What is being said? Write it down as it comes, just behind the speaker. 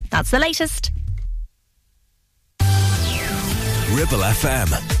That's the latest. Ribble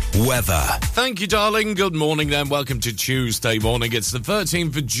FM. Weather. Thank you, darling. Good morning then. Welcome to Tuesday morning. It's the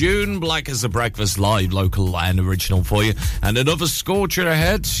 13th of June. Black as a Breakfast, live, local and original for you. And another scorcher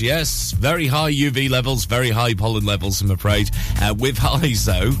ahead. Yes, very high UV levels, very high pollen levels, I'm afraid. With highs,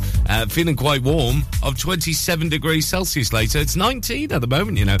 though, feeling quite warm, of 27 degrees Celsius later. It's 19 at the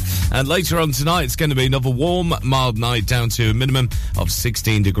moment, you know. And later on tonight, it's going to be another warm, mild night down to a minimum of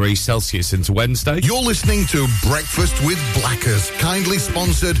 16 degrees Celsius into Wednesday. You're listening to Breakfast with Blackers, kindly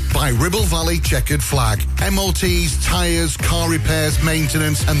sponsored by Ribble Valley Checkered Flag. MOTs, tyres, car repairs,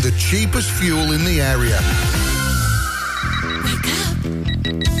 maintenance, and the cheapest fuel in the area. Wake up.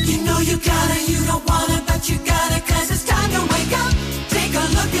 You know you gotta, you don't wanna, but you gotta, 'cause it's time to wake up. Take a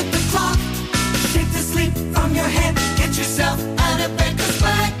look at the clock. Shake the sleep from your head. Get yourself out of bed, 'cause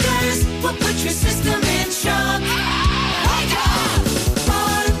Blackers will put your system in shock. Wake up!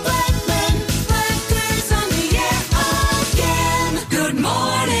 Ron Blackman, Blackers on the air again. Good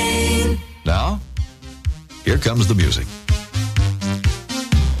morning. Now, here comes the music.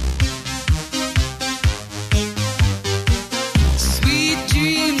 Sweet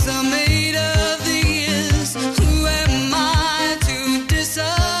dreams are made of these. Who am I to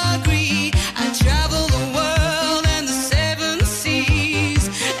disagree? I travel the world and the seven seas.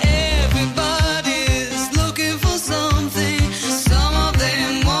 Everybody's looking for something. Some of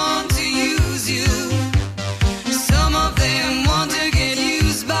them want to use you. Some of them want to get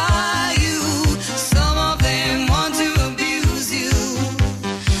used by you. Some of them want to abuse you.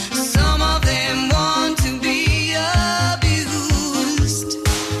 Some of them want to be abused.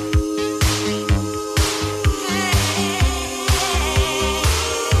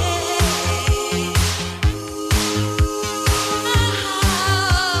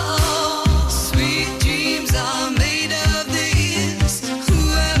 Sweet dreams are made of this.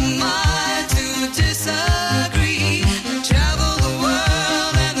 Who am I to disagree? I travel the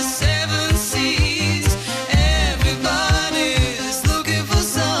world and the seven seas. Everybody's looking for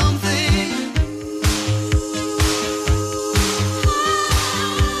something.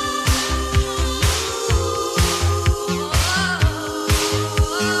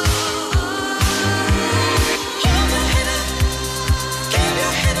 Hold your head up, keep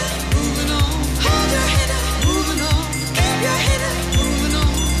your head up, moving on. Hold your head up, moving on. Keep your head up, moving on.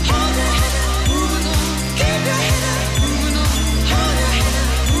 Hold your head up, moving on. Keep your head up, moving on. Hold your head up,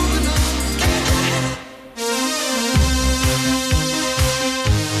 moving on. Keep your head up.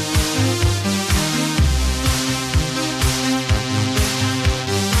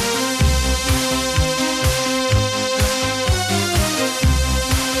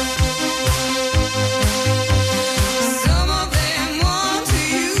 Some of them want to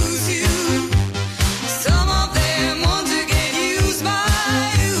use you. Some of them want to get used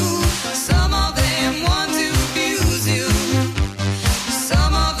by you. Some of them want to abuse you.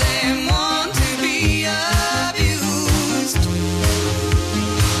 Some of them want to be abused.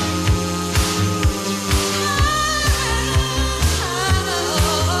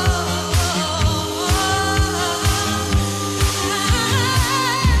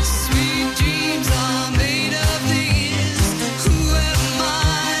 Sweet dreams are made of these. Who am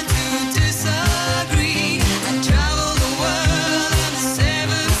I to disagree? I travel the world and the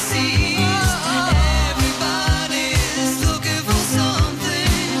seven seas. Everybody's looking for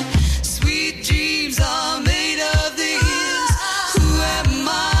something. Sweet dreams are made of these. Who am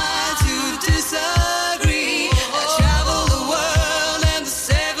I to disagree? I travel the world and the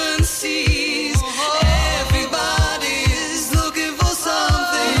seven seas. Everybody's looking for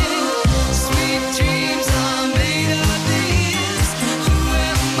something. Sweet dreams are made of these. Who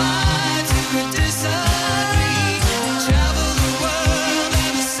am I to disagree? I travel the world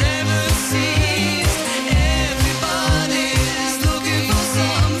and the seven seas. Everybody's looking for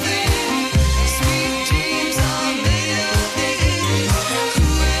something. Sweet dreams are made of these. Who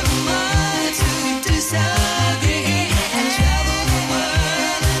am I to disagree? I travel the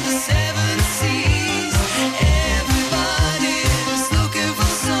world and the seven seas. Everybody's looking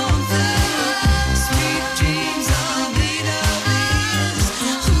for something. Sweet dreams are made of these.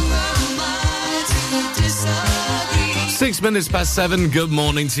 Who am I to disagree? 6 minutes past 7. Good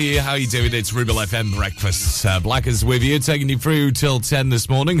morning to you. How you doing? It's Ribble FM Breakfast. Blackers with you, taking you through till 10 this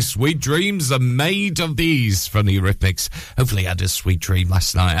morning. Sweet dreams are made of these from the Eurythmics. Hopefully, I had a sweet dream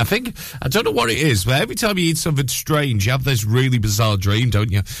last night. I don't know what it is, but every time you eat something strange, you have this really bizarre dream, don't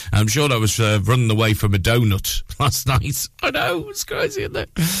you? I'm sure I was running away from a donut last night. I know, it's crazy, isn't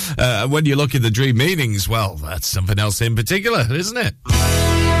it? When you look at the dream meanings, well, that's something else in particular, isn't it?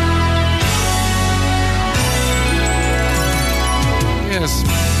 Yes.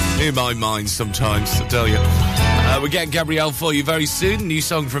 in my mind sometimes, I tell you. We're getting Gabrielle for you very soon. New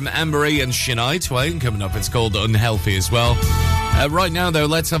song from Anne-Marie and Shania Twain coming up. It's called Unhealthy as well. Right now, though,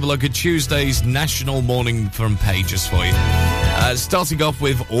 let's have a look at Tuesday's national morning front pages for you. Starting off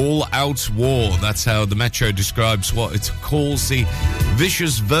with all-out war. That's how the Metro describes what it calls the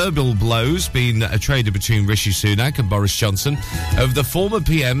vicious verbal blows being traded between Rishi Sunak and Boris Johnson over the former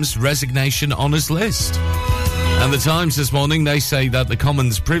PM's resignation honours list. And the Times this morning, they say that the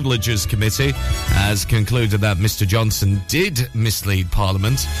Commons Privileges Committee has concluded that Mr Johnson did mislead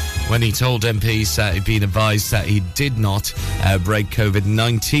Parliament when he told MPs that he'd been advised that he did not break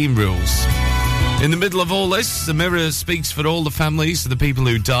COVID-19 rules. In the middle of all this, the Mirror speaks for all the families of the people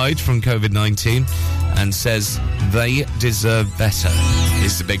who died from COVID-19 and says they deserve better,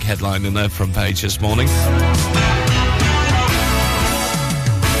 is the big headline in their front page this morning.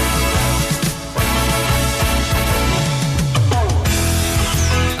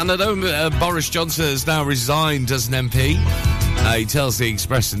 And I know Boris Johnson has now resigned as an MP. He tells the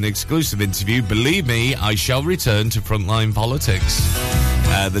Express in an exclusive interview, "Believe me, I shall return to frontline politics."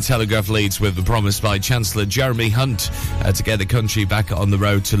 The Telegraph leads with the promise by Chancellor Jeremy Hunt to get the country back on the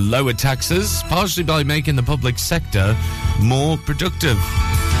road to lower taxes, partially by making the public sector more productive.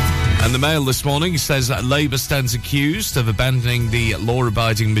 And the Mail this morning says that Labour stands accused of abandoning the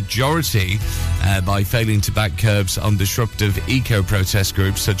law-abiding majority by failing to back curbs on disruptive eco-protest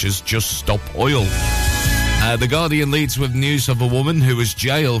groups such as Just Stop Oil. The Guardian leads with news of a woman who was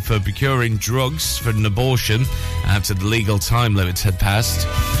jailed for procuring drugs for an abortion after the legal time limit had passed.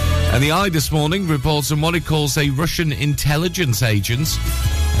 And the Eye this morning reports on what it calls a Russian intelligence agent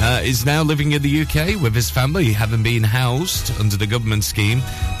is now living in the UK with his family, having been housed under the government scheme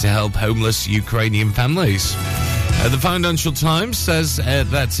to help homeless Ukrainian families. The Financial Times says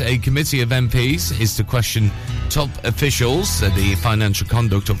that a committee of MPs is to question top officials at the Financial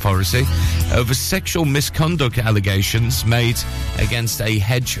Conduct Authority over sexual misconduct allegations made against a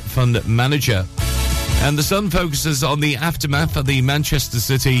hedge fund manager. And The Sun focuses on the aftermath of the Manchester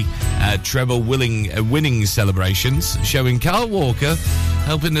City treble winning celebrations, showing Kyle Walker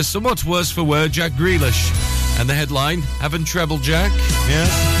helping the somewhat worse for wear Jack Grealish. And the headline, "Haven't treble Jack?" Yeah.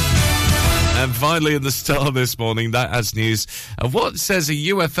 And finally in the Star this morning, that has news of what says a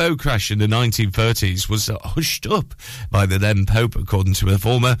UFO crash in the 1930s was hushed up by the then Pope, according to a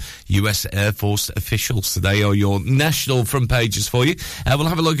former US Air Force official. So they are your national front pages for you. We'll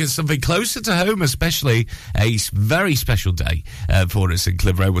have a look at something closer to home, especially a very special day for us in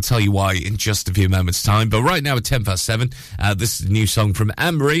Clitheroe. We'll tell you why in just a few moments' time. But right now at 7:10, this is a new song from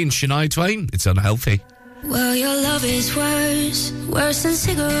Anne-Marie and Shania Twain. It's Unhealthy. Well, your love is worse than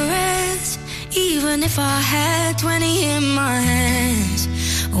cigarettes. Even if I had 20 in my hands.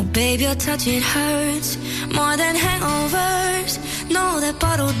 Oh, babe, your touch, it hurts more than hangovers. No, that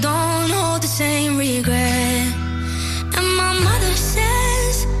bottle don't hold the same regret. And my mother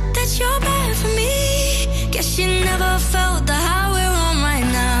says that you're bad for me. Guess she never felt the high we're on right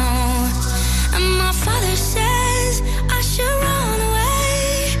now. And my father says I should run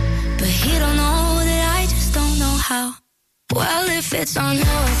away, but he don't know that I just don't know how. Well, if it's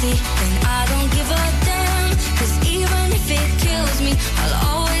unhealthy, then I don't give a damn. 'Cause even if it kills me, I'll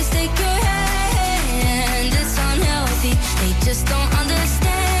always take your hand. It's unhealthy, they just don't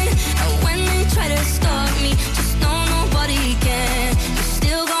understand. And when they try to stop me, just know nobody can. You're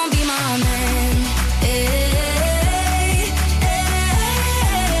still gonna be my man. Hey, hey,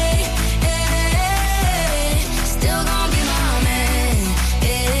 hey, still gonna be my man.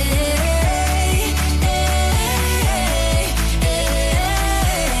 Hey,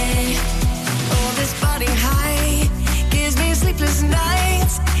 this body high gives me sleepless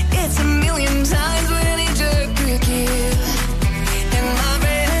nights. It's a million times what any jerk could give.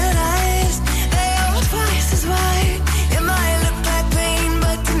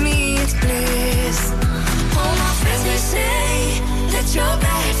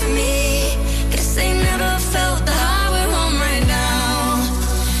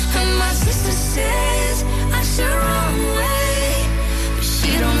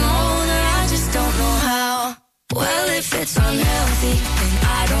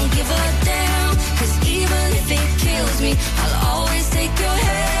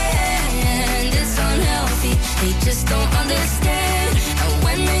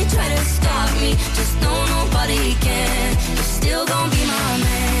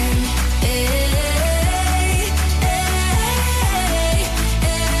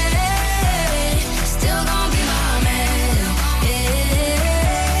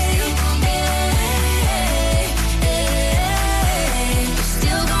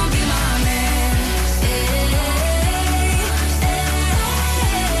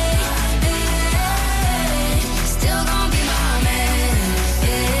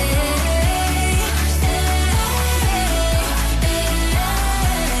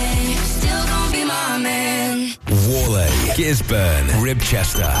 Gisburn,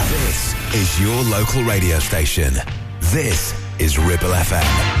 Ribchester. This is your local radio station. This is Ribble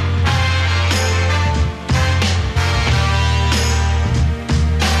FM.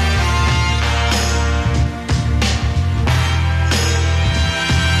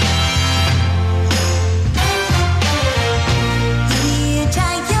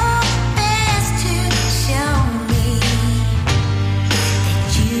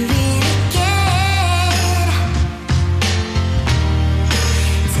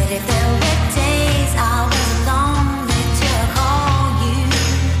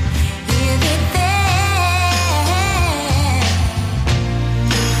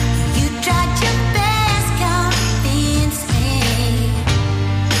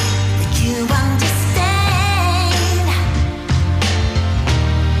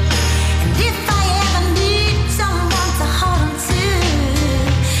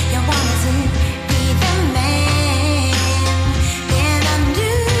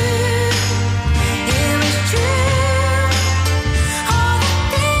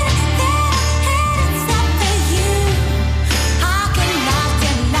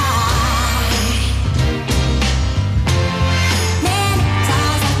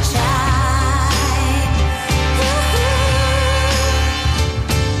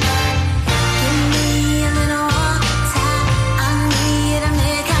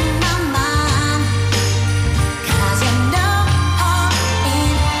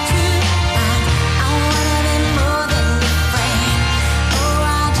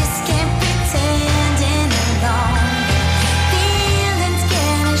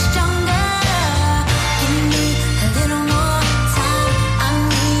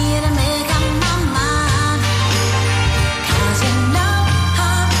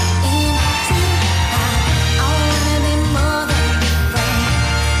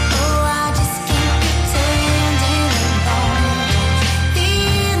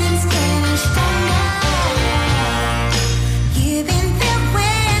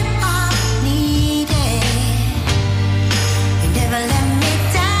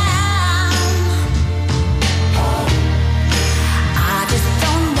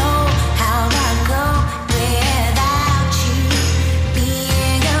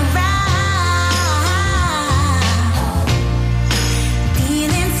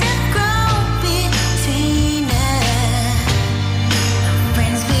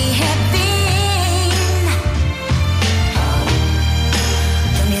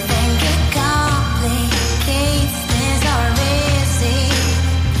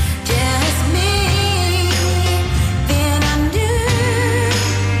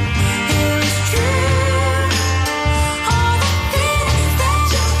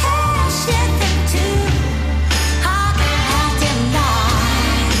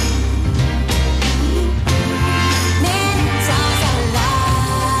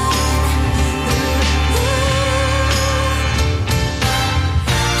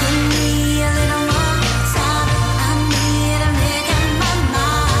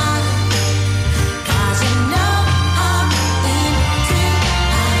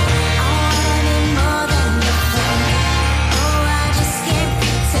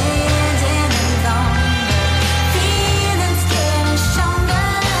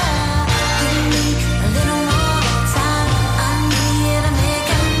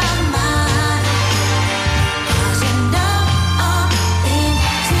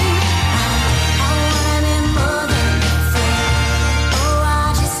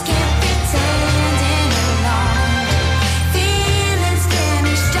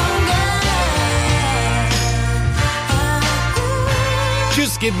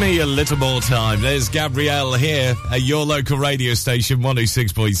 Give me a little more time. There's Gabrielle here at your local radio station,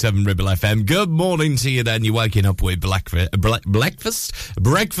 106.7 Ribble FM. Good morning to you then. You're waking up with breakfast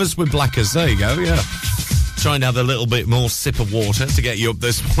with Blackers. There you go, yeah. Trying to have a little bit more sip of water to get you up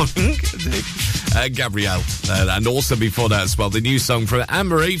this morning. Gabrielle. And also before that as well, the new song from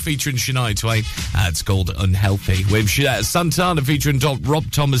Anne-Marie featuring Shania Twain. It's called Unhealthy. With Santana featuring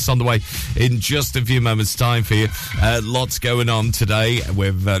Rob Thomas on the way in just a few moments' time for you. Lots going on today.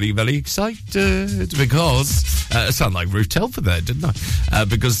 We're very, very excited because I sound like Ruth Telford there, didn't I?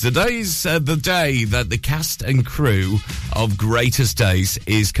 Because today's the day that the cast and crew of Greatest Days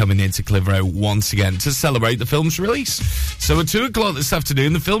is coming into Clitheroe once again to celebrate the film's release. So at 2 o'clock this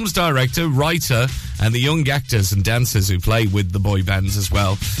afternoon, the film's director, writer, Orchestra and the young actors and dancers who play with the boy bands as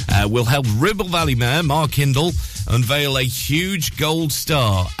well will help Ribble Valley Mayor Mark Hindle unveil a huge gold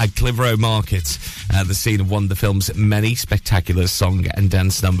star at Clitheroe Market, the scene of one of the film's many spectacular song and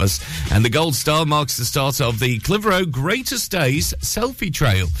dance numbers. And the gold star marks the start of the Clitheroe Greatest Days selfie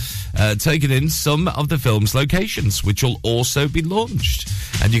trail, taking in some of the film's locations, which will also be launched.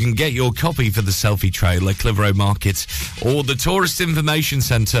 And you can get your copy for the selfie trail at Clitheroe Market or the Tourist Information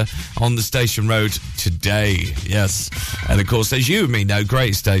Centre on the Station Road today. Yes. And of course, as you and me know,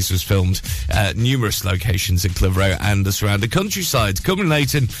 Greatest Days was filmed at numerous locations in Clitheroe and the surrounding countryside,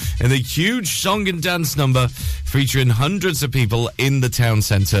 culminating in a huge song and dance number featuring hundreds of people in the town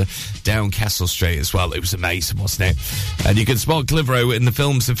centre down Castle Street as well. It was amazing, wasn't it? And you can spot Clitheroe in the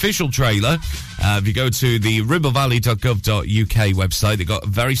film's official trailer. If you go to the ribblevalley.gov.uk website, they've got a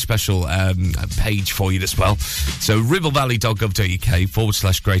very special page for you as well. So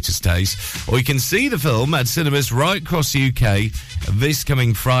ribblevalley.gov.uk/greatest days. Or you can see the film at cinemas right across the UK this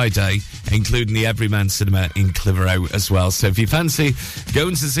coming Friday, including the Everyman Cinema in Clitheroe as well. So if you fancy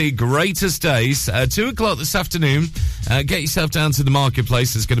going to see Greatest Days, 2 o'clock this afternoon, get yourself down to the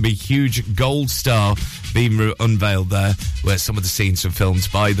marketplace. There's going to be a huge gold star being unveiled there, where some of the scenes were filmed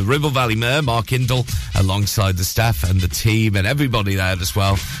by the Ribble Valley Mayor, Mark Hindle, alongside the staff and the team and everybody there as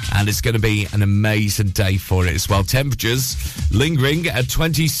well. And it's going to be an amazing day for it as well. Temperatures lingering at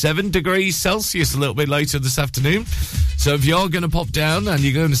 27 degrees Celsius a little bit later this afternoon. So if you're going to pop down and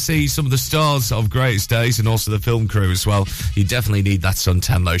you're going to see some of the stars of Greatest Days and also the film crew as well, you definitely need that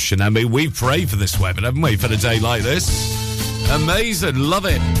suntan lotion. I mean, we pray for this weather, haven't we, for a day like this? Amazing, love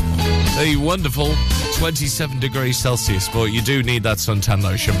it. The wonderful 27 degrees Celsius, but you do need that suntan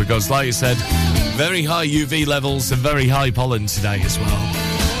lotion because, like you said, very high UV levels and very high pollen today as well.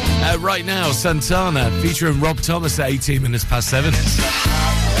 Right now, Santana featuring Rob Thomas at 18 minutes past 7. It's a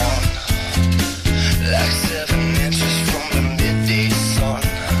hot one, like 7 inches from the midday sun.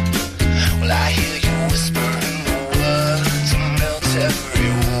 Well, I hear you whispering the words to melt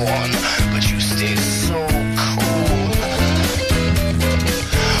everyone, but you stay so cool.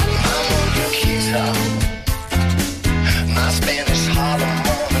 My Mona Lisa, my Spanish Harlem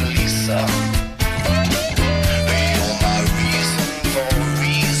Mona Lisa. You're my reason for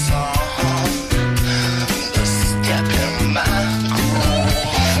reason, the step in my groove.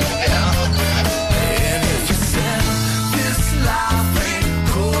 And if you said this life ain't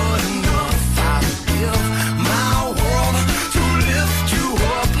good enough, I would give my world to lift you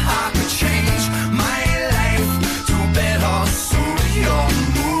up. I could change my life to better suit your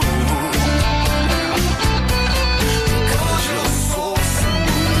mood, because you're so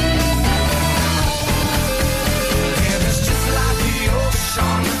smooth. And it's just like the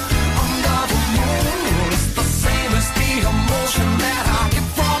ocean under the moon. It's the same as the emotion that I get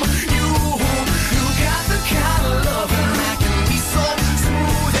from you. You got the kind of loving that can be so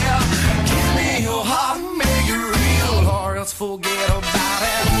smooth. Yeah, give me your heart and make it real, or else forget about it.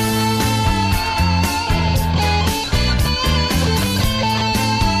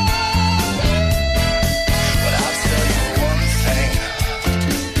 But I'll tell you one thing: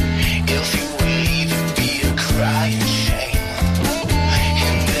 if you leave, it'd be a crying shame.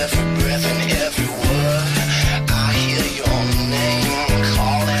 And every breath and every word, I hear your name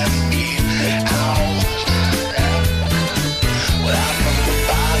calling me out. Well, I'm from the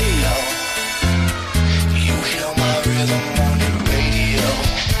barrio. You hear my rhythm on your radio.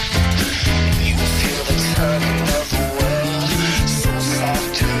 You feel the turning of the world, so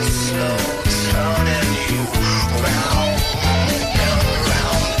soft and slow, turning you round and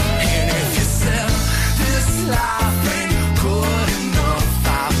around. And if you said this life ain't good enough, I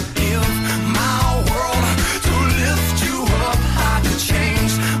would give my world to lift you up. I could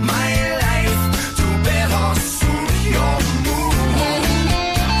change my life to better suit your mood,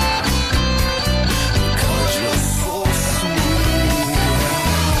 because you're so smooth.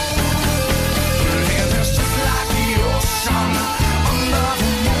 And it's just like the ocean under the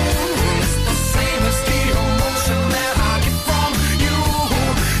moon. It's the same as the emotion that I get from you.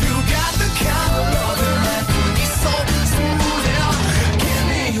 You got the kind of loving that can be so smooth. Yeah, give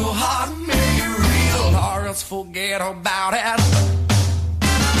me your heart and make it real, or else forget about it.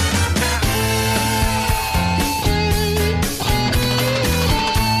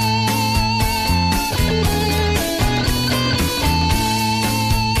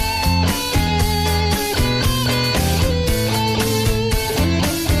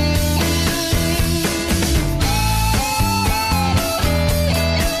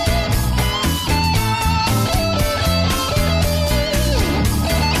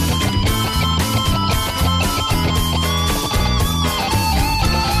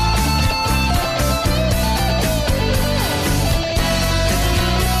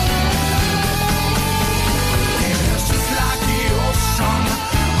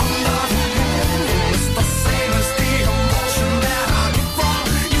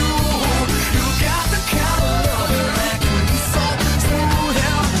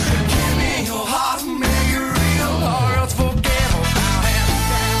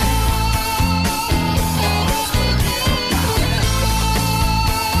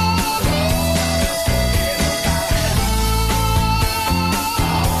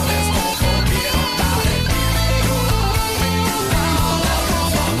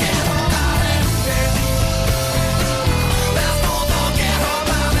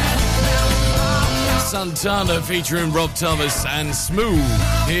 Montana featuring Rob Thomas and Smooth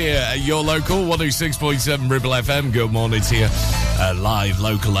here at your local 106.7 Ribble FM. Good morning to you. Live,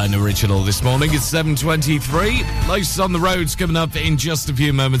 local and original this morning. It's 7:23. Latest on the roads coming up in just a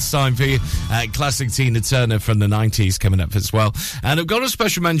few moments' time for you. Classic Tina Turner from the 90s coming up as well. And I've got a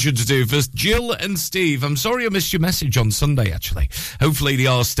special mention to do first. Jill and Steve, I'm sorry I missed your message on Sunday, actually. Hopefully they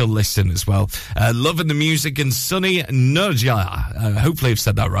are still listening as well. Loving the music in sunny Nerja. Hopefully I've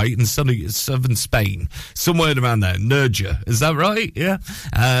said that right. In sunny southern Spain. Somewhere around there. Nerja. Is that right? Yeah.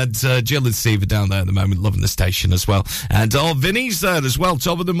 And Jill and Steve are down there at the moment, loving the station as well. And Vinny's there as well,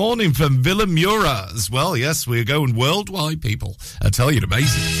 top of the morning from Villamura as well. Yes, we're going worldwide, people. I tell you,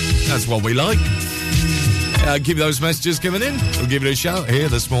 amazing. That's what we like. Keep those messages coming in. We'll give it a shout here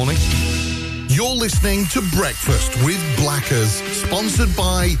this morning. You're listening to Breakfast with Blackers, sponsored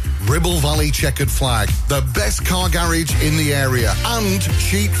by Ribble Valley Checkered Flag, the best car garage in the area, and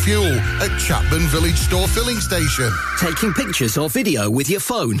cheap fuel at Chapman Village Store Filling Station. Taking pictures or video with your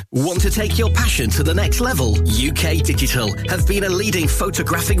phone? Want to take your passion to the next level? UK Digital have been a leading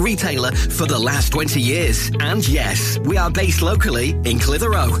photographic retailer for the last 20 years. And yes, we are based locally in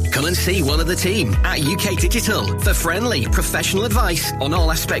Clitheroe. Come and see one of the team at UK Digital for friendly, professional advice on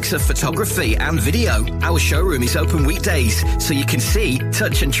all aspects of photography and video. Our showroom is open weekdays, so you can see,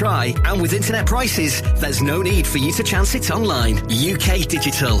 touch and try. And with internet prices, there's no need for you to chance it online. UK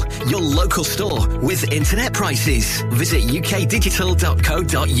Digital, your local store with internet prices. Visit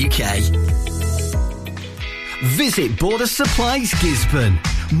ukdigital.co.uk. Visit Border Supplies Gisborne.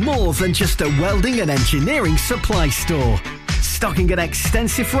 More than just a welding and engineering supply store. Stocking an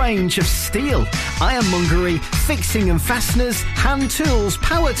extensive range of steel, ironmongery, fixing and fasteners, hand tools,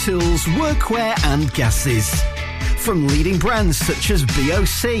 power tools, workwear and gases. From leading brands such as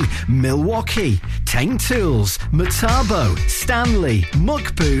BOC, Milwaukee, Tang Tools, Metabo, Stanley,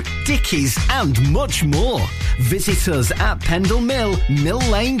 Muck Boot, Dickies and much more. Visit us at Pendle Mill, Mill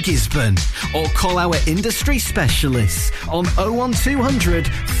Lane, Gisborne, or call our industry specialists on 01200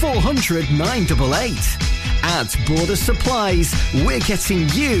 400 988. At Border Supplies, we're getting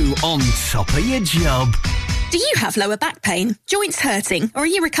you on top of your job. Do you have lower back pain, joints hurting, or are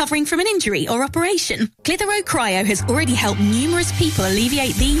you recovering from an injury or operation? Clitheroe Cryo has already helped numerous people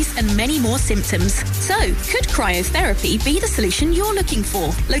alleviate these and many more symptoms. So, could cryotherapy be the solution you're looking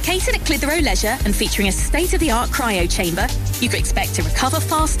for? Located at Clitheroe Leisure and featuring a state-of-the-art cryo chamber, you can expect to recover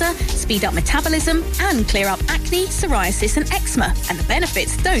faster, speed up metabolism, and clear up acne, psoriasis, and eczema. And the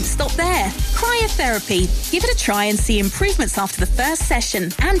benefits don't stop there. Cryotherapy. Give it a try and see improvements after the first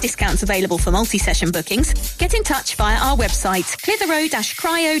session, and discounts available for multi-session bookings. Get in touch via our website,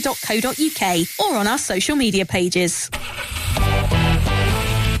 clitheroe-cryo.co.uk, or on our social media pages.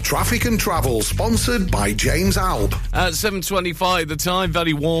 Traffic and travel, sponsored by James Alb. At 7:25, the time,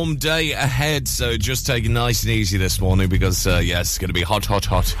 very warm day ahead, so just take it nice and easy this morning because, it's going to be hot,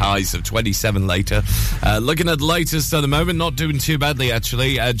 highs of 27 later. Looking at the latest at the moment, not doing too badly,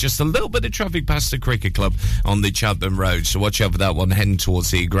 actually. Just a little bit of traffic past the cricket club on the Chapman Road, so watch out for that one, heading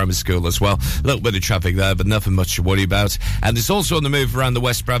towards the grammar school as well. A little bit of traffic there, but nothing much to worry about. And it's also on the move around the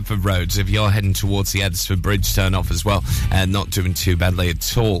West Bradford roads. If you're heading towards the Edsford Bridge turn off as well, and not doing too badly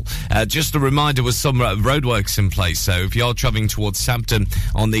at all. Just a reminder, with some roadworks in place, so if you're travelling towards Sampton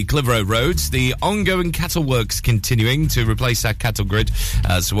on the Clitheroe roads, the ongoing cattle works continuing to replace that cattle grid,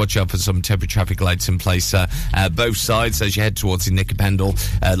 so watch out for some temporary traffic lights in place both sides as you head towards the Nickapendle,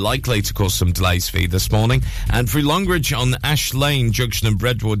 likely to cause some delays for you this morning. And through Longridge on Ash Lane Junction and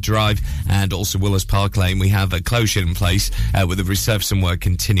Brentwood Drive, and also Willis Park Lane, we have a closure in place with the resurfacing work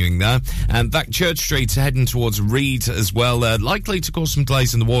continuing there. And back Church Street heading towards Reed as well, likely to cause some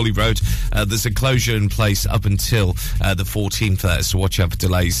delays in the Worley Road. There's a closure in place up until the 14th there, so watch out for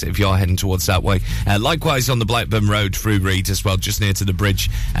delays if you're heading towards that way. Likewise on the Blackburn Road through Reed as well, just near to the bridge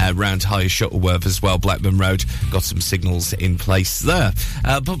round Higher Shuttleworth as well. Blackburn Road got some signals in place there.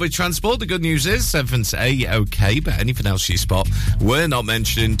 Public transport, the good news is everything's A-OK, but anything else you spot we're not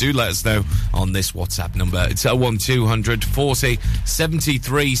mentioning, do let us know on this WhatsApp number. It's 01200 40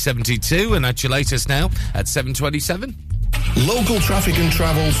 73 72, and at your latest now at 7:27. Local traffic and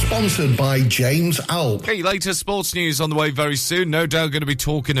travel, sponsored by James Alb. Okay, latest sports news on the way very soon. No doubt going to be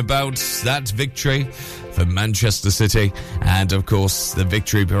talking about that victory for Manchester City and, of course, the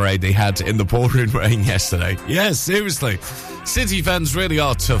victory parade they had in the pouring rain yesterday. Yes, seriously. City fans really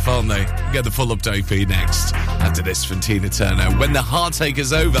are tough, aren't they? Get the full update for you next after this from Tina Turner. When the heartache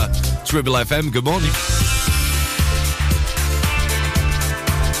is over, it's Ribble FM. Good morning.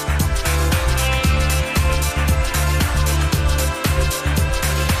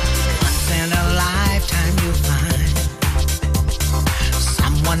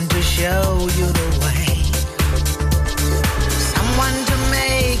 Show you the way.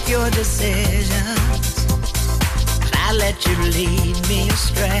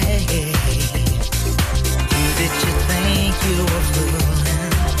 astray. Who did you think you were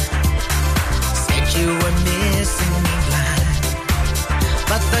fooling? Said you were missing me blind,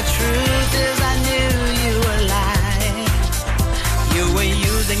 but the truth is I knew you were lying. You were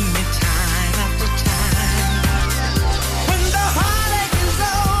using me time after time. When the heartache is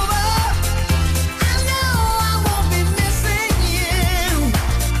over, I know I won't be missing you.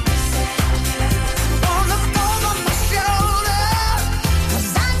 Won't look over my shoulder,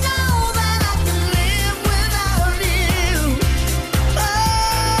 'cause I know that I can live without you. Oh,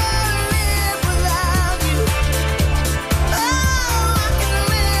 live without you. Oh, I can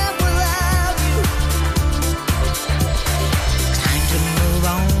live without you. Time to move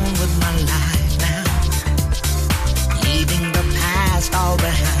on with my life now, leaving the past all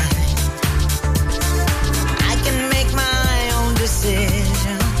behind. I can make my own decisions.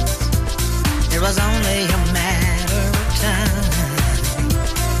 It was only a matter of time.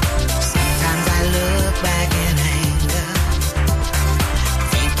 Sometimes I look back in anger,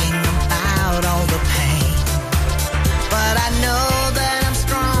 thinking about all the pain. But I know that I'm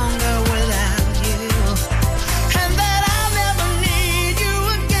stronger without you, and that I'll never need you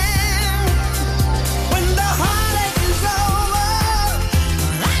again. When the heartache is over,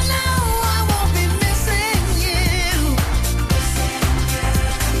 I know I won't be missing you.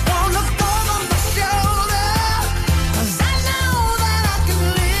 Won't look over my shoulder, 'cause I know that I can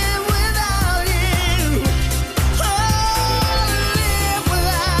live without you. Oh, live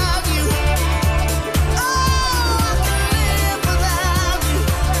without you. Oh, I can live without you.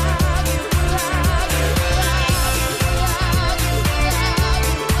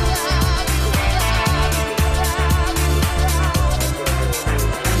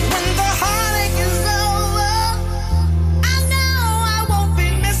 When the heartache is over, I know I won't be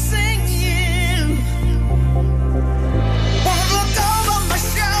missing you. Won't look over my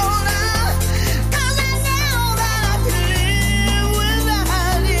shoulder, 'cause I know that I can live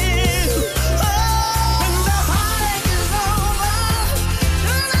without you. Oh, when the heartache is over,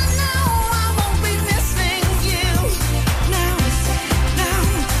 'cause I know I won't be missing you. Now,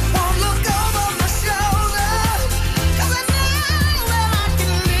 won't look over my shoulder, 'cause I know that I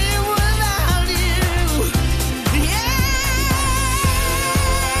can live without you. I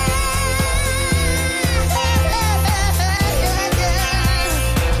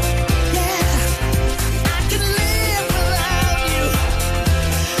can live without you.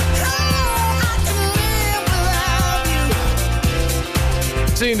 Oh, I can live without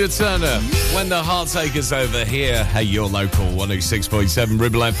you. Tina Turner, When the Heartache is Over here at your local 106.7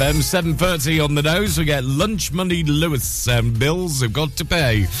 Ribble FM. 7:30 on the nose. We get lunch money Lewis and bills have got to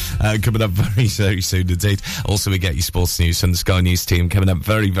pay. Coming up very, very soon indeed. Also, we get your sports news from the Sky News team coming up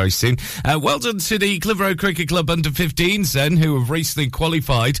very, very soon. Well done to the Clitheroe Cricket Club under-15s then, who have recently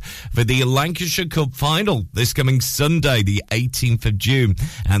qualified for the Lancashire Cup final this coming Sunday, the 18th of June.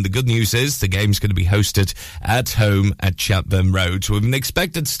 And the good news is the game's going to be hosted at home at Chatburn Road with an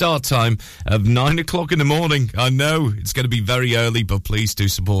expected start time of 9 o'clock in the morning. I know it's going to be very early, but please do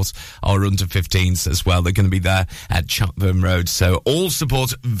support our under-15s as well. They're going to be there at Chatburn Road. So all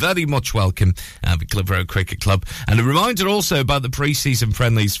support very much welcome for Clitheroe Cricket Club. And a reminder also about the pre-season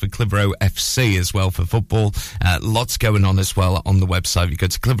friendlies for Clitheroe FC as well for football. Lots going on as well on the website. You go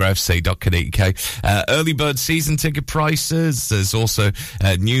to clitheroefc.co.uk. Early bird season ticket prices. There's also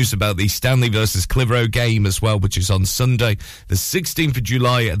news about the Stanley versus Clitheroe game as well, which is on Sunday, the 16th of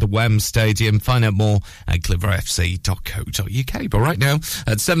July at the Wem Stadium. Find out more at clitheroefc.co.uk. But right now,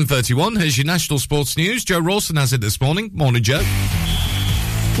 at 7:31, here's your national sports news. Joe Rawson has it this morning. Morning, Joe.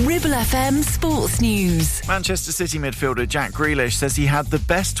 Ribble FM Sports News. Manchester City midfielder Jack Grealish says he had the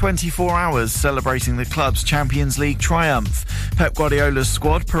best 24 hours celebrating the club's Champions League triumph. Pep Guardiola's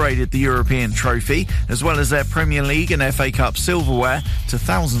squad paraded the European trophy, as well as their Premier League and FA Cup silverware, to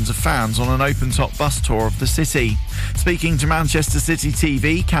thousands of fans on an open-top bus tour of the city. Speaking to Manchester City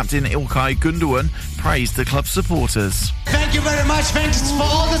TV, captain Ilkay Gundogan praised the club's supporters. Thank you very much. Thanks for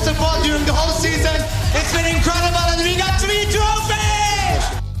all the support during the whole season. It's been incredible, and we got 3 trophies!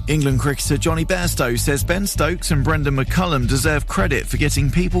 England cricketer Johnny Bairstow says Ben Stokes and Brendan McCullum deserve credit for getting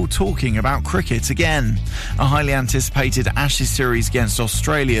people talking about cricket again. A highly anticipated Ashes series against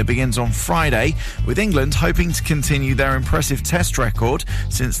Australia begins on Friday, with England hoping to continue their impressive test record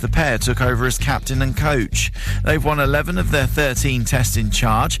since the pair took over as captain and coach. They've won 11 of their 13 tests in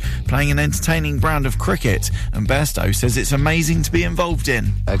charge, playing an entertaining brand of cricket, and Bairstow says it's amazing to be involved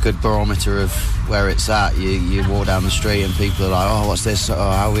in. A good barometer of where it's at. You walk down the street and people are like, oh, what's this? Oh,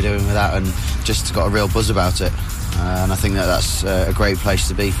 how are we doing with that? And just got a real buzz about it. And I think that's a great place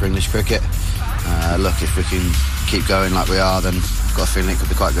to be for English cricket. Look, if we can keep going like we are, then I've got a feeling it could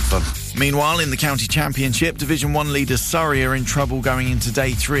be quite good fun. Meanwhile, in the county championship, Division 1 leader Surrey are in trouble going into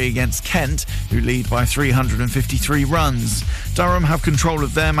day 3 against Kent, who lead by 353 runs. Durham have control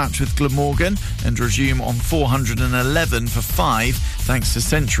of their match with Glamorgan and resume on 411 for 5, thanks to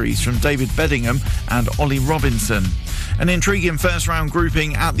centuries from David Beddingham and Ollie Robinson. An intriguing first-round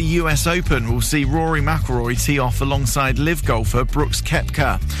grouping at the US Open will see Rory McIlroy tee off alongside live golfer Brooks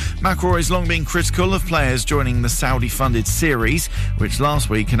Koepka. McIlroy's long been critical of players joining the Saudi-funded series, which last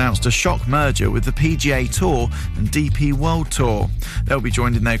week announced a shock merger with the PGA Tour and DP World Tour. They'll be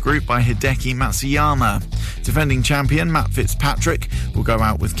joined in their group by Hideki Matsuyama. Defending champion Matt Fitzpatrick will go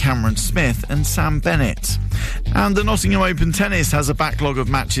out with Cameron Smith and Sam Bennett. And the Nottingham Open Tennis has a backlog of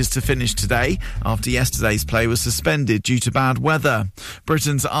matches to finish today after yesterday's play was suspended due to bad weather.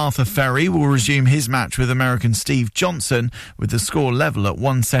 Britain's Arthur Ferry will resume his match with American Steve Johnson with the score level at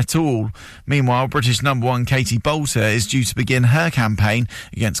 1-all. Meanwhile, British number 1 Katie Boulter is due to begin her campaign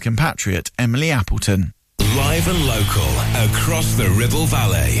against compatriot Emily Appleton. Live and local across the Ribble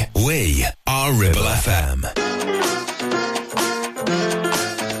Valley. We are Ribble FM.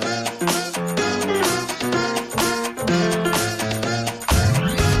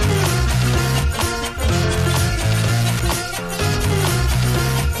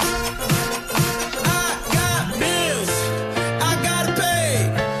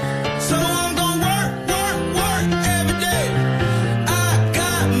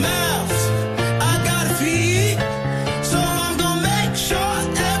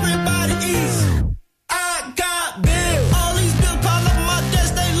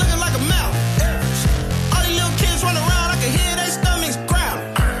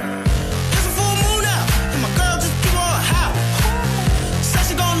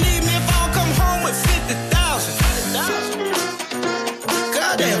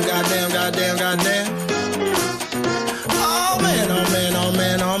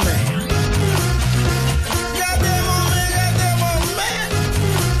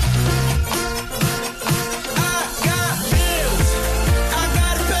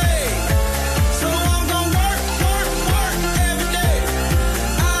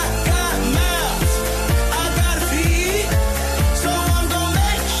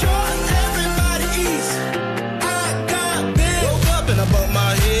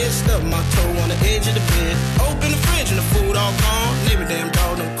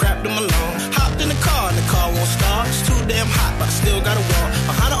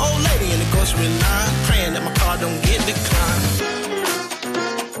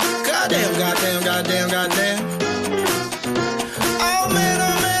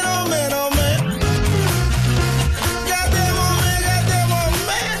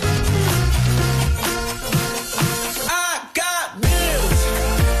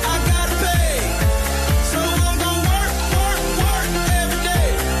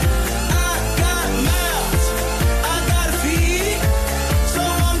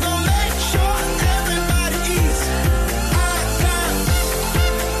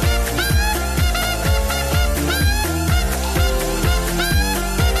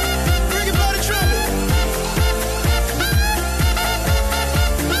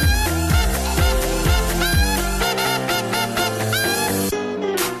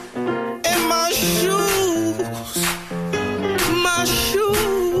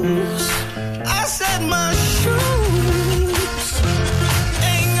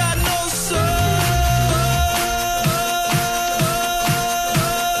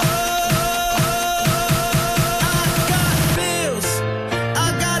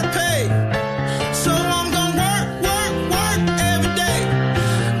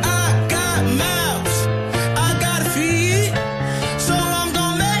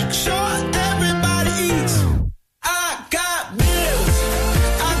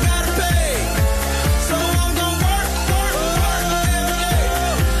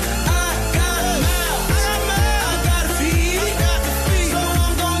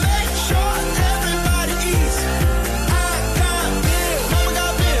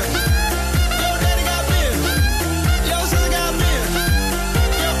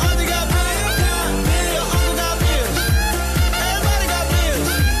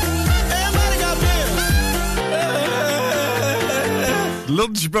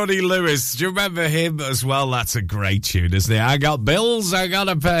 Lunch Buddy Lewis, do you remember him as well? That's a great tune, isn't it? I got bills I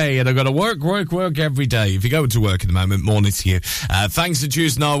gotta pay, and I've got to work every day. If you go to work at the moment, morning to you. Thanks for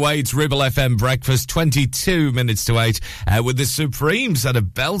choosing our way. It's Ribble FM Breakfast, 22 minutes to 8, with the Supremes and a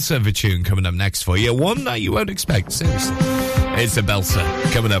belter of a tune coming up next for you. One that you won't expect, seriously. It's a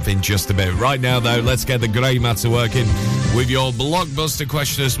belter coming up in just a bit. Right now, though, let's get the grey matter working with your blockbuster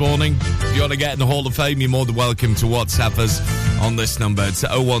question this morning. If you want to get in the Hall of Fame, you're more than welcome to WhatsApp us on this number. It's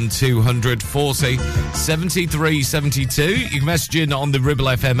 01200 40 73 72. You can message in on the Ribble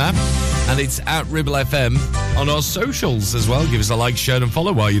FM app, and it's at Ribble FM on our socials as well. Give us a like, share and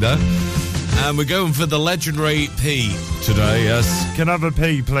follow while you're there. And we're going for the legendary P today, yes. Can I have a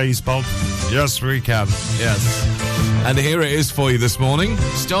P, please, Bob? Yes, we can. Yes. And here it is for you this morning,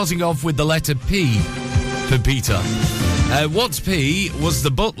 starting off with the letter P for Peter. What's P was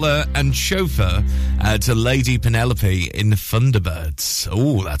the butler and chauffeur to Lady Penelope in Thunderbirds.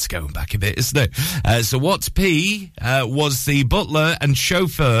 Oh, that's going back a bit, isn't it? So what's P was the butler and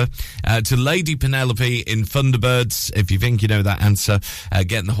chauffeur to Lady Penelope in Thunderbirds. If you think you know that answer,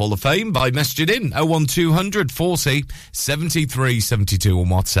 get in the Hall of Fame by messaging in 01200 40 73 72 on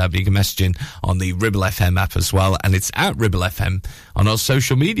WhatsApp. You can message in on the Ribble FM app as well, and it's at Ribble FM on our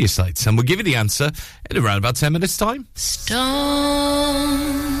social media sites. And we'll give you the answer in around about 10 minutes' time. Stone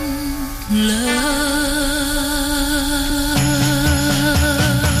love.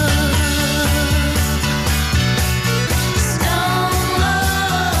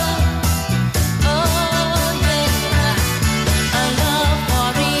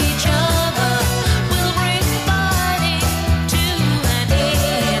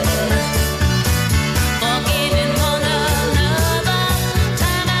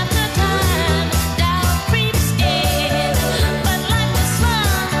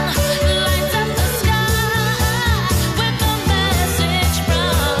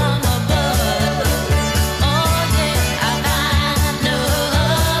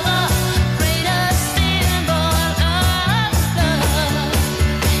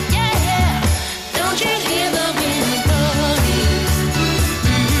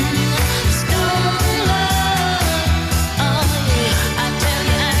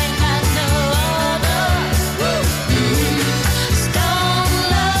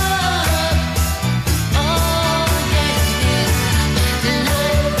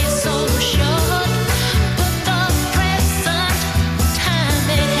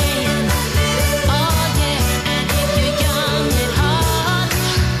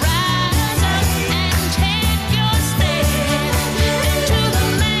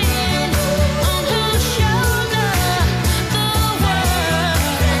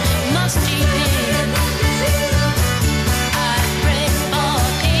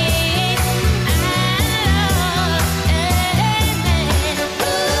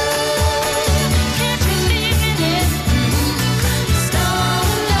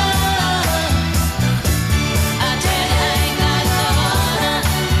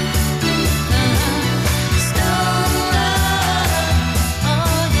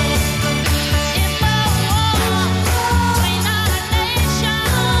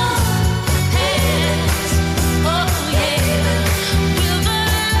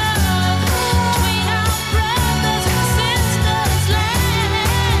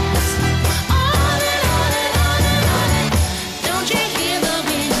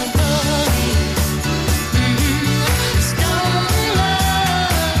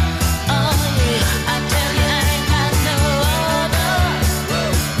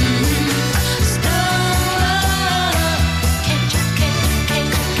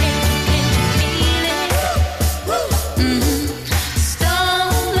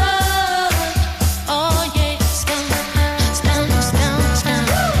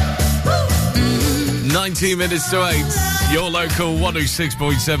 Minutes to 8, your local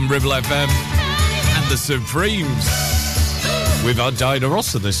 106.7 Ribble FM and the Supremes with our Dinah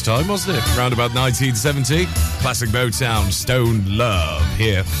Rossa this time, wasn't it? Around about 1970. Classic Motown, Stone Love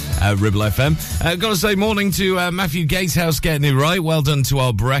here at Ribble FM. Got to say morning to Matthew Gatehouse getting it right. Well done to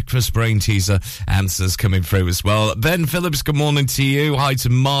our breakfast brain teaser answers coming through as well. Ben Phillips, good morning to you. Hi to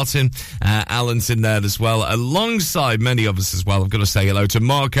Martin. Alan's in there as well, alongside many of us as well. I've got to say hello to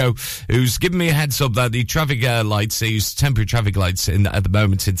Marco, who's given me a heads up that the traffic lights, they use temporary traffic lights at the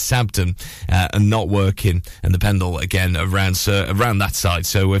moment in Sabden, are not working, and the Pendle again around that side.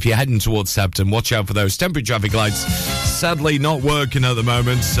 So if you're heading towards Sabden, watch out for those temporary traffic lights. Sadly not working at the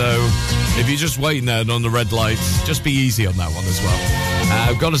moment, so if you're just waiting there on the red lights, just be easy on that one as well.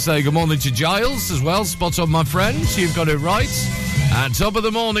 I've got to say good morning to Giles as well. Spot on, my friend. You've got it right. Top of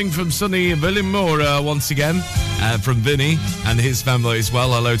the morning from sunny Villamora once again, from Vinny and his family as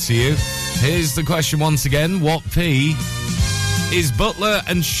well. Hello to you. Here's the question once again. What P is butler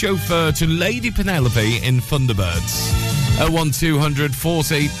and chauffeur to Lady Penelope in Thunderbirds? 01200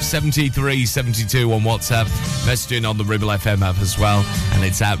 40 73 72 on WhatsApp. Messaging on the Ribble FM app as well. And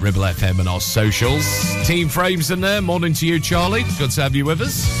it's at Ribble FM and our socials. Team Frames in there. Morning to you, Charlie. Good to have you with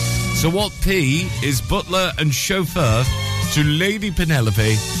us. So what P is butler and chauffeur to Lady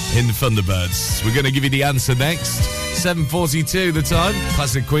Penelope in Thunderbirds? We're going to give you the answer next. 7:42 the time.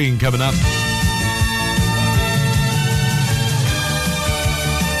 Classic Queen coming up.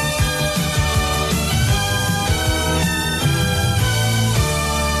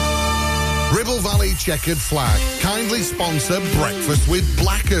 Ribble Valley Checkered Flag kindly sponsor Breakfast with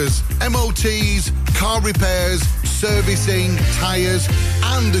Blackers. MOTs, car repairs, servicing, tyres,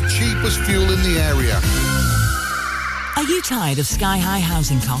 and the cheapest fuel in the area. Are you tired of sky-high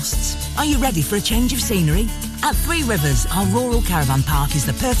housing costs? Are you ready for a change of scenery? At Three Rivers, our rural caravan park is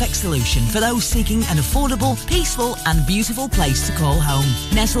the perfect solution for those seeking an affordable, peaceful and beautiful place to call home.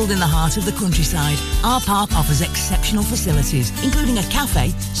 Nestled in the heart of the countryside, our park offers exceptional facilities, including a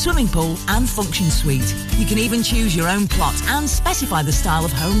cafe, swimming pool and function suite. You can even choose your own plot and specify the style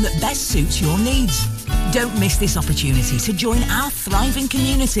of home that best suits your needs. Don't miss this opportunity to join our thriving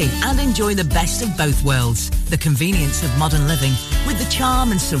community and enjoy the best of both worlds. The convenience of modern living with the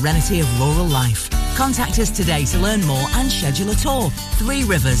charm and serenity of rural life. Contact us today to learn more and schedule a tour. Three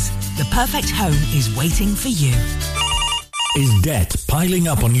Rivers, the perfect home is waiting for you. Is debt piling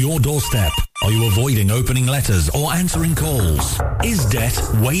up on your doorstep? Are you avoiding opening letters or answering calls? Is debt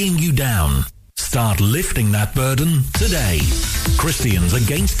weighing you down? Start lifting that burden today. Christians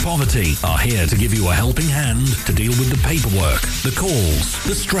Against Poverty are here to give you a helping hand to deal with the paperwork, the calls,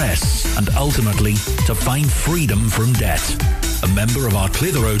 the stress, and ultimately to find freedom from debt. A member of our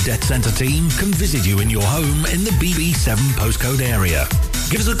Clitheroe Debt Centre team can visit you in your home in the BB7 postcode area.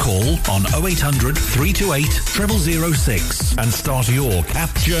 Give us a call on 0800 328 0006 and start your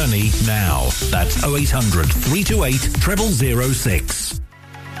CAP journey now. That's 0800 328 0006.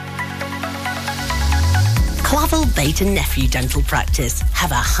 Clavel Bait and Nephew Dental Practice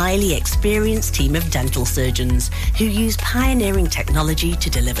have a highly experienced team of dental surgeons who use pioneering technology to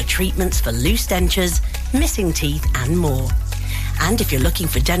deliver treatments for loose dentures, missing teeth and more. And if you're looking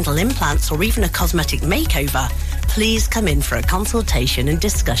for dental implants or even a cosmetic makeover, please come in for a consultation and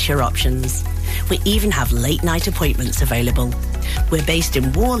discuss your options. We even have late night appointments available. We're based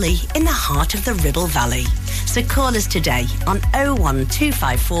in Worley in the heart of the Ribble Valley. So call us today on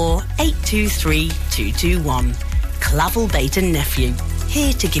 01254 823 221. Clavel Bait and Nephew,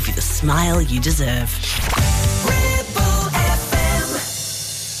 here to give you the smile you deserve.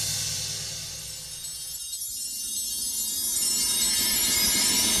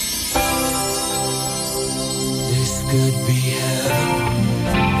 This could be heaven.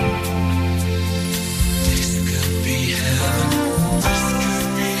 This could be heaven. This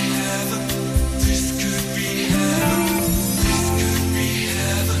could be heaven. This could be heaven. This could be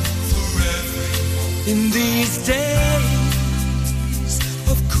heaven for everyone. In these days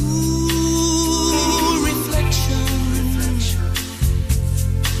of cool reflection,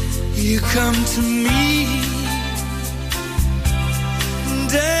 you come to me,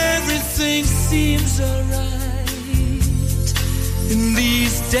 and everything seems alright. In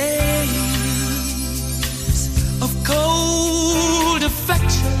these days of cold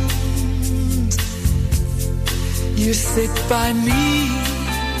affection, you sit by me,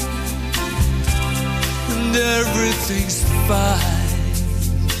 and everything's fine.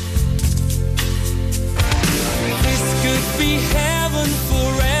 This could be heaven for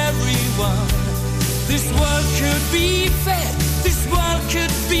everyone. This world could be fair. This world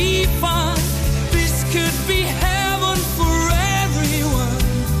could be fun. This could be heaven for everyone.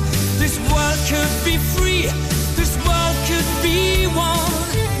 This world could be free. This world could be one.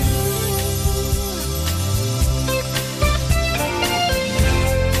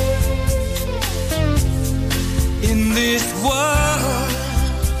 In this world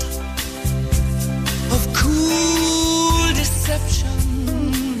of cool deception,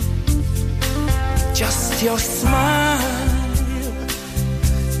 just your smile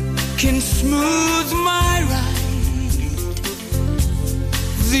can smooth my ride.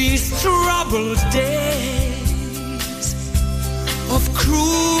 These troubled days of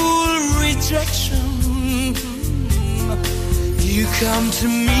cruel rejection, you come to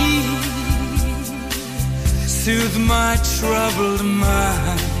me, soothe my troubled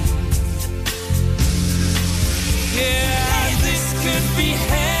mind. Yeah, this could be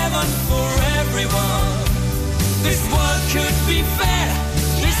heaven for everyone. This world could be fair.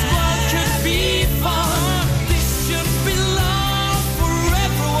 This world could be fun. This should be love for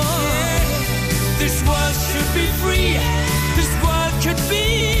everyone. This world should be free. This world could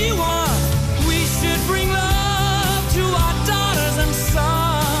be one. We should bring love to our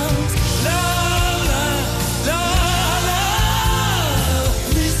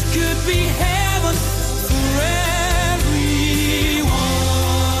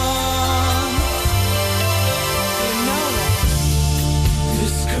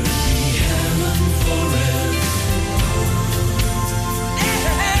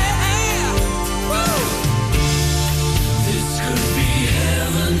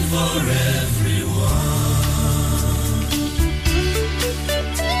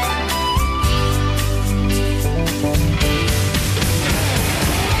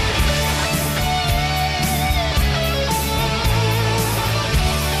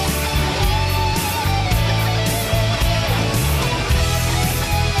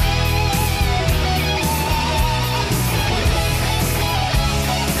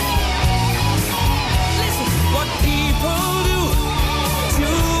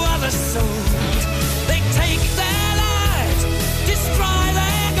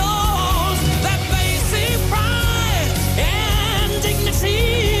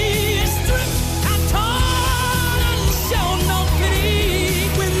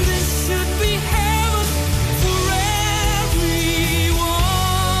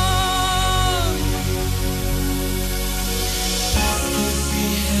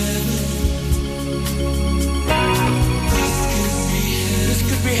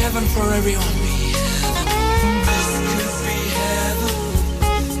for everyone. This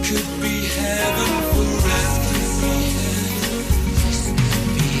could be heaven for us. This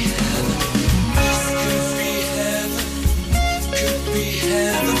could be heaven for us. This could be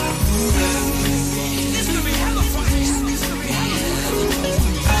heaven for us. This could be heaven.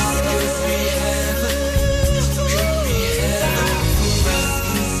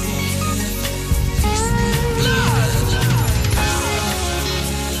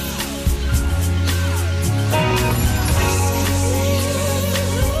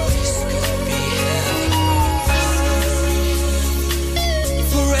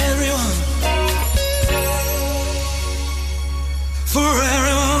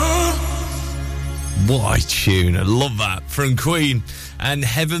 What a tune. I love that. From Queen and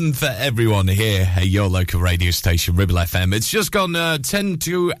Heaven for Everyone here at your local radio station, Ribble FM. It's just gone 10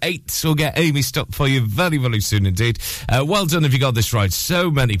 to 8. We'll get Amy Stuck for you very, very soon indeed. Well done if you got this right.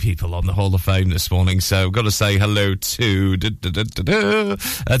 So many people on the Hall of Fame this morning, so I've got to say hello to...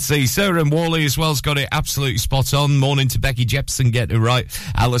 Let's see, Sarah and Wally as well's got it absolutely spot on. Morning to Becky Jepson, getting it right.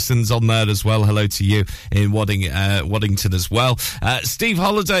 Alison's on there as well. Hello to you in Waddington as well. Steve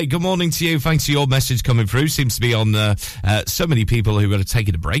Holiday, good morning to you. Thanks for your message coming through. Seems to be on so many people who are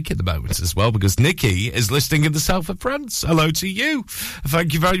taking a break at the moment as well, because Nikki is listening in the south of France. Hello to you.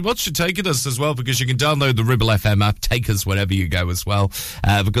 Thank you very much for taking us as well, because you can download the Ribble FM app, take us wherever you go as well,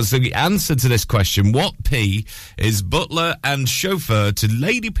 because the answer to this question, what P is butler and chauffeur to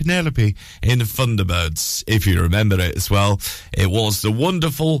Lady Penelope in Thunderbirds? If you remember it as well, it was the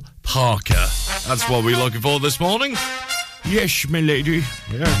wonderful Parker. That's what we're looking for this morning. Yes, my lady.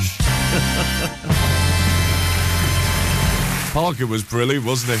 Yes. Parker was brilliant,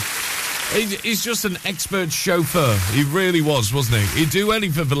 wasn't he? He's just an expert chauffeur. He really was, wasn't he? He'd do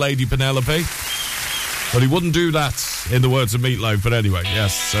anything for Lady Penelope, but he wouldn't do that, in the words of Meatloaf. But anyway,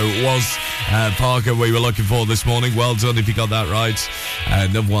 yes, so it was Parker we were looking for this morning. Well done if you got that right.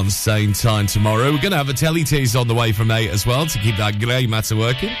 Another one, same time tomorrow. We're going to have a telly-tease on the way from 8 as well to keep that grey matter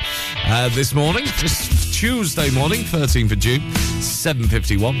working. This morning, just Tuesday morning, 13th of June,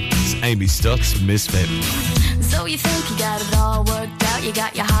 7:51. It's Amy Stuck's Misfit. So you think you got it all worked out, you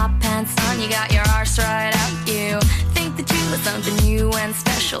got your hot pants on, you got your arse right out, you think that you are something new and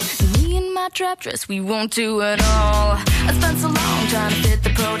special. Me and my trap dress, we won't do it all. I spent so long trying to fit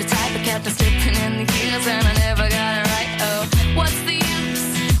the prototype, I kept on slipping in the gears and I never got it right. Oh, what's the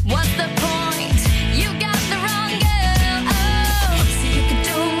use? What's the point? You got the wrong girl. Oh, so you can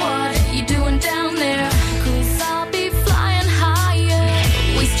do what you doing down there, 'cause I'll be flying higher.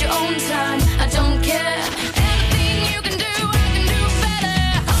 Waste your own time, I don't care. Okay.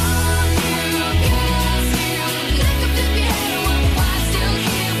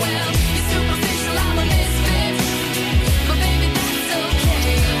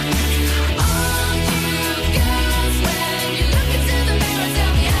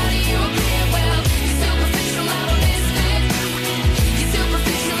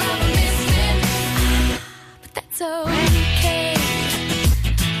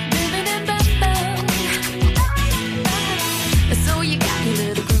 So you got your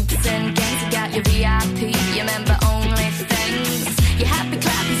little groups and gangs, you got your VIP, your member only things, your happy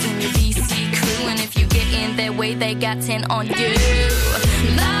clappers and your VC crew, and if you get in their way, they got 10 on you.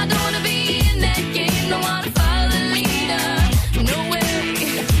 I don't wanna be in that game, don't wanna follow the leader. No way.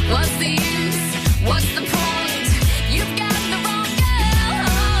 What's the use? What's the point? You've got the wrong girl.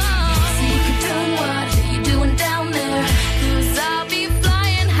 So you can do what you're doing down there, 'cause I'll be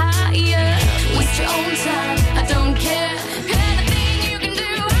flying higher. Waste your own time, I don't care. Anything you can do,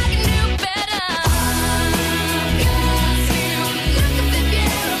 I can do better. Cause you look as if you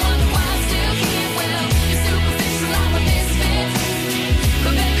had one, why still here? Well, you're superficial, I'm a misfit,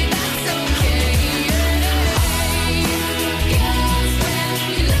 but baby that's okay. Cause when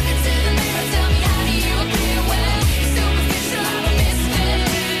you look into the mirror, tell me how do you appear? Well, you're superficial, I'm a misfit.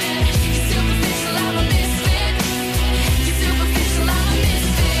 You're superficial, I'm a misfit. You're superficial, I'm a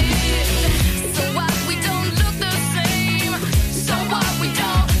misfit. So what, we don't look the same. So what, we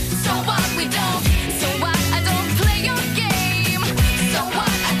don't. So what, we don't. So what, I don't play your game. So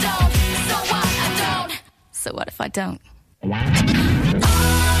what, I don't. So what, I don't. So what if I don't?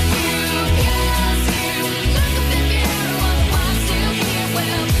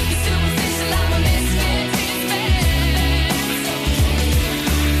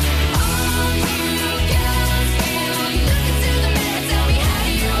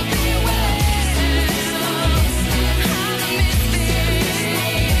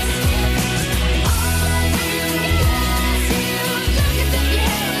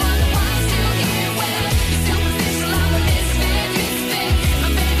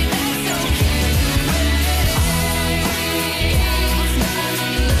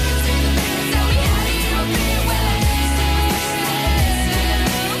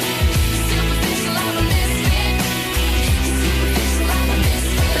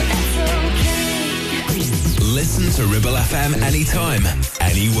 to Ribble FM anytime,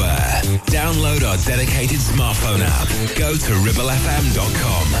 anywhere. Download our dedicated smartphone app. Go to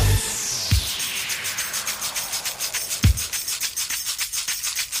ribblefm.com.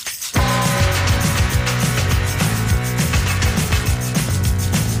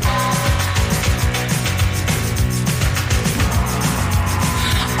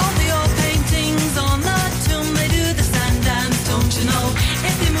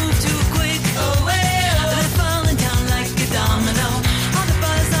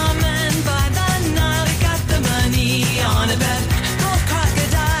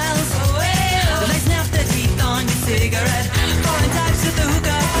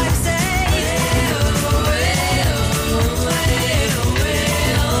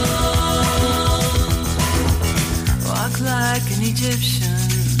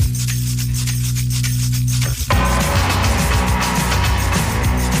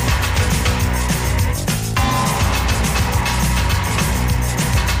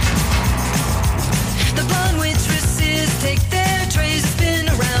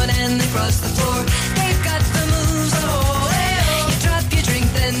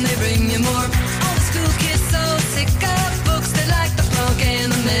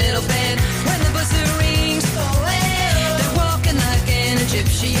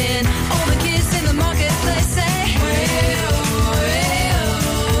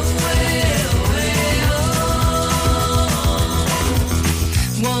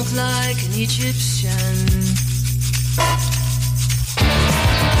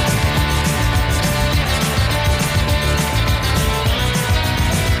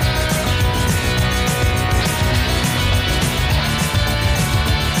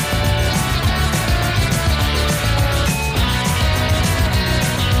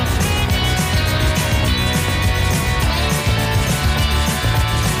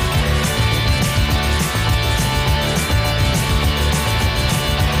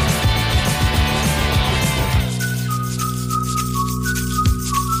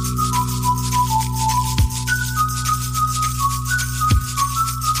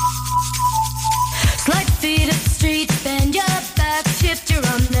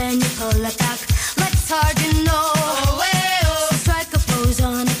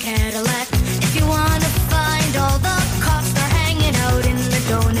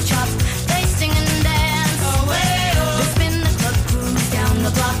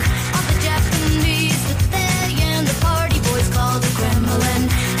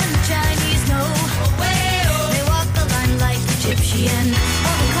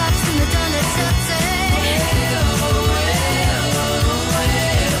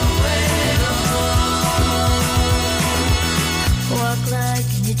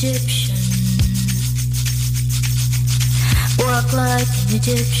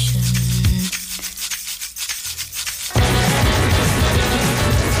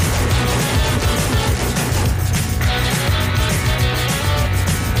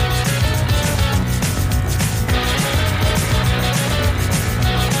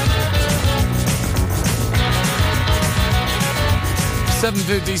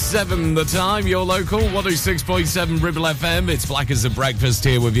 .57 the time, your local 106.7 Ribble FM. It's Black as a Breakfast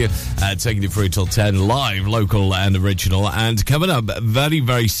here with you, taking you through till 10, live, local and original. And coming up very,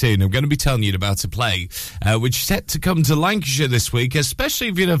 very soon, I'm going to be telling you about a play which is set to come to Lancashire this week, especially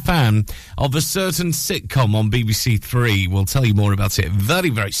if you're a fan of a certain sitcom on BBC Three. We'll tell you more about it very,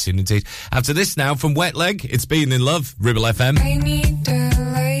 very soon indeed. After this now, from Wet Leg, it's Being in Love, Ribble FM. I need to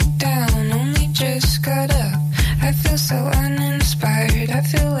lie down, only just got up. I feel so uninspired, I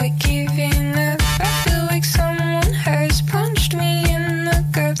feel like giving up. I feel like someone has punched me in the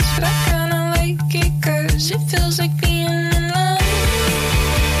guts, but I kinda like it 'cause it feels like being in love.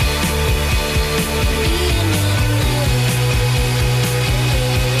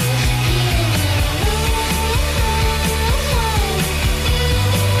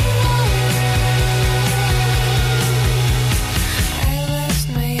 I lost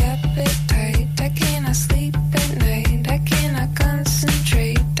my appetite, I cannot sleep at night, I cannot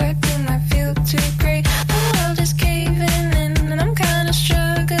concentrate, I do not feel too great. The world is caving in and I'm kinda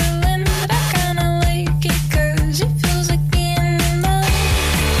struggling, but I kinda like it 'cause it feels like being in love.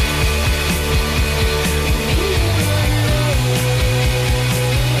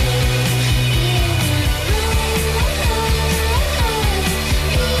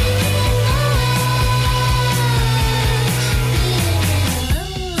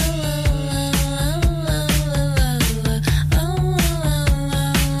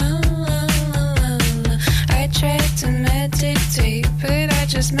 I tried to meditate, but I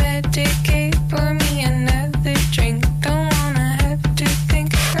just medicate. Pour me another drink, don't wanna have to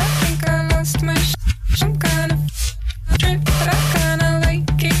think. I think I lost my I'm kinda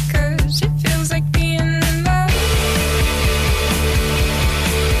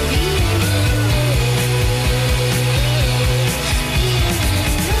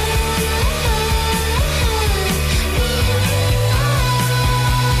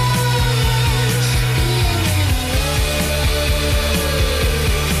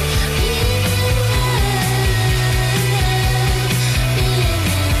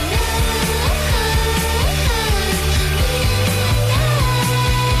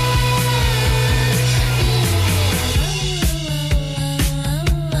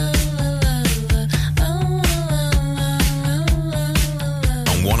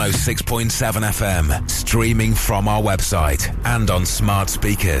 106.7 FM, streaming from our website and on smart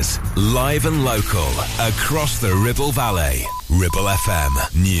speakers. Live and local, across the Ribble Valley. Ribble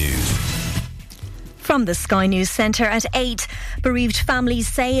FM News. From the Sky News Centre at 8, bereaved families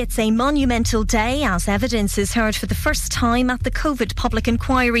say it's a monumental day as evidence is heard for the first time at the COVID public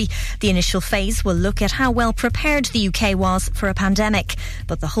inquiry. The initial phase will look at how well prepared the UK was for a pandemic,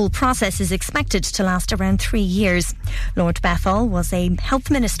 but the whole process is expected to last around 3 years. Lord Bethell was a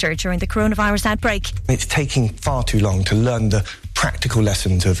health minister during the coronavirus outbreak. It's taking far too long to learn the practical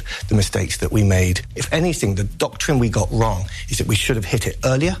lessons of the mistakes that we made. If anything, the doctrine we got wrong is that we should have hit it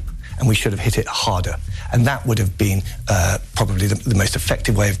earlier and we should have hit it harder. And that would have been probably the most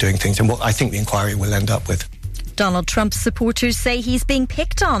effective way of doing things and what I think the inquiry will end up with. Donald Trump's supporters say he's being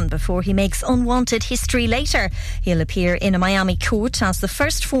picked on before he makes unwanted history later. He'll appear in a Miami court as the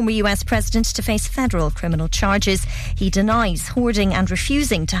first former US president to face federal criminal charges. He denies hoarding and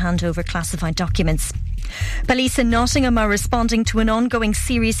refusing to hand over classified documents. Police in Nottingham are responding to an ongoing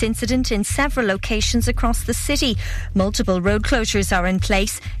serious incident in several locations across the city. Multiple road closures are in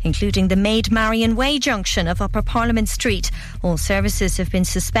place, including the Maid Marion Way junction of Upper Parliament Street. All services have been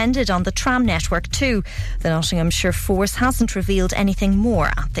suspended on the tram network too. The Nottinghamshire Force hasn't revealed anything more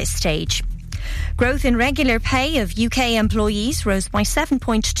at this stage. Growth in regular pay of UK employees rose by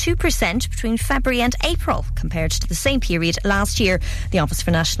 7.2% between February and April compared to the same period last year. The Office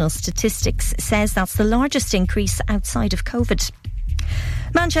for National Statistics says that's the largest increase outside of COVID.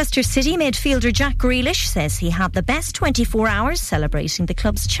 Manchester City midfielder Jack Grealish says he had the best 24 hours celebrating the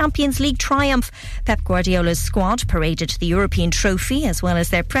club's Champions League triumph. Pep Guardiola's squad paraded the European trophy as well as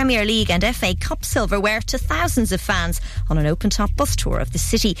their Premier League and FA Cup silverware to thousands of fans on an open-top bus tour of the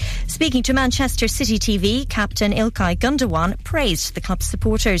city. Speaking to Manchester City TV, Captain Ilkay Gundogan praised the club's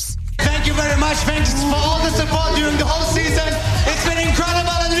supporters. Thank you very much. Thanks for all the support during the whole season. It's been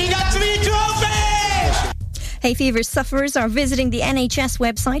incredible and we got 3 trophies! Hay fever sufferers are visiting the NHS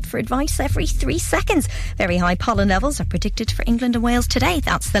website for advice every 3 seconds. Very high pollen levels are predicted for England and Wales today.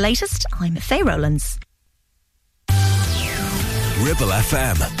 That's the latest. I'm Faye Rowlands. Ribble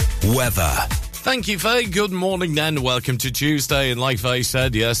FM weather. Thank you, Faye. Good morning then. Welcome to Tuesday. And like Faye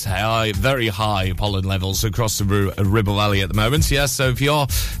said, yes, very high pollen levels across the Ribble Valley at the moment. Yes, so if you're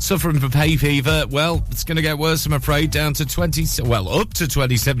suffering from hay fever, well, it's going to get worse, I'm afraid, down to up to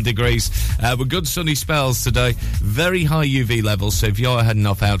 27 degrees with good sunny spells today. Very high UV levels, so if you're heading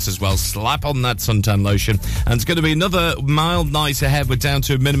off out as well, slap on that suntan lotion. And it's going to be another mild night ahead. We're down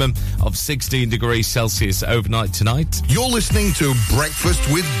to a minimum of 16 degrees Celsius overnight tonight. You're listening to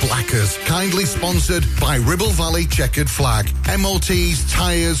Breakfast with Blackers, kindly sponsored by Ribble Valley Checkered Flag. MOTs,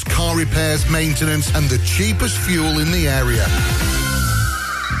 tyres, car repairs, maintenance and the cheapest fuel in the area.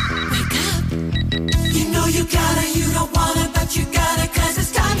 Wake up. You know you gotta, you don't wanna, but you gotta, 'cause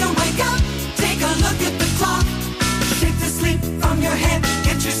it's time to wake up. Take a look at the clock. Shake the sleep from your head.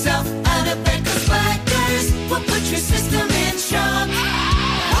 Get yourself out of bed, 'cause Blackers will put your system in shock.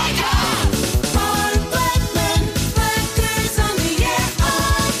 Wake up! Mark Blackman, Blackers on the air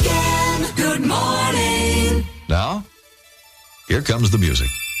again. Good morning. Now, here comes the music.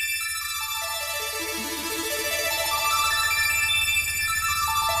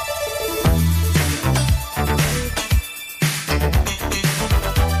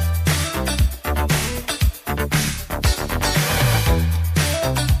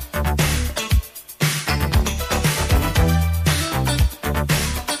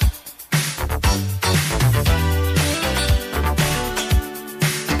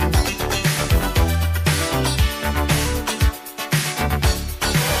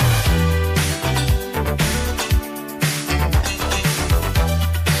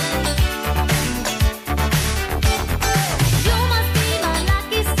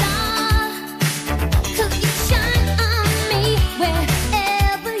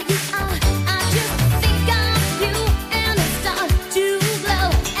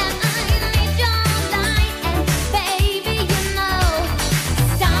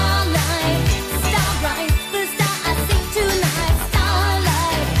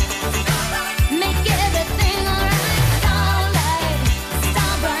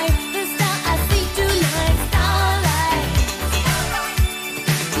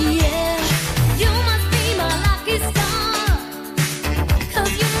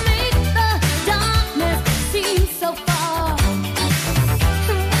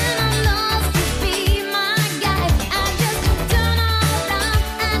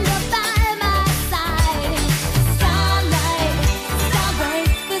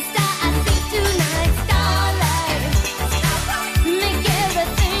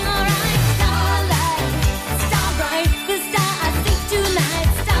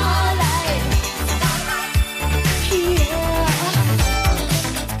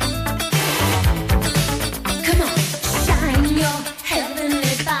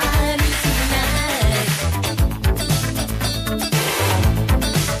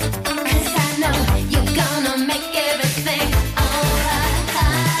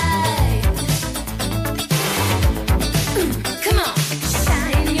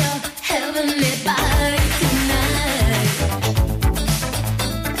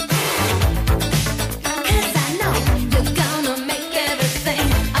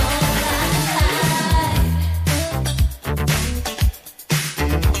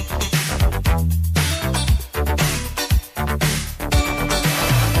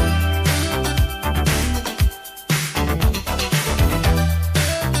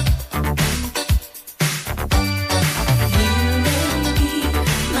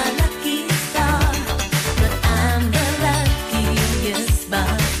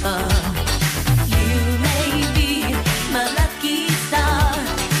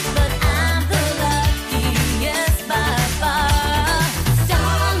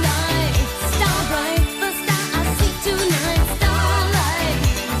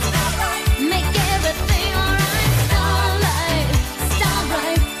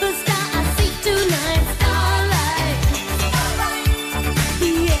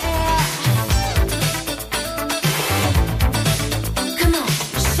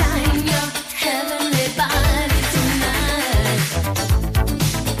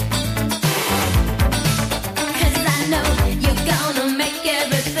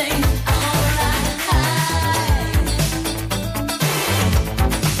 everything alright.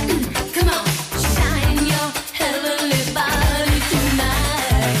 Come on, shine your heavenly body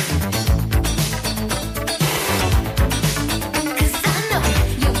tonight. 'Cause I know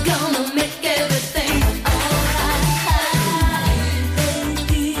you're gonna make everything alright.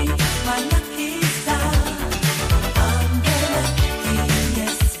 Baby, my lucky star. I'm the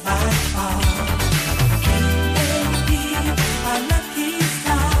luckiest by far. Baby, my lucky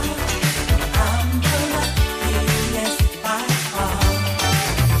star. I'm the luckiest by far.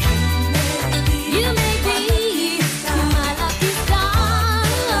 You may be my lucky star.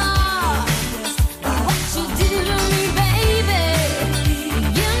 What you do to me, baby,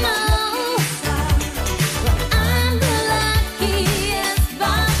 you know. I'm the luckiest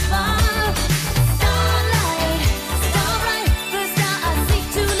by far. Starlight, starlight, first star I see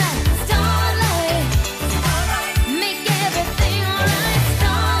tonight. Starlight, make everything alright.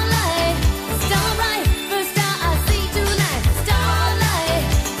 Starlight, starlight, first star I see tonight. Starlight,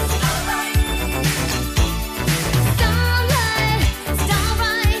 starlight,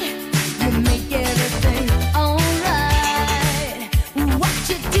 starlight, you make everything alright. What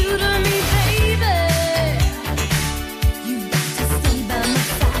you do to me, baby, you got to stay by my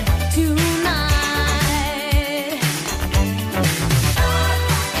side tonight.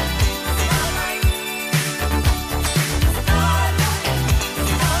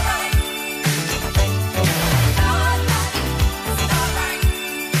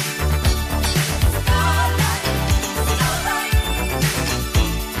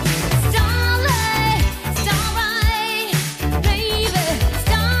 Starlight, starlight, baby,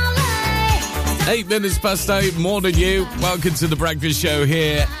 starlight. 8 minutes past 8, morning you. Welcome to the Breakfast Show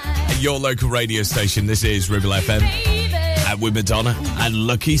here at your local radio station. This is Ribble FM. With Madonna and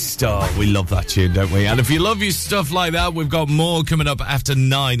Lucky Star. We love that tune, don't we? And if you love your stuff like that, we've got more coming up after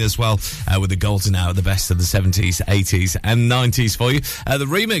 9 as well, with the golden hour, the best of the 70s, 80s and 90s for you. The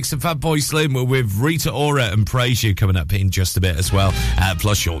remix of Fatboy Slim with Rita Ora and Praise You coming up in just a bit as well.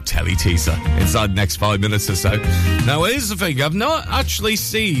 Plus your telly teaser inside the next 5 minutes or so. Now, here's the thing. I've not actually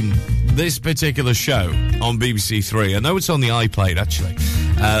seen this particular show on BBC Three. I know it's on the iPlayer, actually.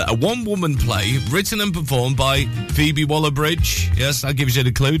 A one-woman play written and performed by Phoebe Waller-Bridge. Yes, that gives you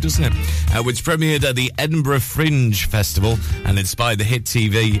the clue, doesn't it? Which premiered at the Edinburgh Fringe Festival and inspired the hit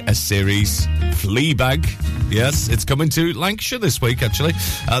TV series Fleabag. Yes, it's coming to Lancashire this week, actually.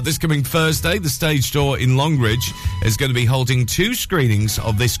 This coming Thursday, the Stage Door in Longridge is going to be holding 2 screenings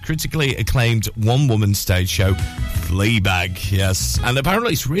of this critically acclaimed one-woman stage show, Fleabag. Yes, and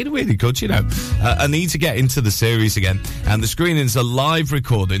apparently it's really, really good, you know. I need to get into the series again. And the screenings are live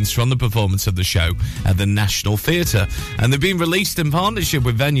recordings from the performance of the show at the National Theatre. And they've been released in partnership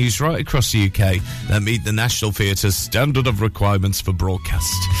with venues right across the UK that meet the National Theatre's standard of requirements for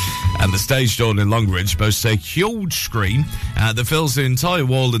broadcast. And the Stage Door in Longridge boasts a huge screen that fills the entire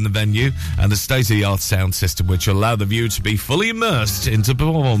wall in the venue and a state-of-the-art sound system which will allow the viewer to be fully immersed into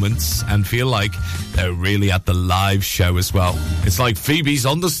performance and feel like they're really at the live show as well. It's like Phoebe's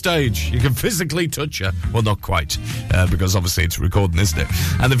on the stage. You can physically touch her. Well, not quite, because obviously it's recording, isn't it?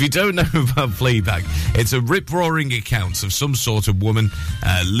 And if you don't know about Fleabag, it's a rip-roaring account of some sort of woman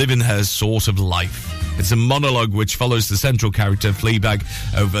living her sort of life. It's a monologue which follows the central character, Fleabag,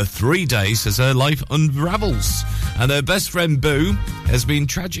 over 3 days as her life unravels. And her best friend, Boo, has been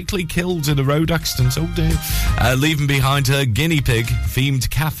tragically killed in a road accident, oh dear, leaving behind her guinea pig-themed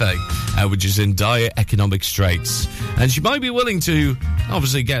cafe, which is in dire economic straits. And she might be willing to,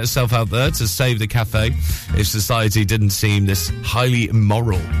 obviously, get herself out there to save the cafe if society didn't seem this highly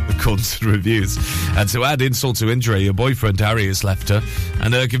immoral, according to the reviews. And to add insult to injury, her boyfriend, Harry, has left her,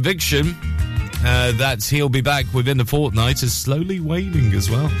 and her conviction that he'll be back within a fortnight is slowly waning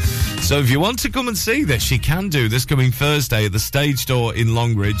as well. So if you want to come and see this, you can do this coming Thursday at the Stage Door in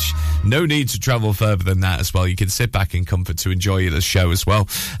Longridge. No need to travel further than that as well. You can sit back in comfort to enjoy the show as well.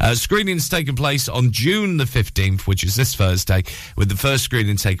 Screening's taking place on June the 15th, which is this Thursday, with the first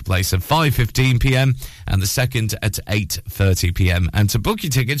screening taking place at 5:15pm and the second at 8:30pm. And to book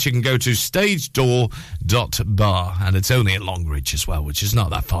your tickets, you can go to stagedoor.bar, and it's only at Longridge as well, which is not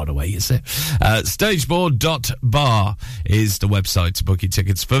that far away, is it? Stageboard.bar is the website to book your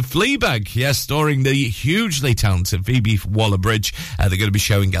tickets for Fleabag. Yes, starring the hugely talented Phoebe Waller-Bridge. They're going to be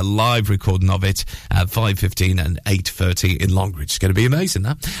showing a live recording of it at 5:15 and 8:30 in Longridge. It's going to be amazing,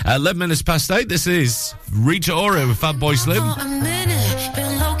 that. 11 minutes past 8. This is Rita Ora with Fatboy Slim. For a minute,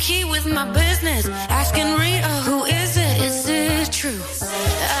 been low-key with my business. Asking Rita, who is it? Is it true?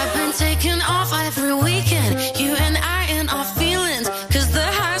 I've been taking off every weekend. You and I in our feelings. Cause the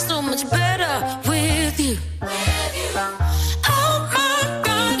high's so much better with you. Oh my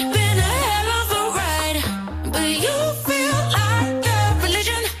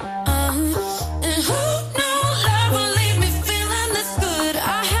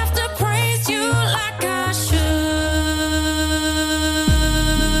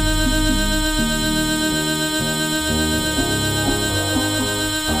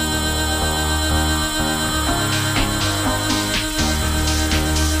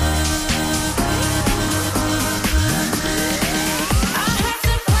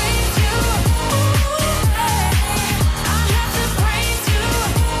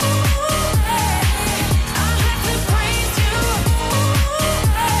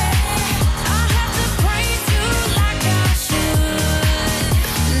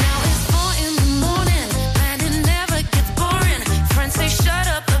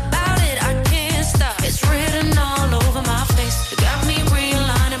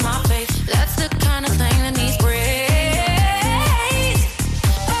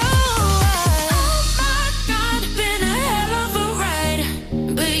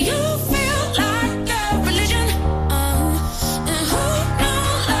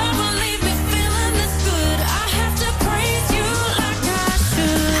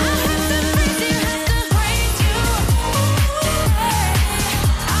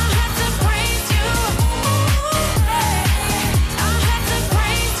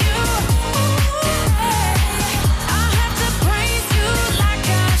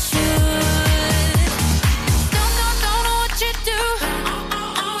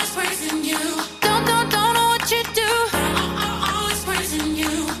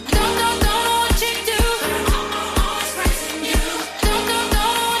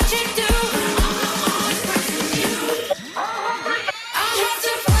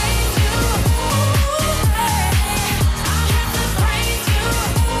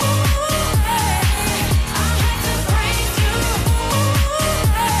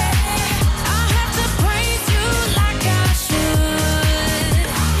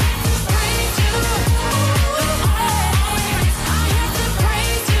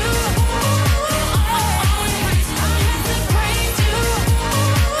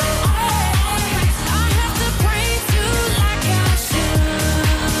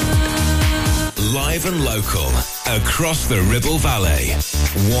and local. Across the Ribble Valley.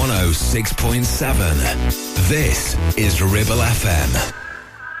 106.7. This is Ribble FM.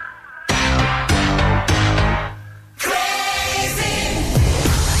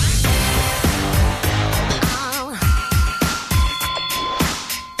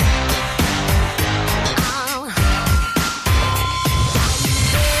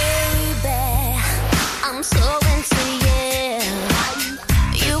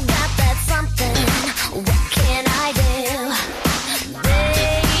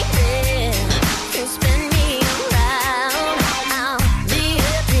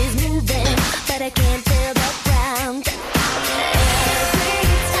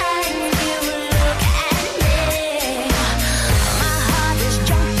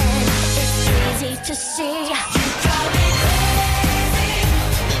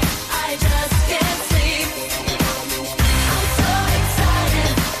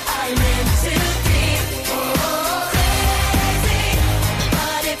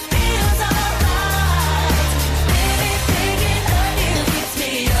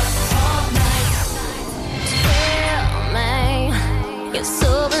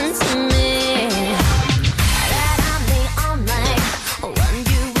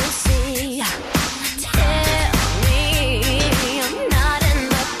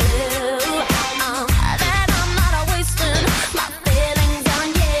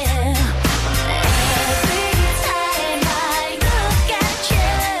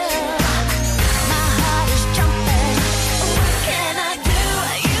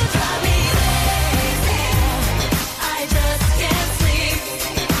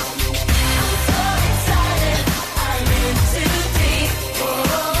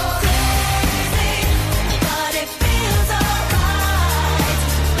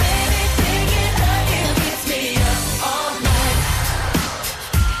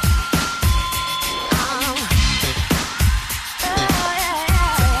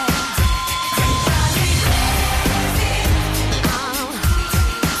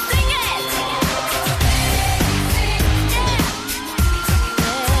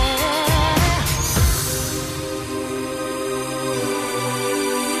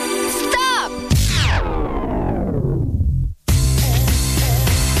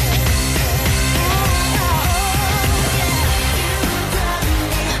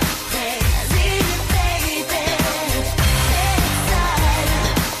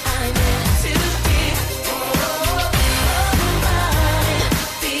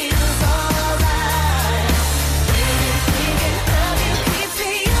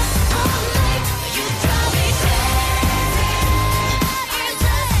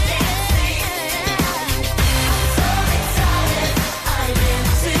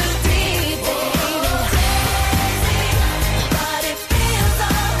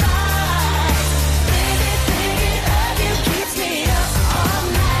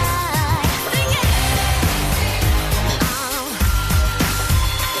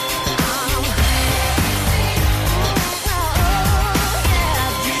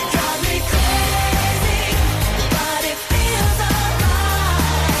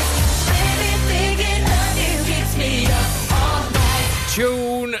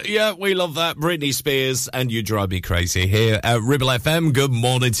 Yeah, we love that. Britney Spears and You Drive Me Crazy here at Ribble FM. Good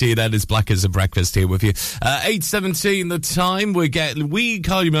morning to you then. It's Black as a Breakfast here with you. 8:17 the time. We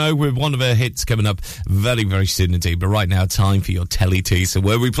come out with one of her hits coming up very, very soon indeed. But right now, time for your telly teaser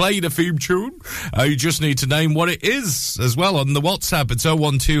where we play the theme tune. You just need to name what it is as well on the WhatsApp. It's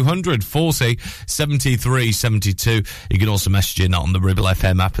 01200 40 73 72. You can also message in on the Ribble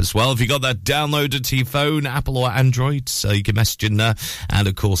FM app as well. If you got that downloaded to your phone, Apple or Android, so you can message in there. And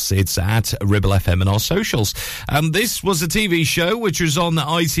of course, it's at Ribble FM and our socials. This was a TV show which was on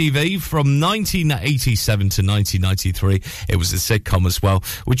ITV from 1987 to 1993. It was a sitcom as well,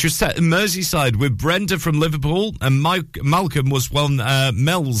 which was set in Merseyside with Brenda from Liverpool and Malcolm was one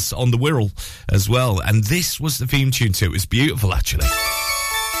Mel's on the Wirral as well. And this was the theme tune to it. It was beautiful, actually.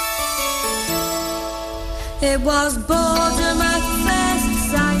 It was boredom at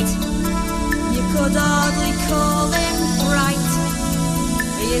first sight. You could hardly call him right.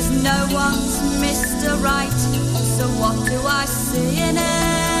 He is no one's Mr. Right. So what do I see in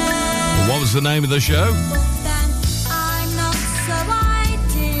it? What was the name of the show? But then I'm not so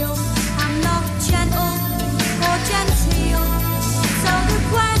ideal. I'm not gentle or genteel. So the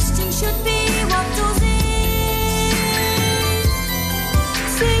question should be, what does he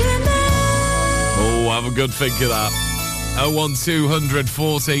see in it? Oh, have a good think of that. 01200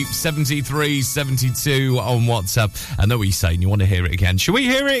 40 73 72 on WhatsApp. I know what you're saying. You want to hear it again. Shall we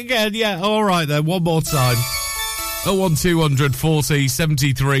hear it again? Yeah, all right then. One more time. 01200 40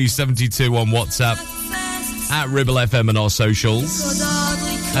 73 72 on WhatsApp. at Ribble FM and our socials.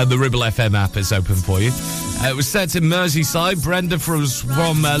 The Ribble FM app is open for you. It was set in Merseyside. Brenda was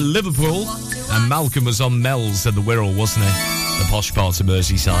from Liverpool, and Malcolm was on Mells at the Wirral, wasn't he? The posh part of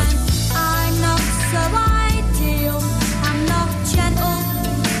Merseyside. I'm not so ideal, I'm not gentle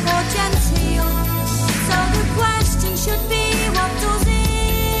or genteel, so the question should be, what does it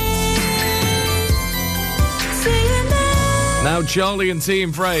see in there? Now, Charlie and T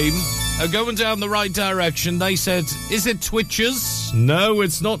and Frame are going down the right direction. They said, is it Twitchers? No,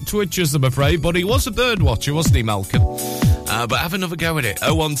 it's not Twitchers, I'm afraid, but he was a bird watcher, wasn't he, Malcolm? But have another go at it.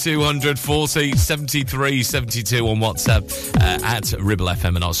 01200 40 73 72 on WhatsApp, at Ribble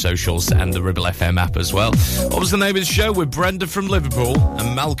FM and our socials, and the Ribble FM app as well. What was the name of the show? With Brenda from Liverpool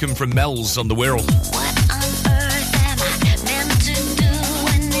and Malcolm from Mells on the Wirral.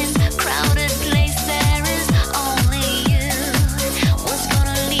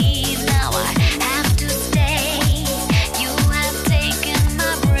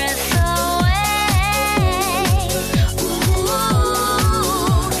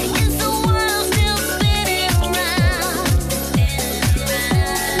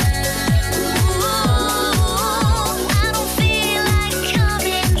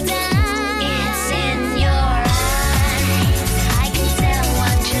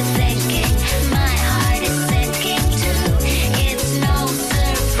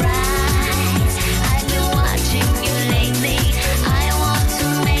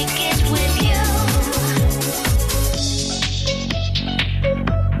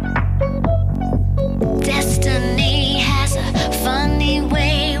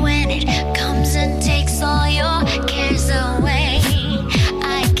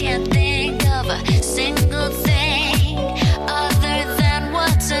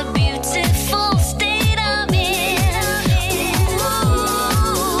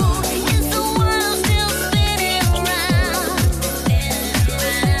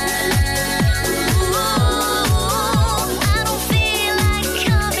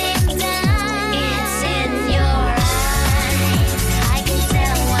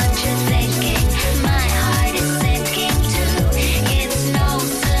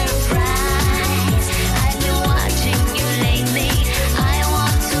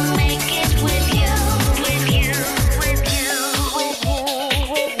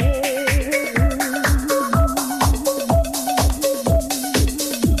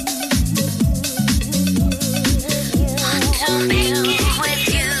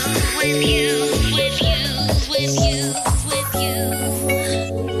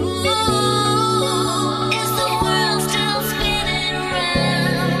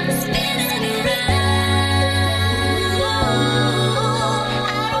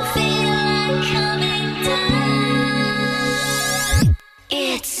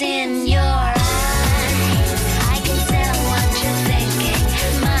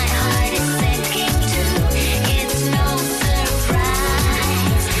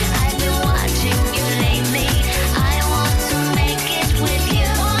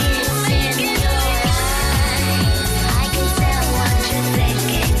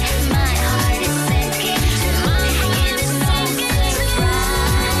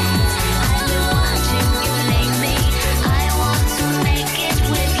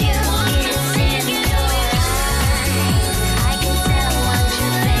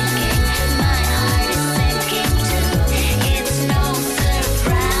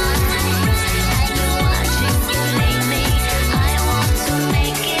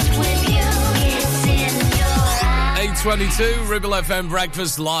 Ribble FM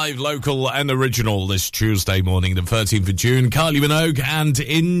Breakfast, live, local and original this Tuesday morning, the 13th of June. Kylie Minogue and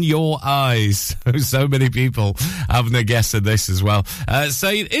In Your Eyes. So many people having a guess at this as well.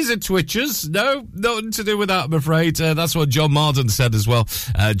 Saying, is it Twitchers? No, nothing to do with that, I'm afraid. That's what John Marden said as well.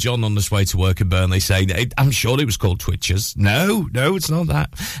 John on his way to work in Burnley saying, I'm sure it was called Twitchers. No, it's not that.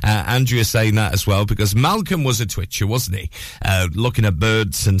 Andrea saying that as well, because Malcolm was a Twitcher, wasn't he? Looking at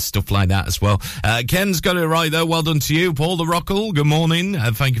birds and stuff like that as well. Ken's got it right, though. Well done to you. Paul the Rockall, good morning.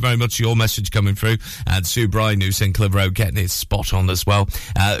 Thank you very much for your message coming through. And Sue Bryan, who's in Clitheroe, getting it spot on as well.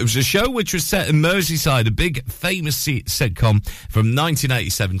 It was a show which was set in Merseyside, a big famous sitcom from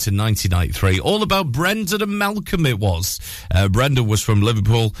 1987 to 1993. All about Brenda and Malcolm it was. Brenda was from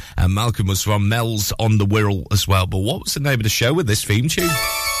Liverpool and Malcolm was from Mells on the Wirral as well. But what was the name of the show with this theme tune?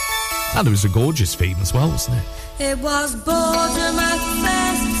 And it was a gorgeous theme as well, wasn't it? It was boredom at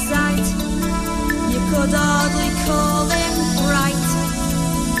first sight. You could hardly call him right.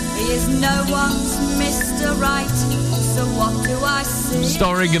 He is no one's Mr. Right. So what do I see?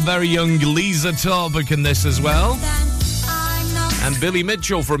 Starring a very young Lisa Tarbuck in this as well. And Billy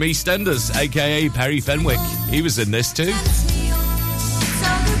Mitchell from EastEnders, a.k.a. Perry Fenwick. He was in this too. So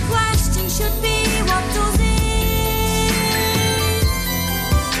the question should be what goes in.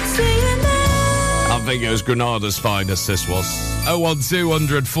 See you there. I think it was Granada's finest, this was.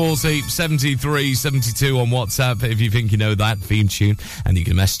 01240 73 72 on WhatsApp if you think you know that theme tune. And you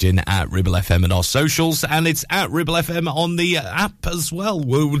can message in at Ribble FM and our socials. And it's at Ribble FM on the app as well.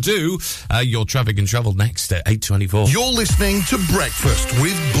 We'll do your traffic and travel next at 8:24. You're listening to Breakfast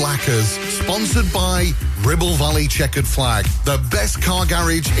with Blackers, sponsored by Ribble Valley Checkered Flag, the best car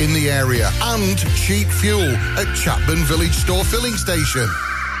garage in the area, and cheap fuel at Chapman Village Store Filling Station.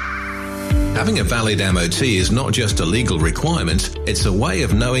 Having a valid MOT is not just a legal requirement, it's a way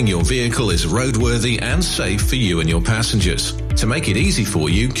of knowing your vehicle is roadworthy and safe for you and your passengers. To make it easy for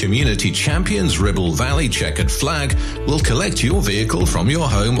you, Community Champions Ribble Valley Checkered Flag will collect your vehicle from your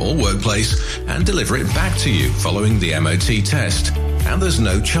home or workplace and deliver it back to you following the MOT test. And there's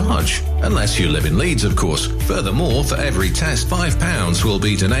no charge, unless you live in Leeds, of course. Furthermore, for every test, £5 will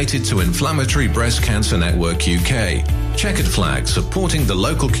be donated to Inflammatory Breast Cancer Network UK. Checkered Flag, supporting the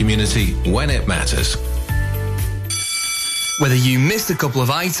local community when it matters. Whether you missed a couple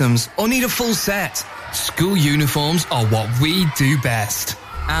of items or need a full set, school uniforms are what we do best.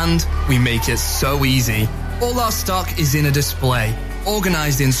 And we make it so easy. All our stock is in a display,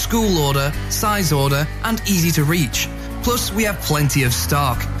 organised in school order, size order, and easy to reach. Plus, we have plenty of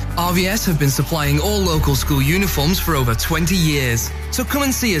stock. RVS have been supplying all local school uniforms for over 20 years. So come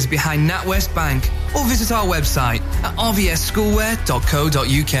and see us behind NatWest Bank or visit our website at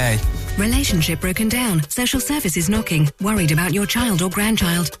rvsschoolwear.co.uk. Relationship broken down, social services knocking, worried about your child or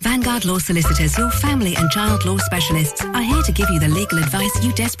grandchild. Vanguard Law Solicitors, your family and child law specialists, are here to give you the legal advice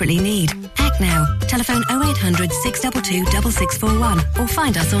you desperately need. Act now. Telephone 0800 622 6641 or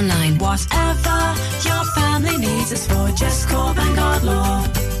find us online. Whatever your family needs us for, just call Vanguard Law.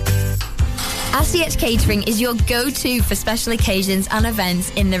 Asiet Catering is your go-to for special occasions and events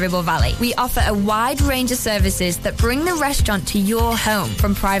in the Ribble Valley. We offer a wide range of services that bring the restaurant to your home,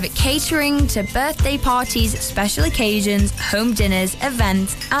 from private catering to birthday parties, special occasions, home dinners,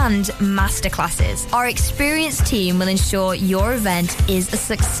 events, and masterclasses. Our experienced team will ensure your event is a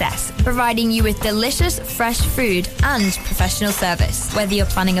success, providing you with delicious, fresh food and professional service. Whether you're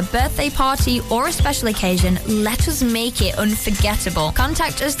planning a birthday party or a special occasion, let us make it unforgettable.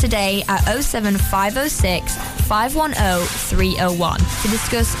 Contact us today at 07506 510 301 to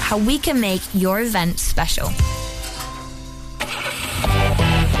discuss how we can make your event special.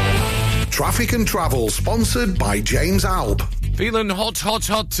 Traffic and travel, sponsored by James Alb. Feeling hot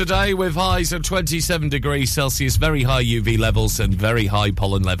today with highs of 27 degrees Celsius, very high UV levels and very high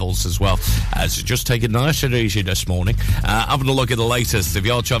pollen levels as well. So just take it nice and easy this morning. Having a look at the latest, if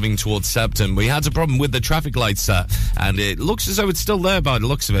you're travelling towards Septon, we had a problem with the traffic lights, and it looks as though it's still there by the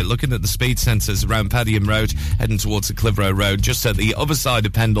looks of it. Looking at the speed sensors around Padiham Road, heading towards the Clitheroe Road, just at the other side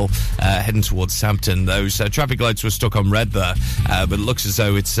of Pendle, heading towards Septon. Those traffic lights were stuck on red there, but it looks as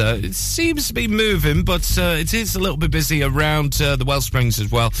though it seems to be moving, but it is a little bit busy around the Wellsprings as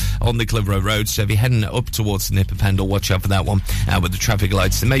well on the Clitheroe Road. So if you're heading up towards the Nipper Pendle, watch out for that one with the traffic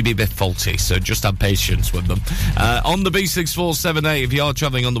lights. They may be a bit faulty, so just have patience with them. On the B6478, if you are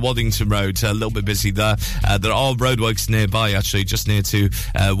travelling on the Waddington Road, a little bit busy there. There are roadworks nearby, actually, just near to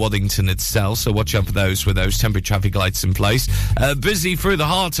Waddington itself, so watch out for those with those temporary traffic lights in place. Busy through the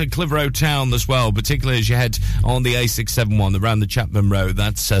heart of Clitheroe Town as well, particularly as you head on the A671 around the Chapman Road.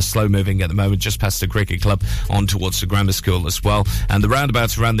 That's slow moving at the moment, just past the cricket club on towards the grammar school as well. And the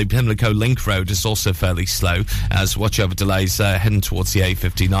roundabout around the Pimlico Link Road is also fairly slow, as watch over delays heading towards the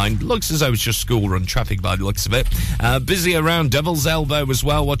A59. Looks as though it's just school run traffic by the looks of it. Busy around Devil's Elbow as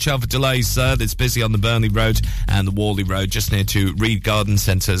well. Watch out for delays. It's busy on the Burnley Road and the Worley Road, just near to Reed Garden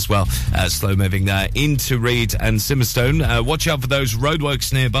Centre as well. Slow moving there into Reed and Simmerstone. Watch out for those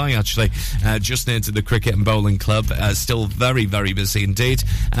roadworks nearby, actually, just near to the Cricket and Bowling Club. Still very, very busy indeed.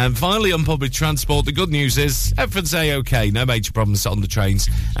 And finally, on public transport, the good news is everything's A-OK. No major problems on the trains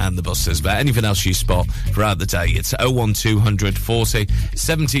and the buses. But anything else you spot throughout the day, it's 01200 40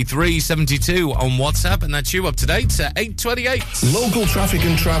 73 72 on WhatsApp, and that's you up to date at 8:28. Local traffic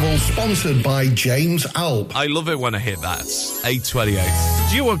and travel, sponsored by James Alb. I love it when I hit that.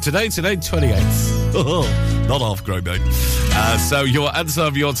 8:28. You up to date at 8:28. Not half grown, mate. So your answer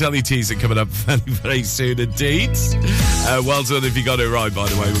of your telly teaser coming up very, very soon indeed. Well done if you got it right, by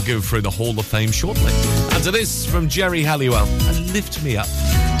the way. We'll go through the Hall of Fame shortly. And to this from Jerry Halliwell, and Lift Me Up.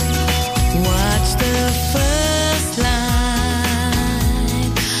 Watch the first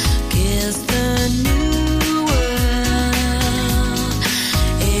line, kiss the new world.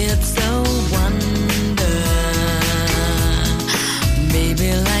 It's a wonder,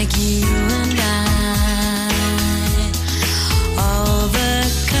 baby, like you and I.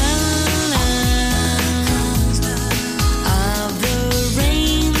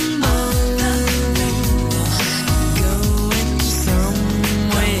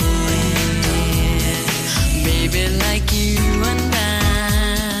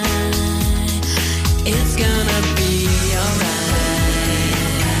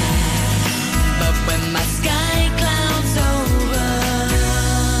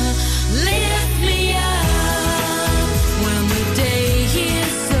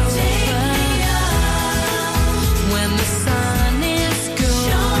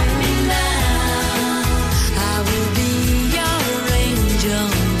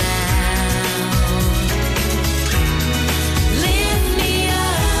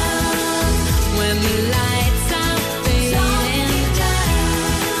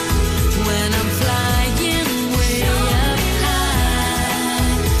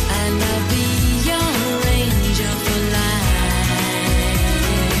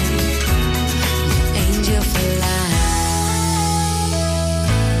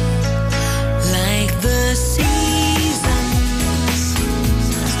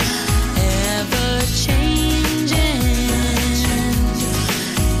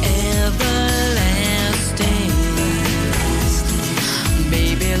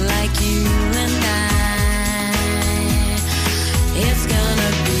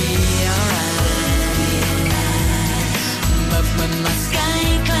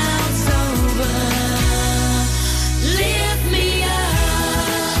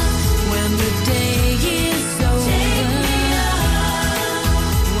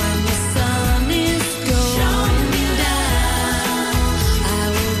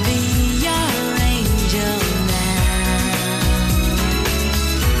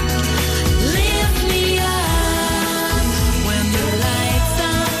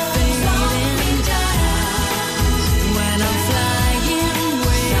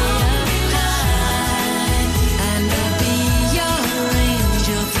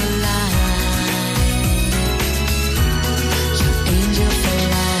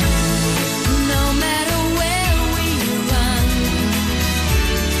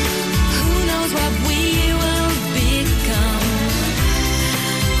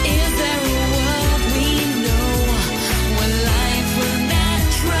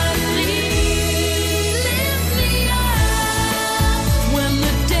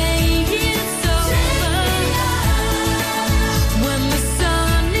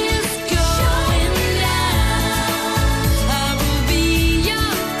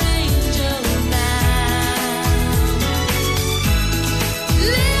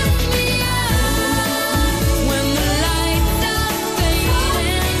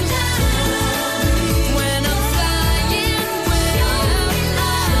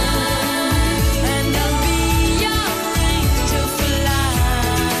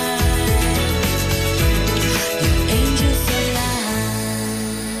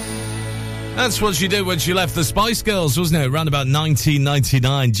 That's what she did when she left the Spice Girls, wasn't it? Around about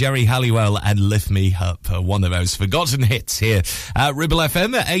 1999, Jerry Halliwell and Lift Me Up, one of those forgotten hits here at Ribble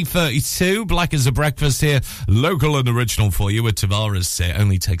FM at 8:32. Black as a breakfast here, local and original for you with Tavares. It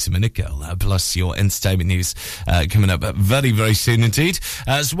only takes a minute, girl. Plus your entertainment news coming up very, very soon indeed.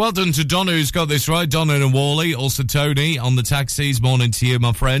 So well done to Donna, who's got this right. Donna and Wally, also Tony on the taxis. Morning to you,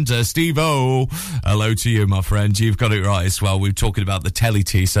 my friend. Steve-O, hello to you, my friend. You've got it right as well. We're talking about the telly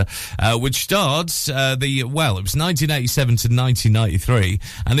teaser, which starts it was 1987 to 1993,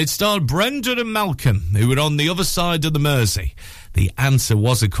 and it starred Brendan and Malcolm, who were on the other side of the Mersey. The answer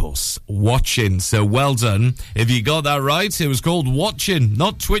was, of course, Watching. So well done. If you got that right, it was called Watching,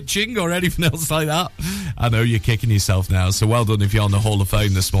 not Twitching or anything else like that. I know you're kicking yourself now, so well done if you're on the Hall of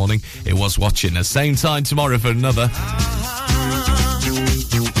Fame this morning. It was Watching. At the same time tomorrow for another.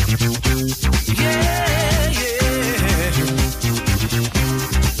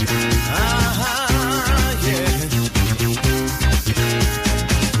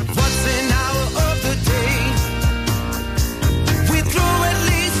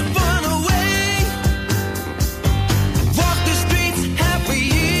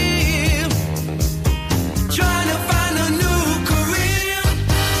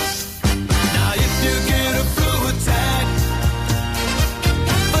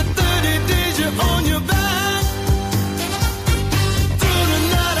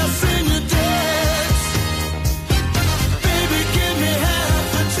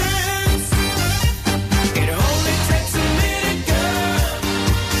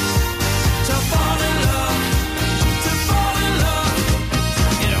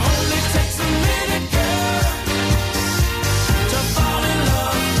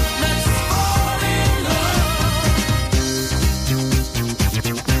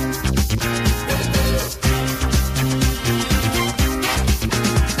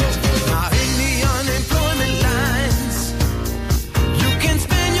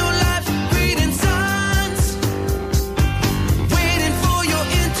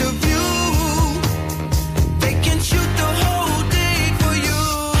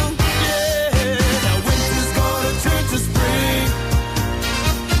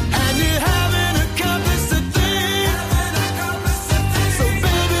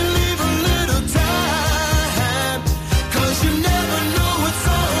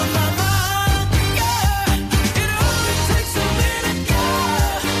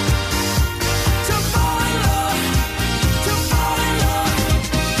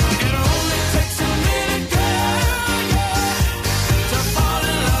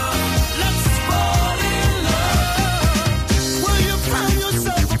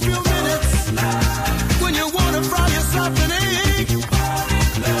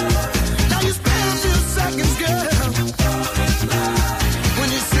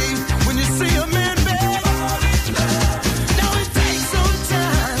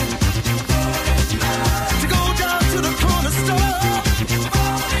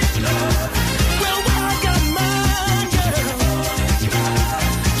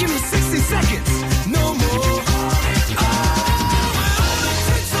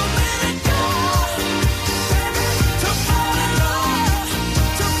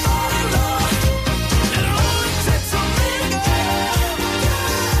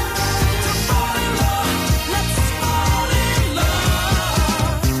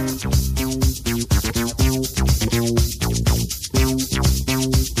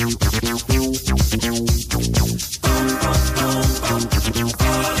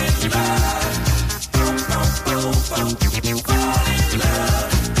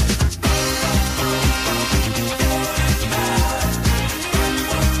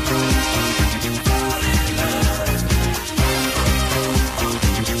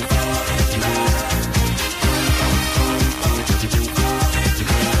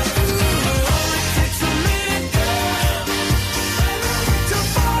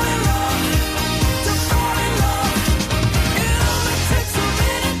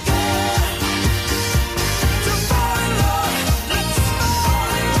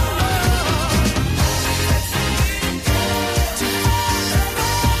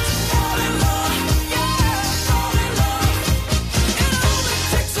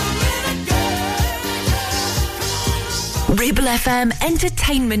 Ribble FM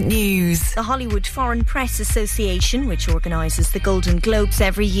Entertainment News. The Hollywood Foreign Press Association, which organises the Golden Globes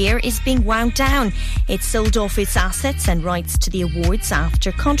every year, is being wound down. It sold off its assets and rights to the awards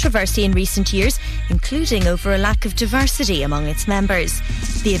after controversy in recent years, including over a lack of diversity among its members.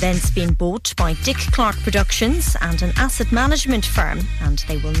 The event's been bought by Dick Clark Productions and an asset management firm, and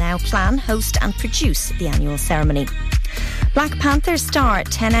they will now plan, host and produce the annual ceremony. Black Panther star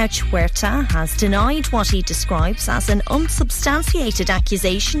Tenoch Huerta has denied what he describes as an unsubstantiated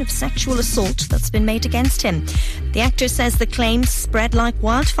accusation of sexual assault that's been made against him. The actor says the claims spread like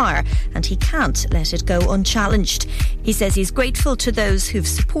wildfire and he can't let it go unchallenged. He says he's grateful to those who've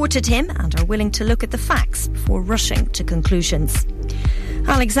supported him and are willing to look at the facts before rushing to conclusions.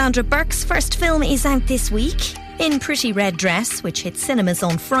 Alexandra Burke's first film is out this week. In Pretty Red Dress, which hits cinemas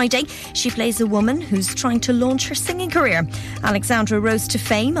on Friday, she plays a woman who's trying to launch her singing career. Alexandra rose to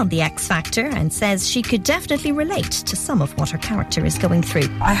fame on The X Factor and says she could definitely relate to some of what her character is going through.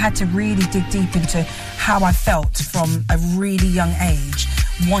 I had to really dig deep into how I felt from a really young age,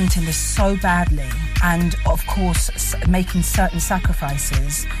 wanting this so badly, and of course making certain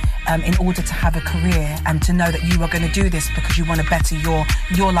sacrifices in order to have a career and to know that you are going to do this because you want to better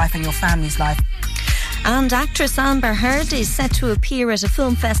your life and your family's life. And actress Amber Heard is set to appear at a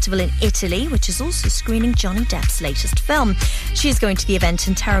film festival in Italy, which is also screening Johnny Depp's latest film. She is going to the event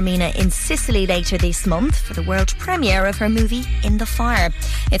in Taormina in Sicily later this month for the world premiere of her movie In the Fire.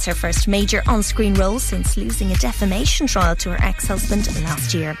 It's her first major on-screen role since losing a defamation trial to her ex-husband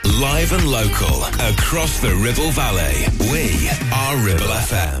last year. Live and local, across the Ribble Valley, we are Ribble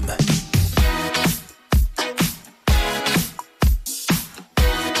FM.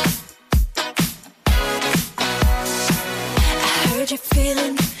 You're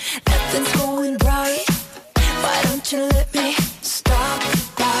feeling nothing's going right. Why don't you let me stop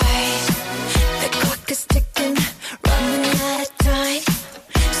right? The clock is ticking, running out of time.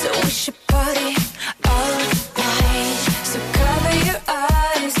 So we should party all night. So cover your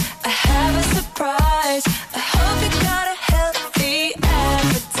eyes, I have a surprise. I hope you got a healthy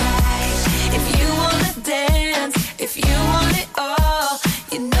appetite.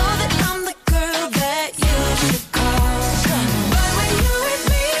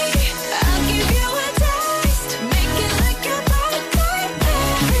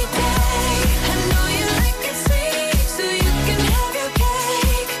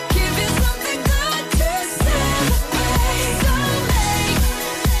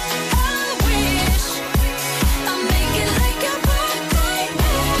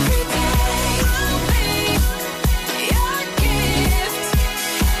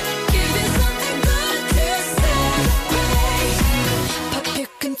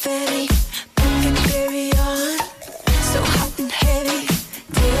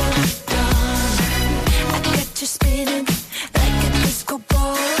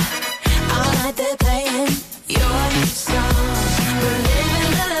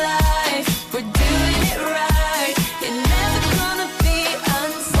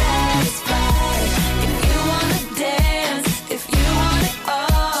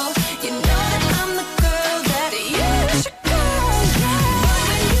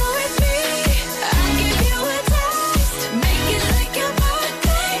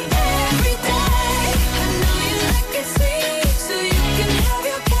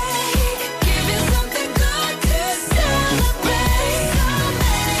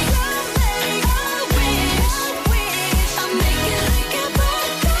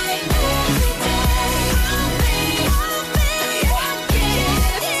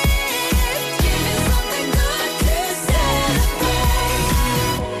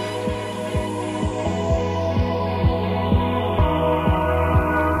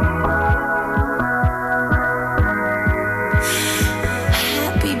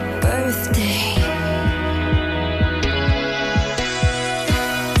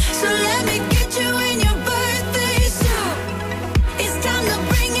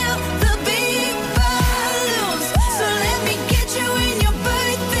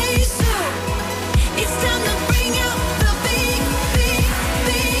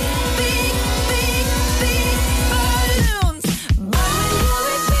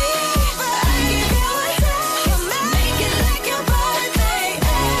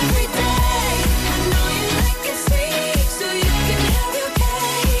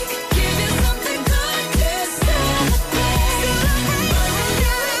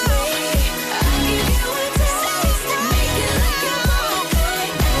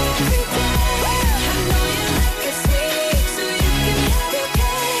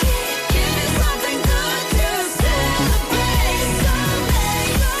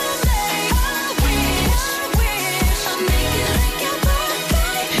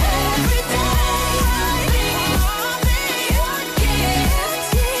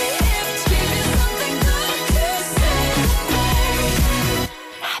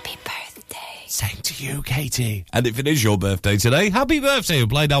 you, Katie. And if it is your birthday today, happy birthday. We'll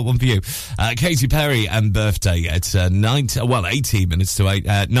play that one for you. Katy Perry and Birthday at 18 minutes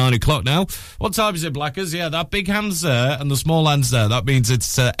to 9 o'clock now. What time is it, Blackers? Yeah, that big hand's there and the small hand's there. That means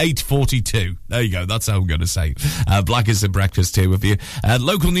it's 8:42. There you go. That's how I'm going to say. Blackers at breakfast here with you.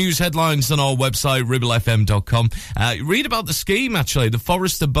 Local news headlines on our website, ribblefm.com. Read about the scheme, actually, the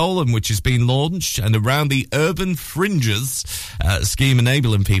Forest of Bowland, which has been launched, and around the urban fringes, a scheme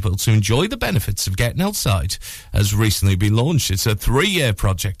enabling people to enjoy the benefits of getting outside has recently been launched. It's a 3-year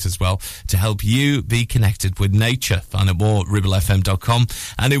project as well to help you be connected with nature. Find out more at ribblefm.com.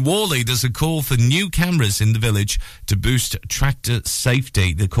 And in Whalley, there's a call for new cameras in the village to boost tractor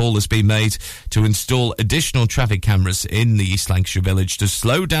safety. The call has been made to install additional traffic cameras in the East Lancashire village to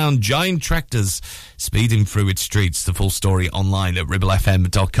slow down giant tractors speeding through its streets. The full story online at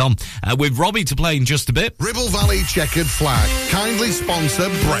ribblefm.com. With Robbie to play in just a bit. Ribble Valley Checkered Flag kindly sponsor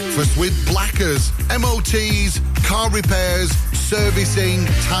Breakfast with Blackers. MOTs, car repairs, servicing,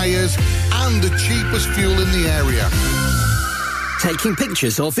 tyres, and the cheapest fuel in the area. Taking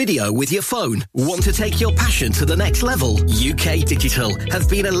pictures or video with your phone? Want to take your passion to the next level? UK Digital have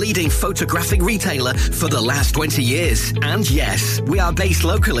been a leading photographic retailer for the last 20 years. And yes, we are based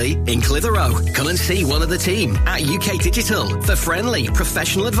locally in Clitheroe. Come and see one of the team at UK Digital for friendly,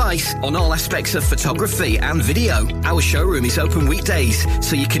 professional advice on all aspects of photography and video. Our showroom is open weekdays,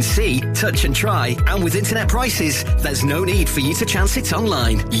 so you can see, touch and try. And with internet prices, there's no need for you to chance it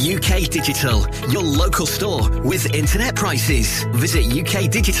online. UK Digital, your local store with internet prices. Visit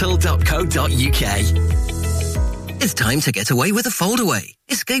ukdigital.co.uk. It's time to get away with a foldaway.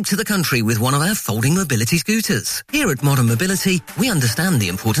 Escape to the country with one of our folding mobility scooters. Here at Modern Mobility, we understand the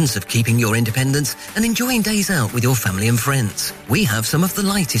importance of keeping your independence and enjoying days out with your family and friends. We have some of the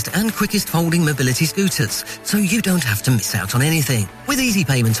lightest and quickest folding mobility scooters, so you don't have to miss out on anything. With easy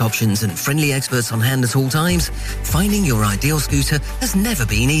payment options and friendly experts on hand at all times, finding your ideal scooter has never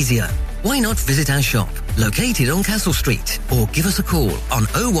been easier. Why not visit our shop, located on Castle Street, or give us a call on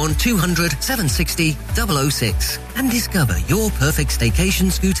 01200 760 006 and discover your perfect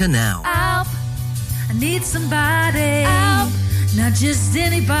staycation scooter now. Help, I need somebody. Help, not just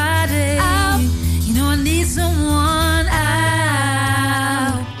anybody. Help, you know I need someone. Help.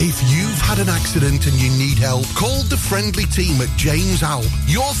 If you've had an accident and you need help, call the friendly team at James Alp.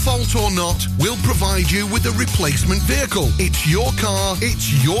 Your fault or not, we'll provide you with a replacement vehicle. It's your car,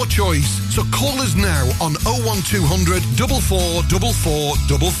 it's your choice. So call us now on 01200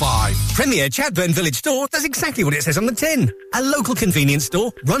 444455. Premier Chadburn Village Store does exactly what it says on the tin. A local convenience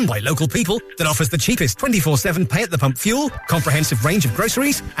store run by local people that offers the cheapest 24/7 pay at the pump fuel, comprehensive range of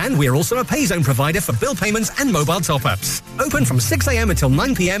groceries, and we're also a pay zone provider for bill payments and mobile top-ups. Open from 6 a.m. until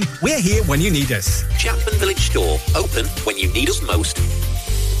 9 p.m. We're here when you need us. Chapman Village Store, open when you need us most.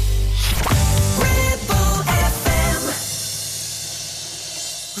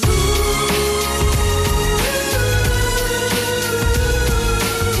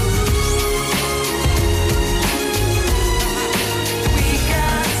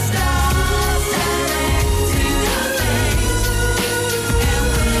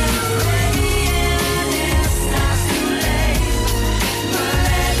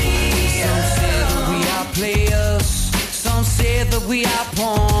 That we are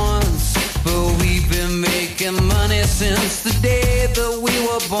pawns, but we've been making money since the day that we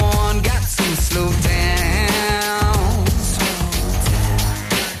were born. Got to slow down,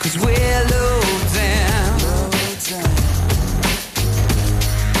 'cause we're low down.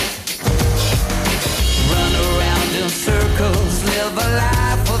 Run around in circles, live a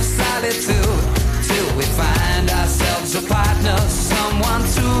life of solitude, till we find ourselves a partner, someone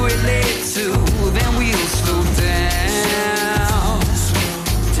to relate to. Then we'll slow down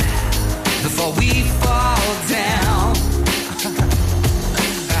before we fall down.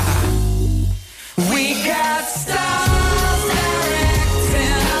 We got stars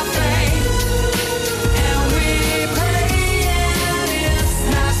directing our fate, and we pray and it's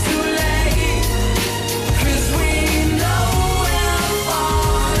not too late, 'cause we know we're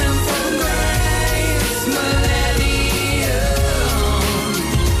falling from grace. Millennium.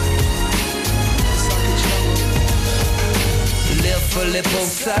 Live for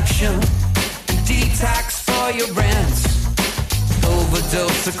liposuction, detox for your rent,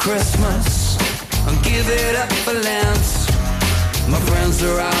 overdose of Christmas, and give it up for Lent. My friends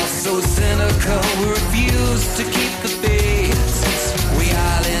are all so cynical, we refuse to keep the faith. We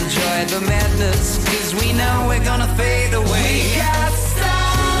all enjoy the madness, 'cause we know we're gonna fade away. We got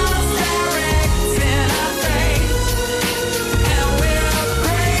stars directing our fate, and we're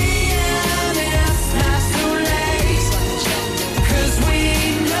praying it's not too late, 'cause we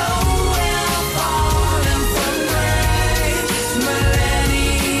know we're falling.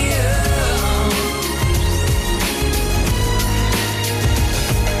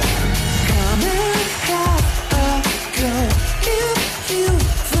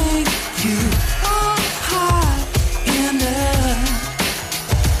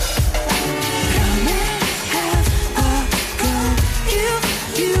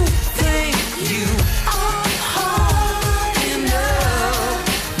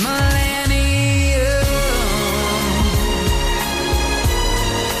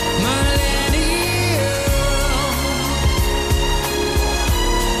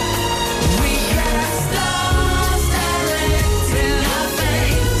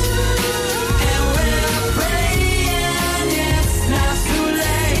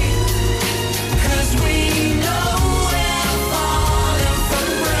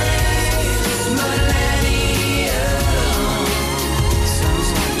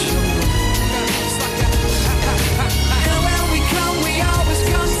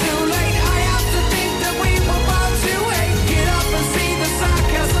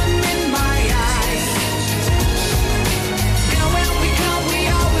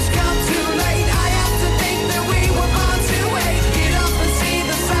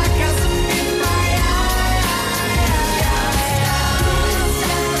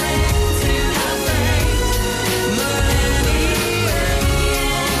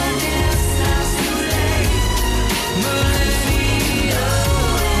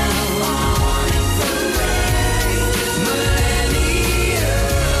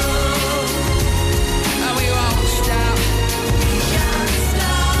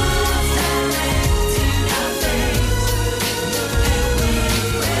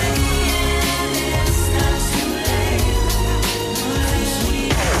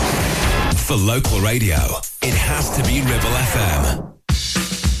 For local radio, it has to be Ribble FM.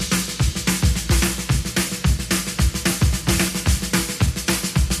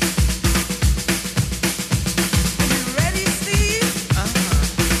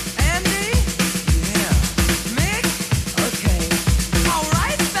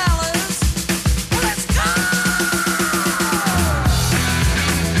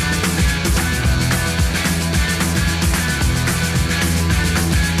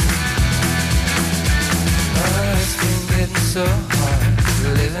 So hard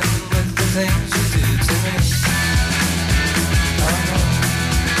living with the things you do to me. Oh,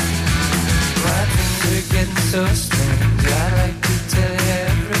 my dreams are getting so strange. I'd like to tell you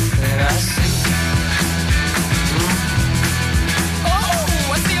everything I see. Oh,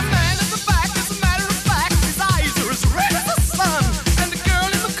 I see a man at the back. As a matter of fact, his eyes are as red as the sun. And the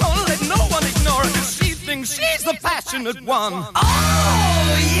girl in the corner, let no one ignore her, 'cause she thinks she's the passionate one.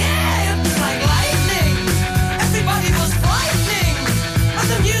 Oh, yeah, it's like lightning. Everybody was frightening, and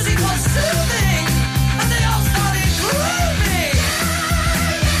the music was soothing, and they all started grooving.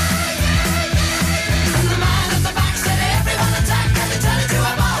 And the man at the back said, everyone attack, and they turned into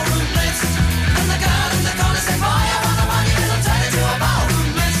a ballroom blitz. And the girl in the corner said, boy, I wanna want you, it'll turn into a ballroom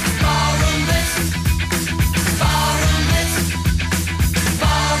blitz. Ballroom blitz. Ballroom blitz.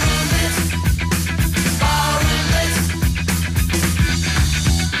 Ballroom blitz. Ballroom blitz.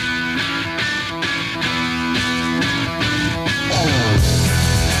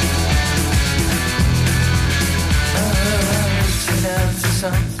 Reaching out for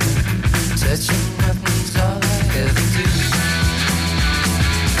something, touching nothing's all I ever do.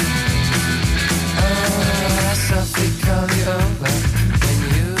 Oh, I softly call you over, when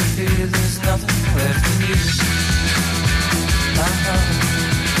you appear there's nothing left in you.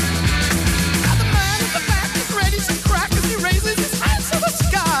 And the man at the back is ready to crack as he raises his hands to the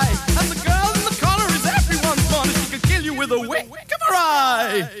sky. And the girl in the corner is everyone's fun, and she could kill you with a wink of her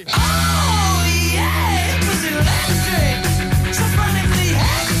eye. Oh, yeah, it was electric, so frantically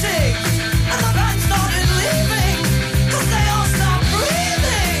hectic. And the band started leaving, 'cause they all stopped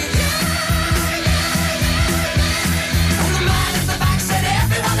breathing. And the man at the back said,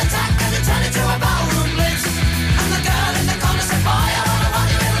 everyone attack, and it turned into a ballroom blitz. And the girl in the corner said, boy, I wanna want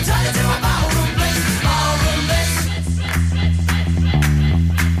you, it'll turn into a ballroom blitz. Ballroom blitz.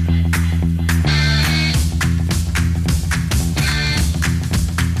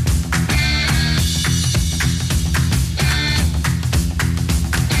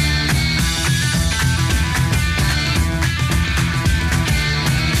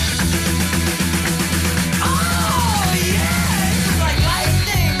 Oh, yeah, it was like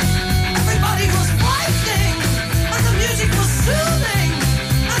lightning. Everybody was frightening, and the music was soothing,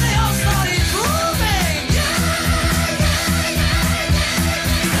 and they all started grooving.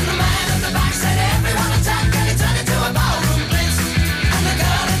 And the man at the back said, everyone attack, and it turned into a ballroom blitz. And the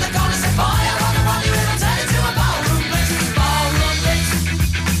girl in the corner said, boy, I wanna want you, it'll turn into a ballroom blitz. Ballroom blitz.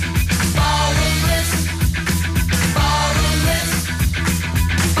 Ballroom blitz. Ballroom blitz.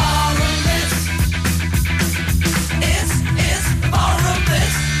 Ballroom blitz. It's the ballroom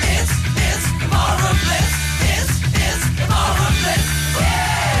blitz. It's the ballroom blitz. It's the ballroom blitz.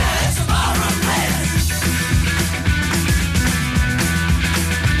 Yeah, it's the ballroom blitz.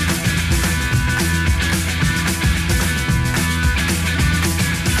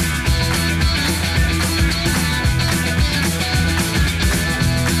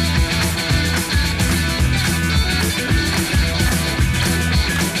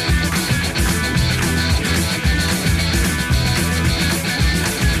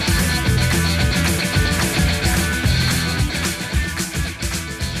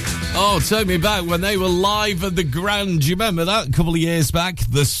 Oh, take me back when they were live at the Grand. Do you remember that? A couple of years back,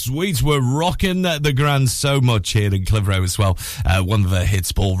 the Sweets were rocking the Grand so much here in Clitheroe as well. One of their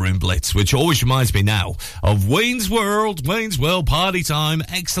hits, Ballroom Blitz, which always reminds me now of Wayne's World, Party Time.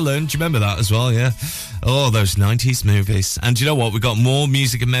 Excellent. Do you remember that as well? Yeah. Oh, those 90s movies. And do you know what? We've got more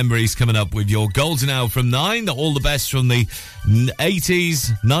music and memories coming up with your golden hour from 9. All the best from the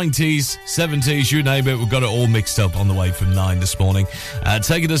 80s, 90s, 70s, you name it. We've got it all mixed up on the way from 9 this morning.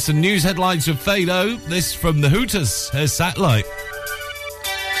 Taking us to news headlines with Fado. This from the Hooters. Here's Satellite.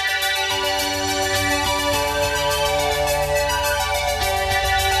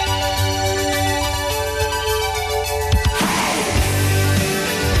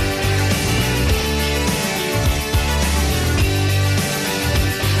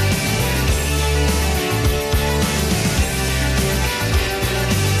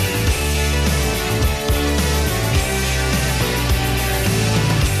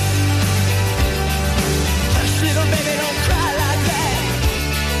 Little baby, don't cry like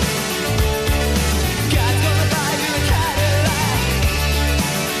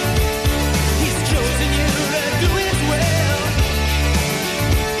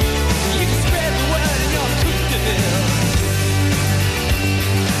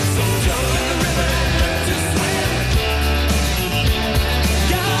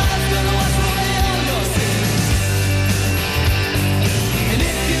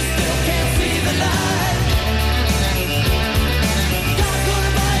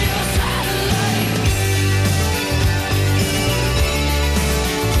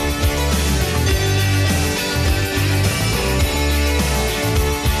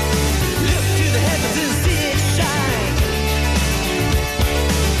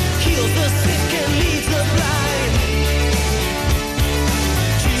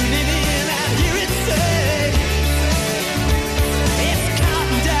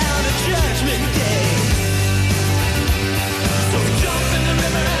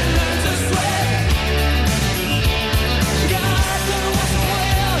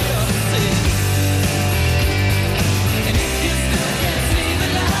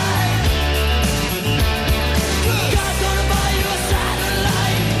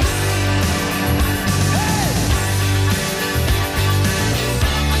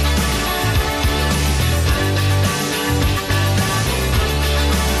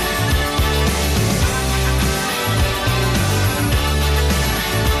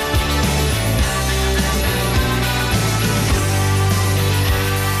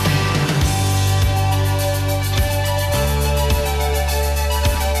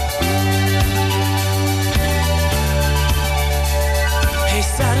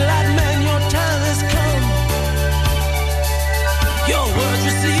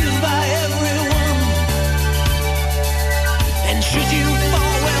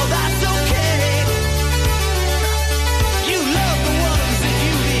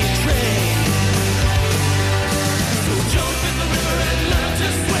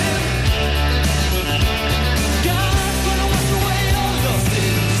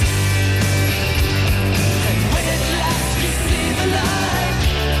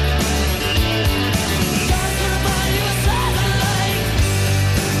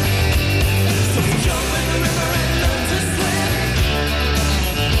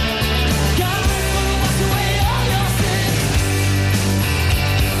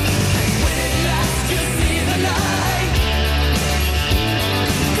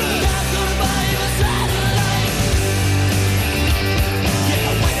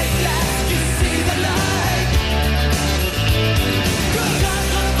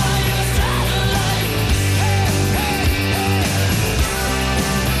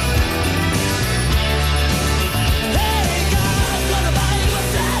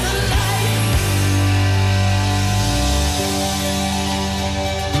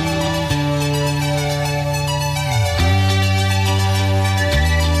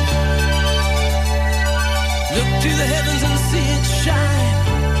to the heavens and see it shine.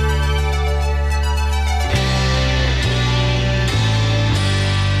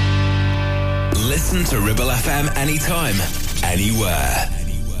 Listen to Ribble FM anytime, anywhere.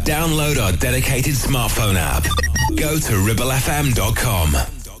 Download our dedicated smartphone app. Go to ribblefm.com.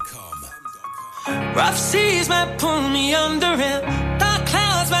 Rough seas might pull me under and dark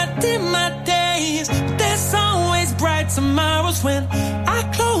clouds might dim my days. But there's always bright tomorrows when I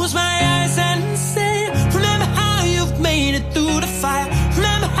close my eyes and say, remember how you've made it through the fire.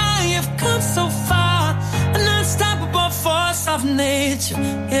 Remember how you've come so far. An unstoppable force of nature.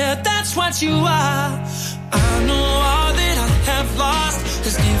 Yeah, that's what you are. I know all that I have lost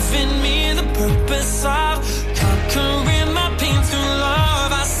has given me the purpose of conquering my pain through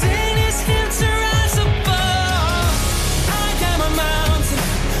love. I sing this hymn to rise above. I am a mountain,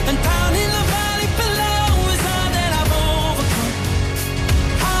 and down in the valley below is all that I've overcome.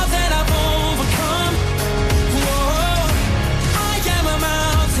 All that I've overcome. Whoa. I am a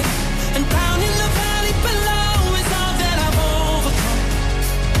mountain, and down in the valley below is all that I've overcome.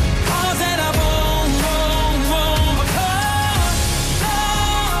 All that I've overcome.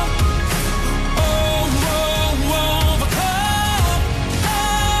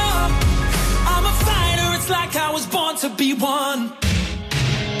 I was born to be one.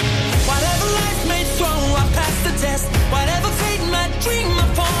 Whatever life may throw, I pass the test. Whatever fate might dream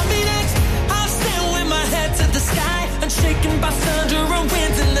upon me next, I'll stand with my head to the sky, unshaken by thunder and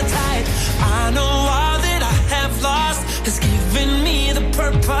winds and the tide. I know all that I have lost has given me the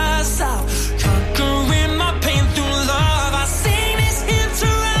purpose of conquering my pain through love. I sing this hymn to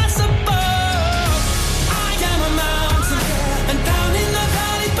rise above. I am a mountain, and down in the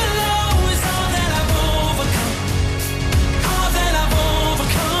valley below is all that I've overcome. All that I've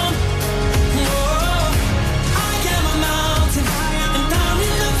overcome. Whoa. I am a mountain, and down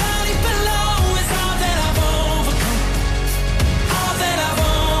in the valley below is all that I've overcome. All that I've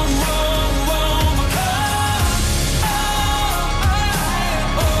overcome.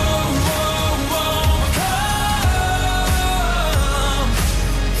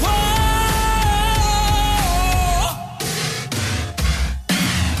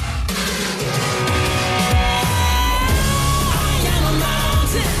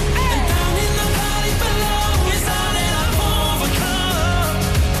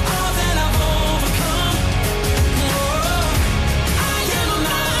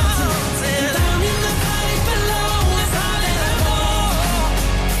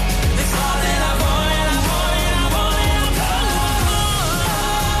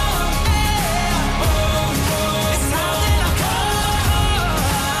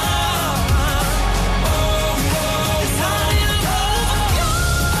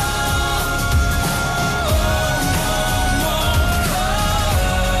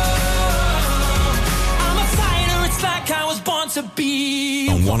 To be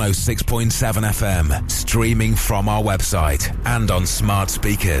on 106.7 FM, streaming from our website and on smart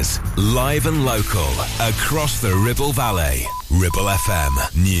speakers, live and local across the Ribble Valley. Ribble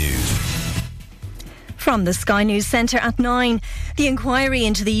FM News. From the Sky News Centre at 9, the inquiry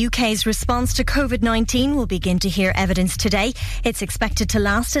into the UK's response to COVID-19 will begin to hear evidence today. It's expected to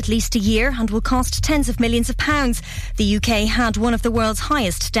last at least a year and will cost tens of millions of pounds. The UK had one of the world's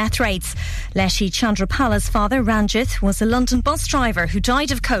highest death rates. Leshy Chandrapala's father, Ranjith, was a London bus driver who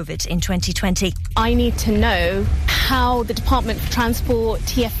died of COVID in 2020. I need to know how the Department for Transport,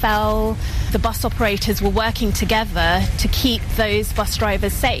 TfL, the bus operators were working together to keep those bus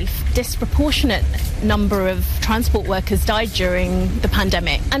drivers safe. Disproportionate number of transport workers died during the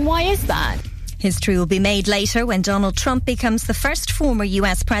pandemic. And why is that? History will be made later when Donald Trump becomes the first former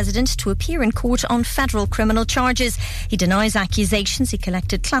US president to appear in court on federal criminal charges. He denies accusations he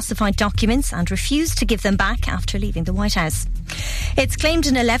collected classified documents and refused to give them back after leaving the White House. It's claimed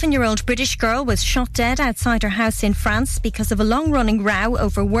an 11-year-old British girl was shot dead outside her house in France because of a long-running row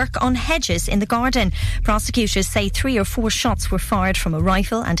over work on hedges in the garden. Prosecutors say 3 or 4 shots were fired from a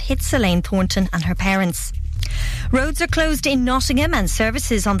rifle and hit Selene Thornton and her parents. Roads are closed in Nottingham and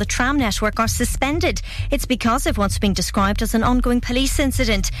services on the tram network are suspended. It's because of what's being described as an ongoing police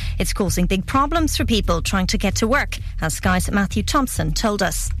incident. It's causing big problems for people trying to get to work, as Sky's Matthew Thompson told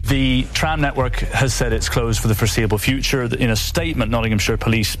us. The tram network has said it's closed for the foreseeable future. In a statement, Nottinghamshire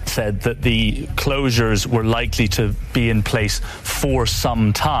Police said that the closures were likely to be in place for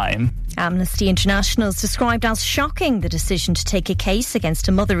some time. Amnesty International has described as shocking the decision to take a case against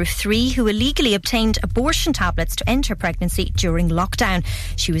a mother of 3 who illegally obtained abortion tablets to end her pregnancy during lockdown.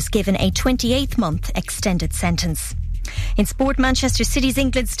 She was given a 28-month extended sentence. In sport, Manchester City's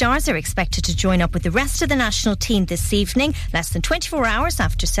England stars are expected to join up with the rest of the national team this evening, less than 24 hours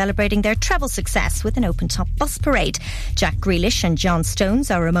after celebrating their treble success with an open-top bus parade. Jack Grealish and John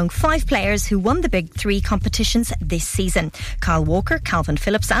Stones are among 5 players who won the Big Three competitions this season. Kyle Walker, Calvin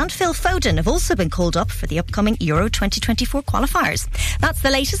Phillips and Phil Foden have also been called up for the upcoming Euro 2024 qualifiers. That's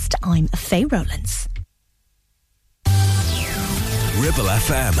the latest. I'm Faye Rowlands. Ribble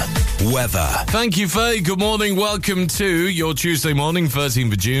FM weather. Thank you, Faye. Good morning. Welcome to your Tuesday morning,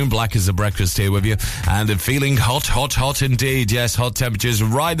 13th of June. Black as a breakfast here with you. And feeling hot indeed. Yes, hot temperatures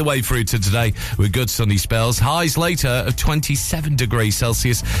right the way through to today with good sunny spells. Highs later of 27 degrees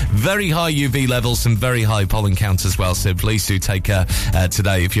Celsius. Very high UV levels and very high pollen count as well. So please do take care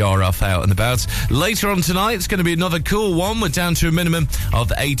today if you are off out and about. Later on tonight, it's going to be another cool one. We're down to a minimum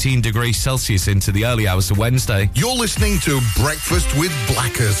of 18 degrees Celsius into the early hours of Wednesday. You're listening to Breakfast with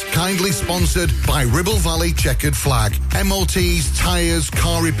Blackers, kindly sponsored by Ribble Valley Checkered Flag. MOTs, tyres,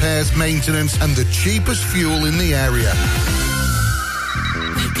 car repairs, maintenance and the cheapest fuel in the area.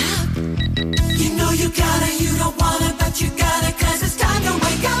 Wake up. You know you gotta, you don't wanna, but you gotta, 'cause it's time to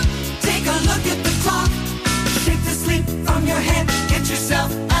wake up. Take a look at the clock. Shake the sleep from your head. Get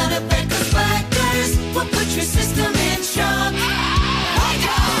yourself out of bed, 'cause Blackers will put your system in shock. Wake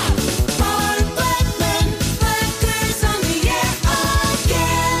up!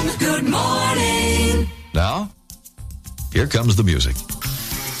 Now, here comes the music.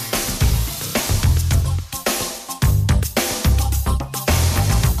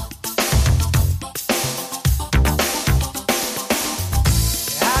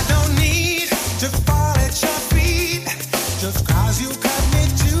 I don't need to fall at your feet, just 'cause you cut me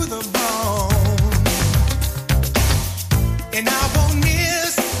to the bone. And I won't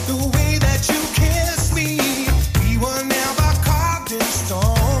miss the way that you kiss me. We were never carved in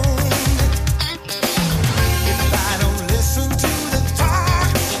stone. If I don't listen to the talk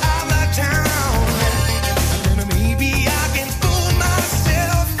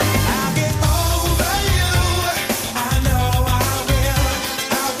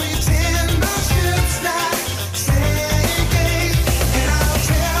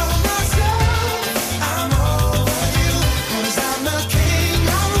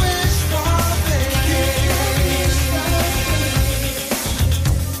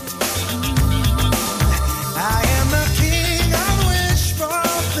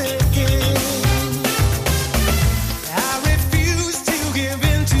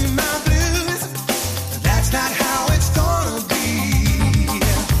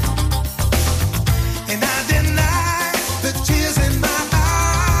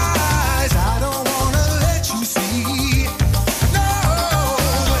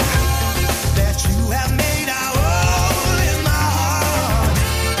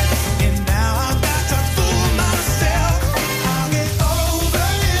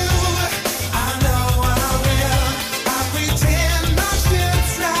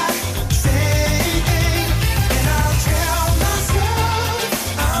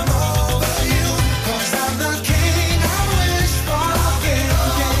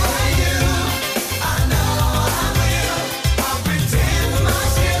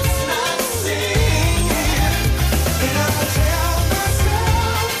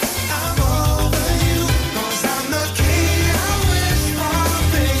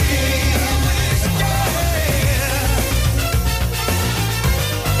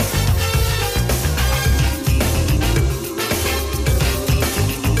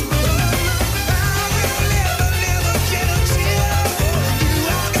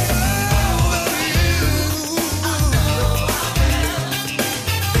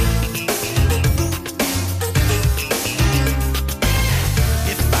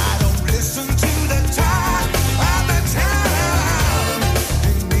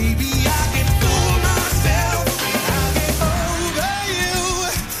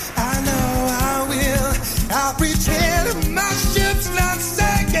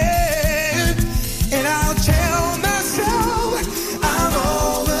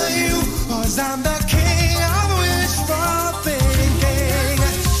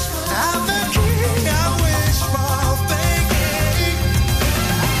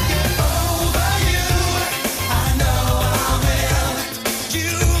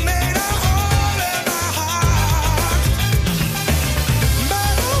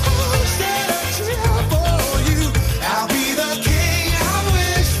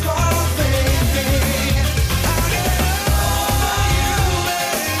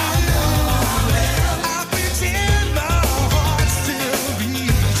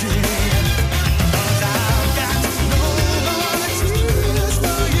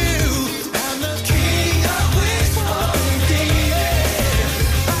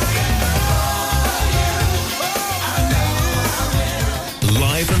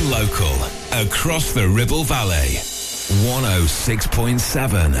Live and local, across the Ribble Valley.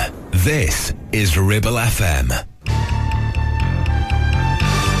 106.7. This is Ribble FM.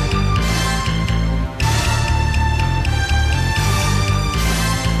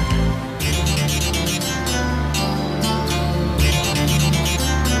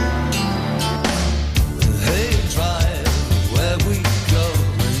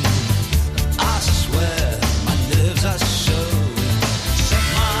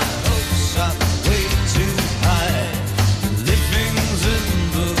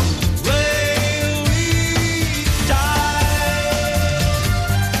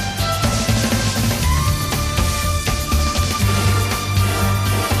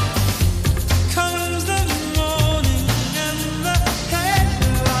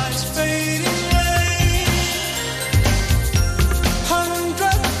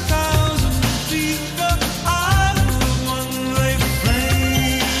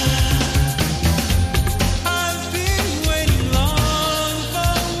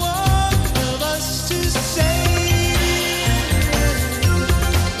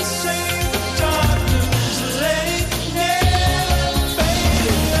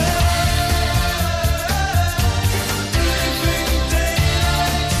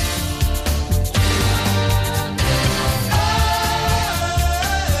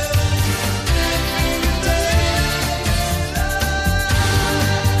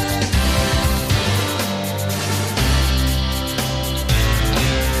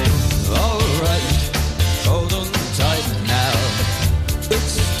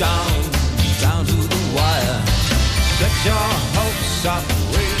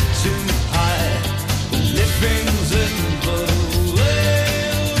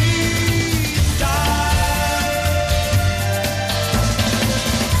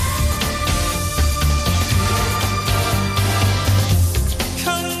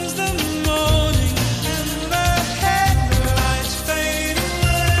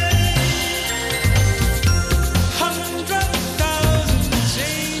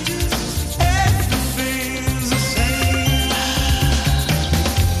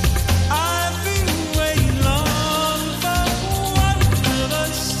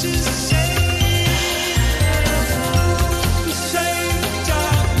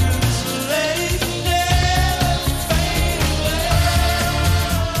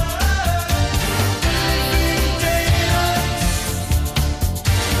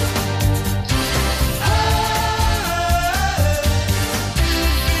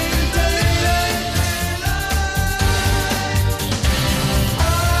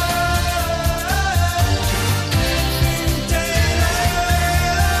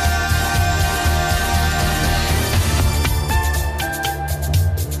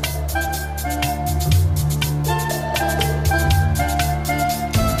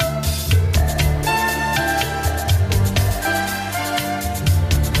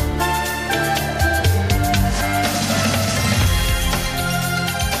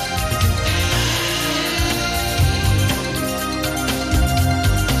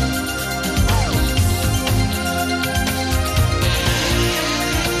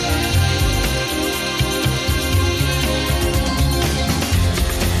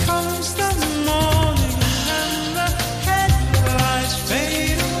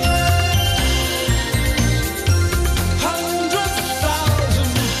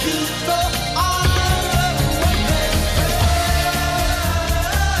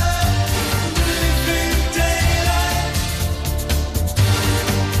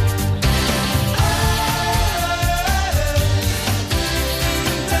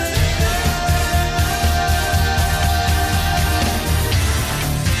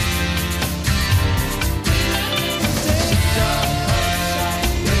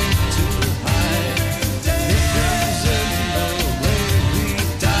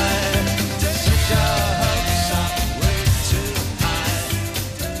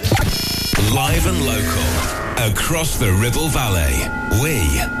 Live and local, across the Ribble Valley.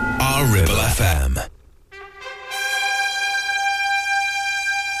 We are Ribble FM.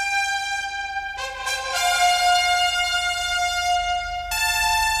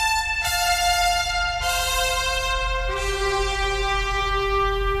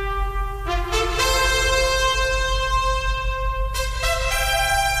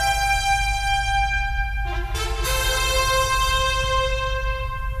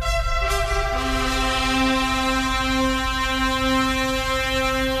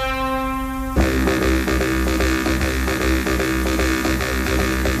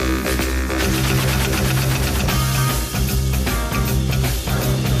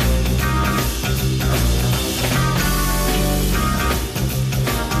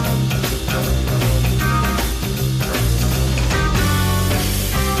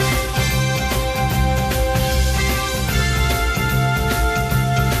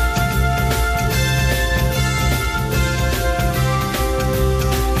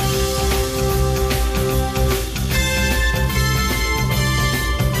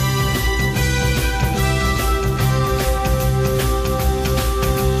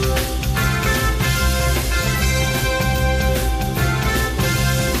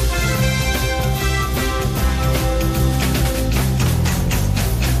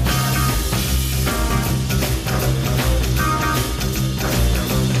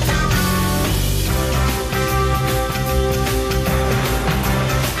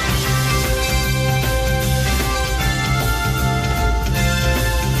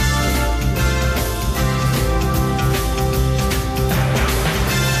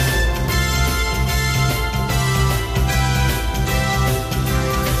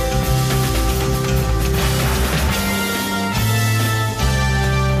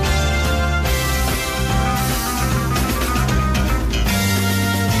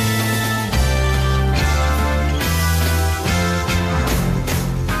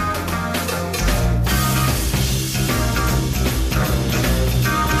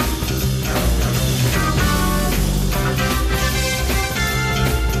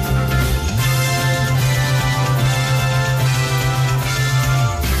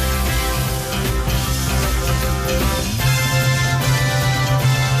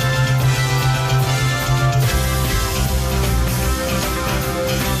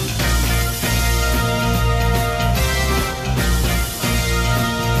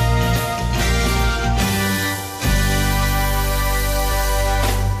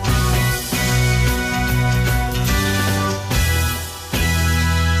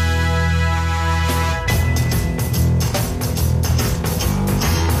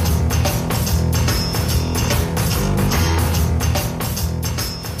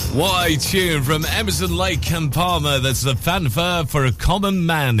 What a tune from Emerson, Lake and Palmer. That's the fanfare for a common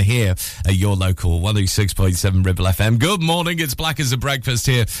man here at your local 106.7 Ribble FM. Good morning, it's Black as a Breakfast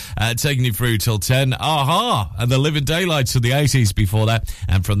here, taking you through till 10. Aha! And the Living Daylights of the 80s before that,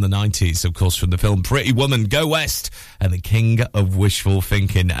 and from the 90s, of course, from the film Pretty Woman, Go West, and The King of Wishful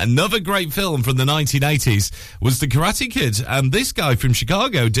Thinking. Another great film from the 1980s was The Karate Kid, and this guy from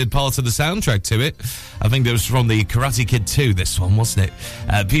Chicago did part of the soundtrack to it. I think it was from the Karate Kid 2, this one, wasn't it?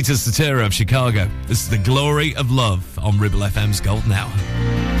 Peter Cetera of Chicago. This is The Glory of Love on Ribble FM's Golden Hour.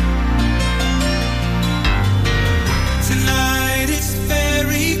 Tonight it's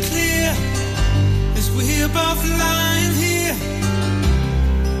very clear as we're both lying here.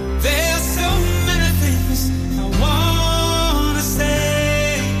 There's so many things I wanna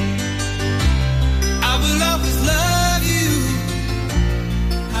say. I will always love you.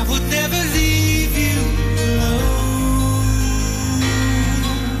 I would never leave you alone.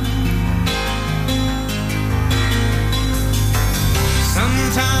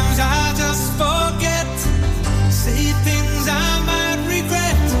 Sometimes I just forget, say things I might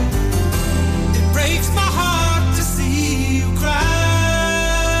regret. It breaks my heart to see you crying.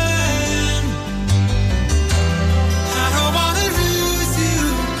 I don't wanna lose you.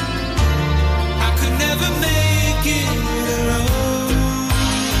 I could never make it alone.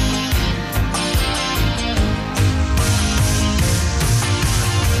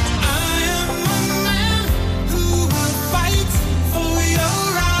 I am a man who will fight for your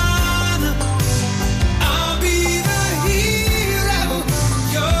honor. I'll be the hero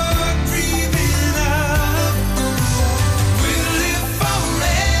you're dreaming of. We'll live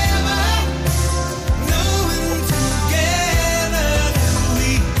forever, knowing together that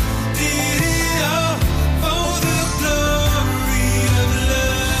we did it all for the glory of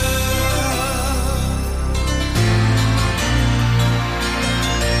love.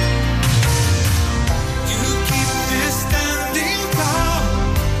 You keep me standing tall.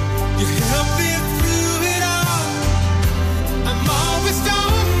 You help me through it all. I'm always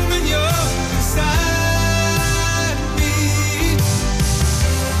strong when you're beside me.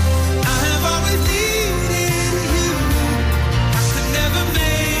 I have always needed you. I could never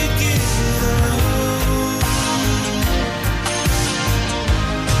make it alone.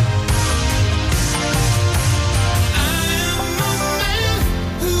 I am a man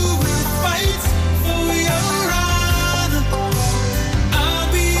who will fight for your honor. I'll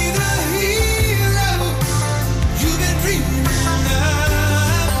be the hero you've been dreaming of.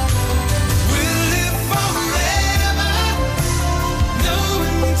 We'll live forever,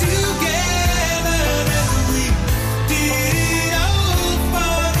 knowing together that we did it all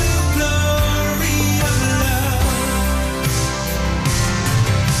for the glory of love.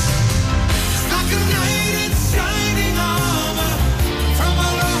 It's like a knight in shining armor from a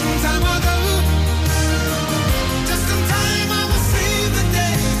long time ago. Just in time I will save the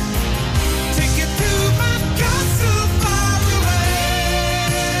day. Take you to my castle far away.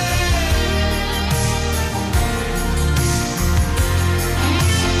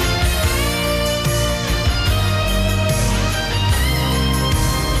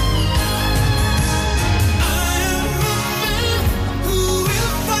 I am a man who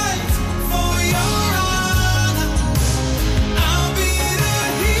will fight for your honor. I'll be the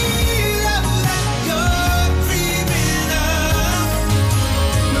hero that you're dreaming of.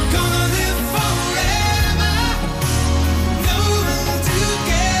 We're gonna live forever, knowing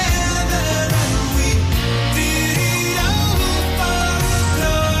together that we did it all for the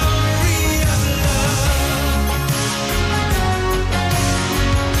glory of love.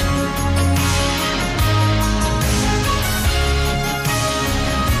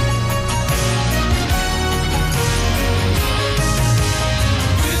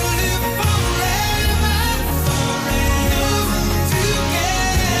 We'll live forever, knowing together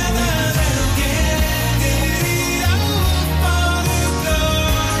that we did it all for the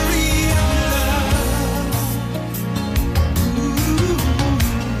glory of love.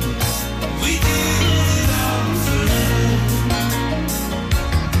 We did it all for love.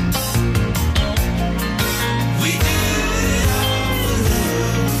 We did it all for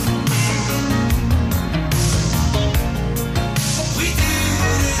love. We did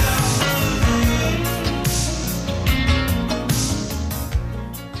it all for love.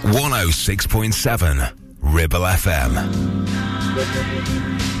 106.7 Ribble FM.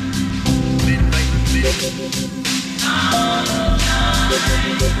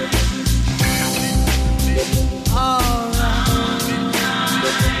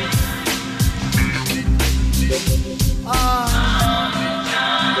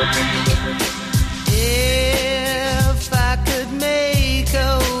 If I could make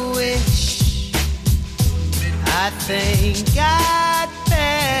a ain't got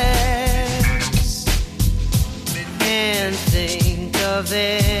facts. Can't think of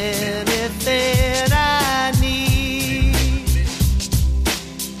anything I need.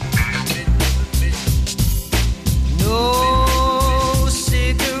 No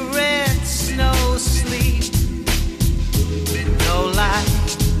cigarettes, no sleep, no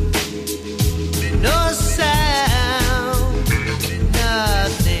light, no sound,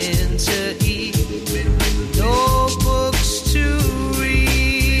 nothing to eat, no books to read.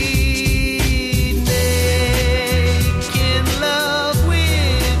 Making love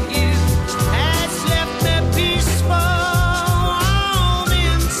with you has left me peaceful on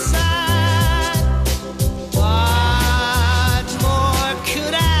inside. What more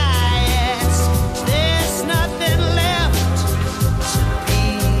could I ask? There's nothing left to be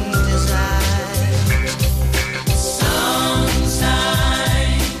desired. Sometimes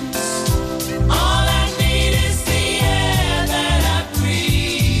all I need is the air that I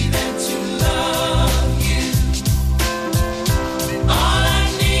breathe and to love you. All I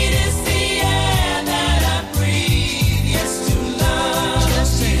need is the air that I breathe, yes, to love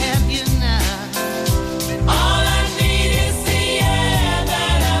just to have you now. All I need is the air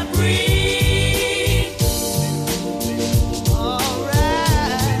that I breathe. All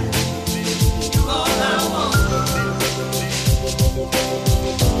right, you're all I want.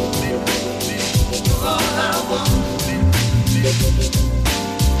 You're all I want.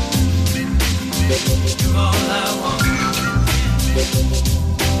 You're all I want.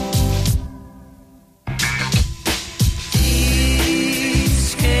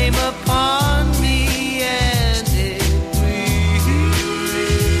 Peace came upon me and it breathes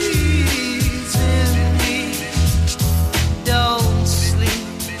in me. Don't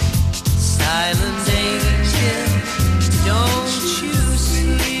sleep, silent angel, don't you sleep.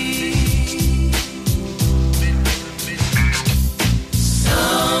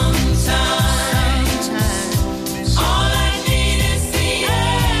 Sometimes all I need is the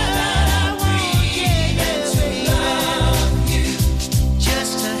air that I breathe and to love you,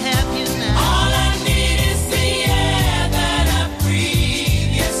 just to have you now. All I need is the air that I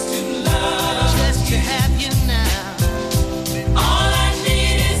breathe, yes, to love just to have you now. All I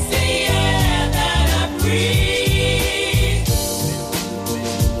need is the air that I breathe.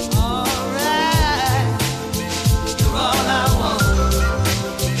 All right, you're all I want.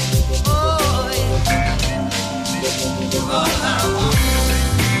 Oh, yeah. You're all I want.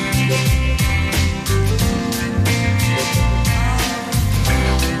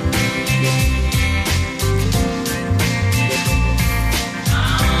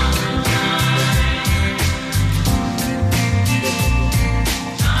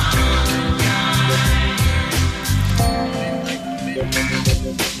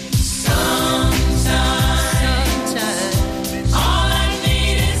 Sometimes all I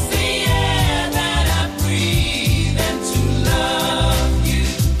need is the air that I breathe and to love you,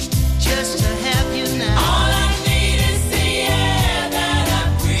 just to have you now. All I need is the air that I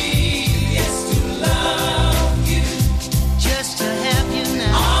breathe, yes, to love you, just to have you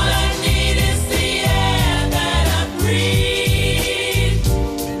now. All I need is the air that I breathe.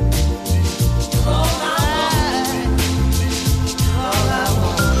 All I want. All I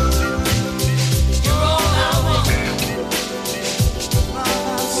want. You're all I want.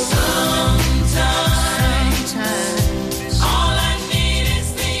 Sometimes all I need is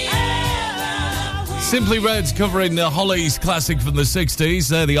the air that I want. Simply Red covering the Hollies classic from the 60s.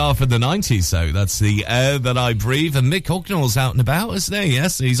 There they are for the 90s, so that's the air that I breathe. And Mick Hucknall's out and about, isn't he?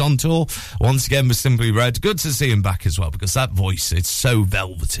 Yes, he's on tour once again with Simply Red. Good to see him back as well, because that voice, it's so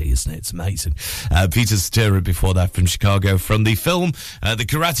velvety, isn't it? It's amazing. Peter Cetera before that from Chicago, from the film, the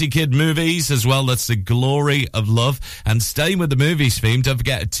Karate Kid movies as well. That's The Glory of Love. And staying with the movies theme, don't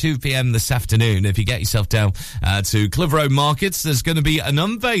forget at 2 p.m. this afternoon, if you get yourself down to Clitheroe Markets, there's going to be an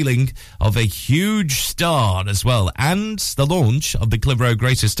unveiling of a huge star as well, and the launch of the Clitheroe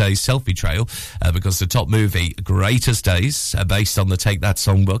Greatest Days selfie trail, because the top movie Greatest Days, based on the Take That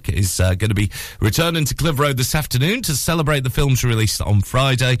songbook, is going to be returning to Clitheroe this afternoon to celebrate the film's release on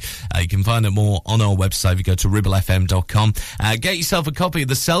Friday. You can find out more on our website if you go to ribblefm.com. Get yourself a copy of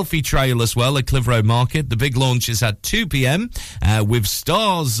the selfie trail as well at Clitheroe Market. The big launch is at 2 p.m. With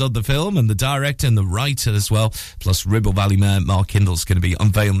stars of the film and the director and the writer as well, plus Ribble Valley Mayor Mark Hindle's going to be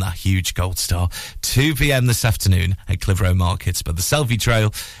unveiling that huge gold star. 2 p.m. this afternoon at Clitheroe Markets. But the selfie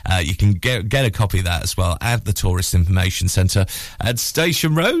trail, you can get a copy of that as well at the Tourist Information Centre at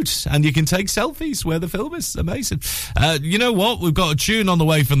Station Road, and you can take selfies where the film is. Amazing. You know what? We've got a tune on the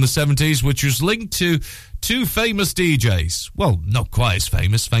way from the 70s, which was linked to Two famous DJs. Well, not quite as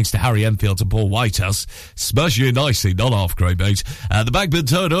famous, thanks to Harry Enfield and Paul Whitehouse. Smash you nicely, not half great, mate. The Bagman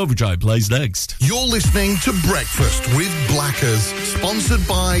Turn Overdrive plays next. You're listening to Breakfast with Blackers, sponsored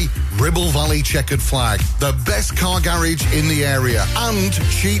by Ribble Valley Checkered Flag, the best car garage in the area, and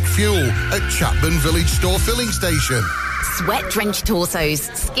cheap fuel at Chapman Village Store Filling Station. Sweat-drenched torsos,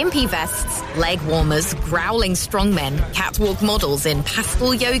 skimpy vests, leg warmers, growling strongmen, catwalk models in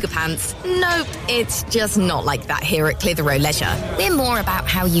pastel yoga pants. Nope, it's just not like that here at Clitheroe Leisure. We're more about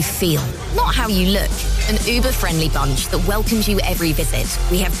how you feel, not how you look. An uber-friendly bunch that welcomes you every visit.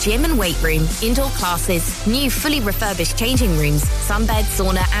 We have gym and weight room, indoor classes, new fully refurbished changing rooms, sunbed,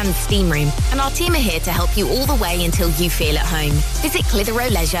 sauna and steam room. And our team are here to help you all the way until you feel at home. Visit Clitheroe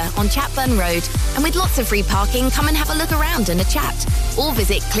Leisure on Chatburn Road, and with lots of free parking, come and have a look around and a chat. Or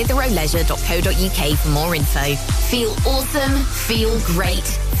visit clitheroeleisure.co.uk for more info. Feel awesome, feel great,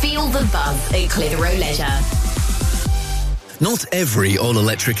 feel the buzz at Clitheroe Leisure. Not every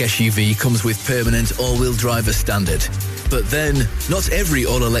all-electric SUV comes with permanent all-wheel drive as standard. But then, not every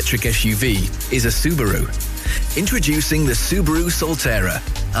all-electric SUV is a Subaru. Introducing the Subaru Solterra,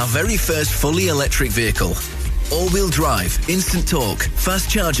 our very first fully electric vehicle. All-wheel drive, instant torque, fast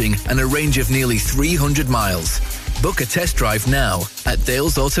charging, and a range of nearly 300 miles. Book a test drive now at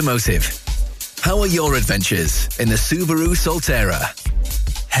Dales Automotive. How are your adventures in the Subaru Solterra?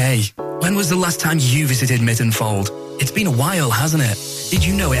 Hey, when was the last time you visited Mittenfold? It's been a while, hasn't it? Did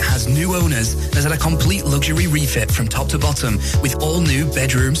you know it has new owners? There's had a complete luxury refit from top to bottom with all new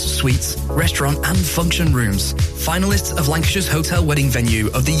bedrooms, suites, restaurant and function rooms. Finalists of Lancashire's Hotel Wedding Venue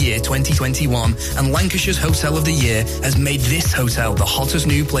of the Year 2021 and Lancashire's Hotel of the Year has made this hotel the hottest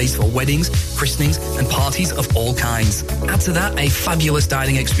new place for weddings, christenings and parties of all kinds. Add to that a fabulous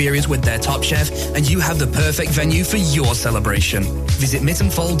dining experience with their top chef and you have the perfect venue for your celebration. Visit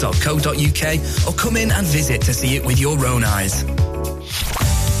mittenfold.co.uk or come in and visit to see it with your own eyes.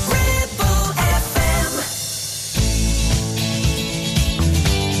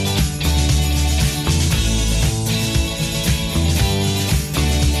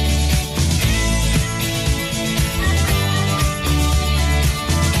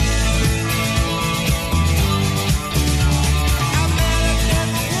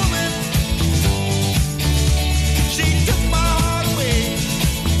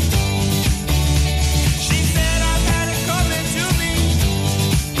 She said I've had it coming to me.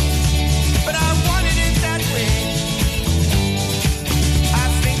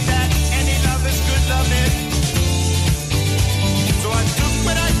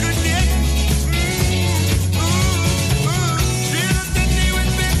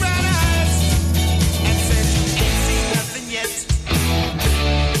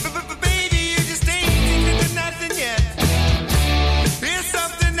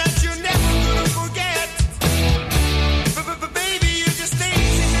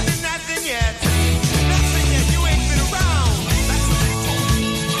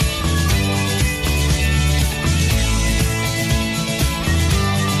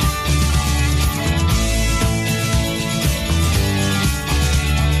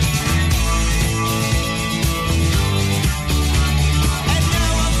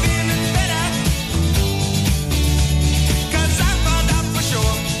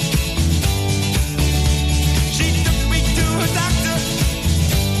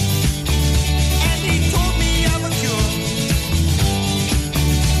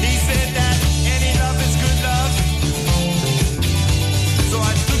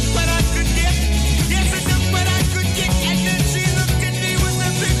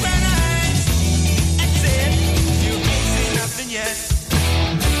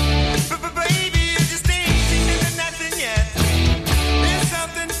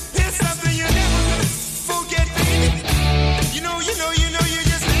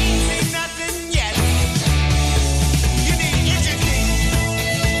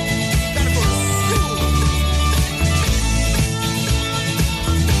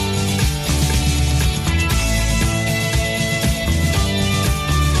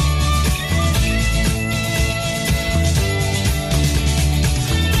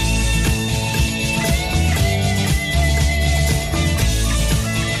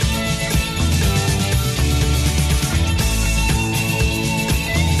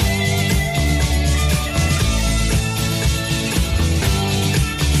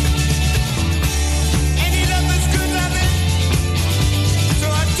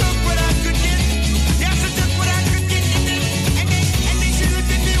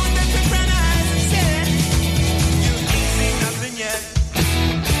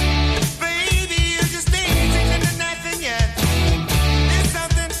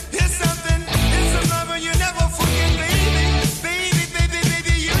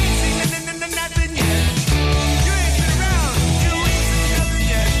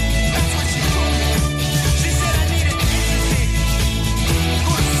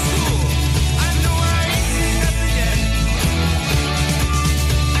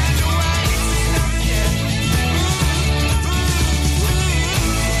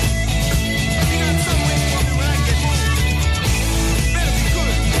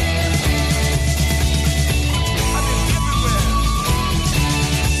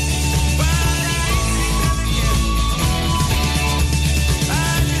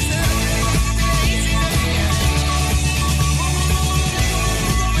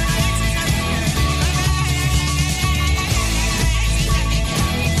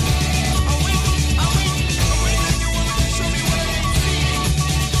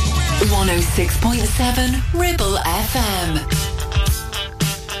 106.7 Ribble FM.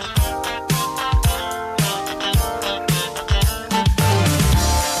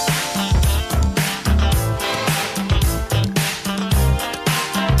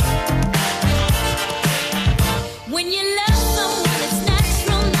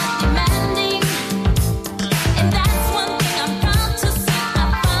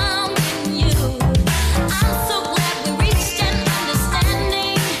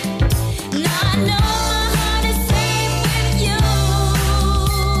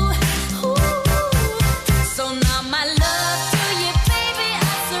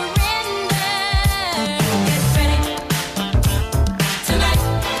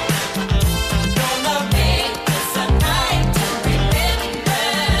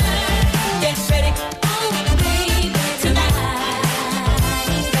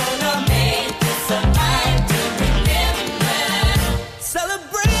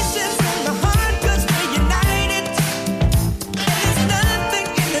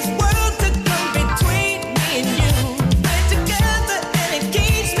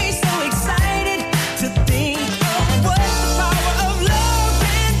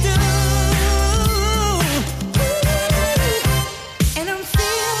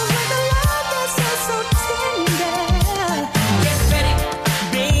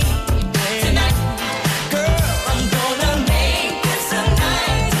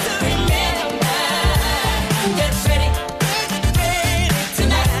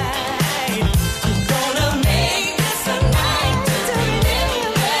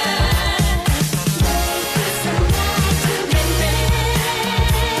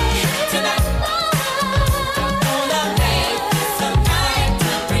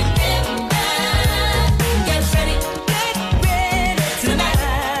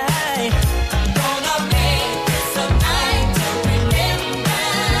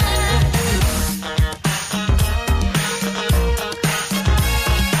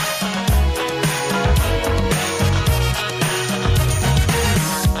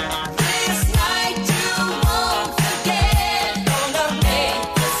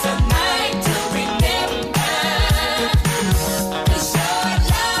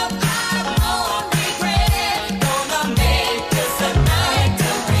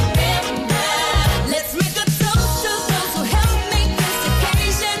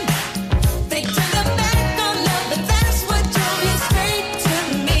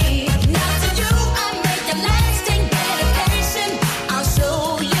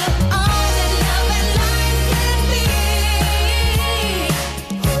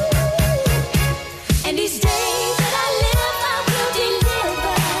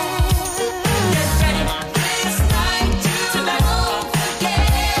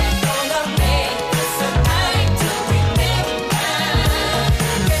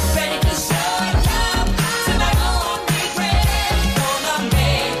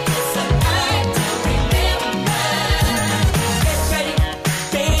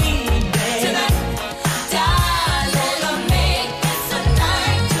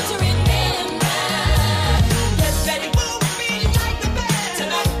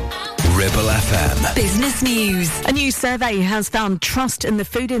 Business News. A new survey has found trust in the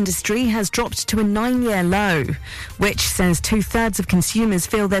food industry has dropped to a 9-year low, which says 2/3 of consumers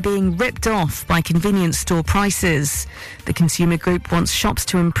feel they're being ripped off by convenience store prices. The consumer group wants shops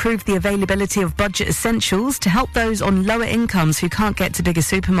to improve the availability of budget essentials to help those on lower incomes who can't get to bigger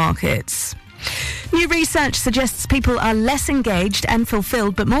supermarkets. New research suggests people are less engaged and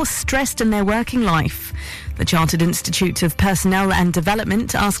fulfilled but more stressed in their working life. The Chartered Institute of Personnel and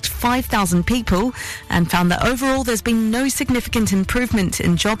Development asked 5,000 people and found that overall there's been no significant improvement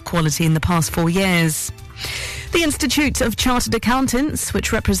in job quality in the past 4 years. The Institute of Chartered Accountants,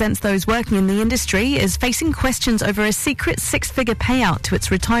 which represents those working in the industry, is facing questions over a secret 6-figure payout to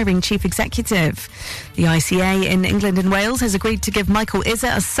its retiring chief executive. The ICA in England and Wales has agreed to give Michael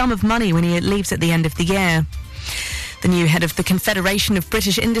Izza a sum of money when he leaves at the end of the year. The new head of the Confederation of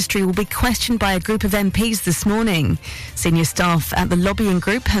British Industry will be questioned by a group of MPs this morning. Senior staff at the lobbying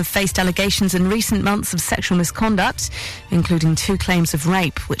group have faced allegations in recent months of sexual misconduct, including 2 claims of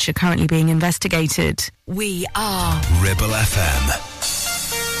rape, which are currently being investigated. We are Ribble FM.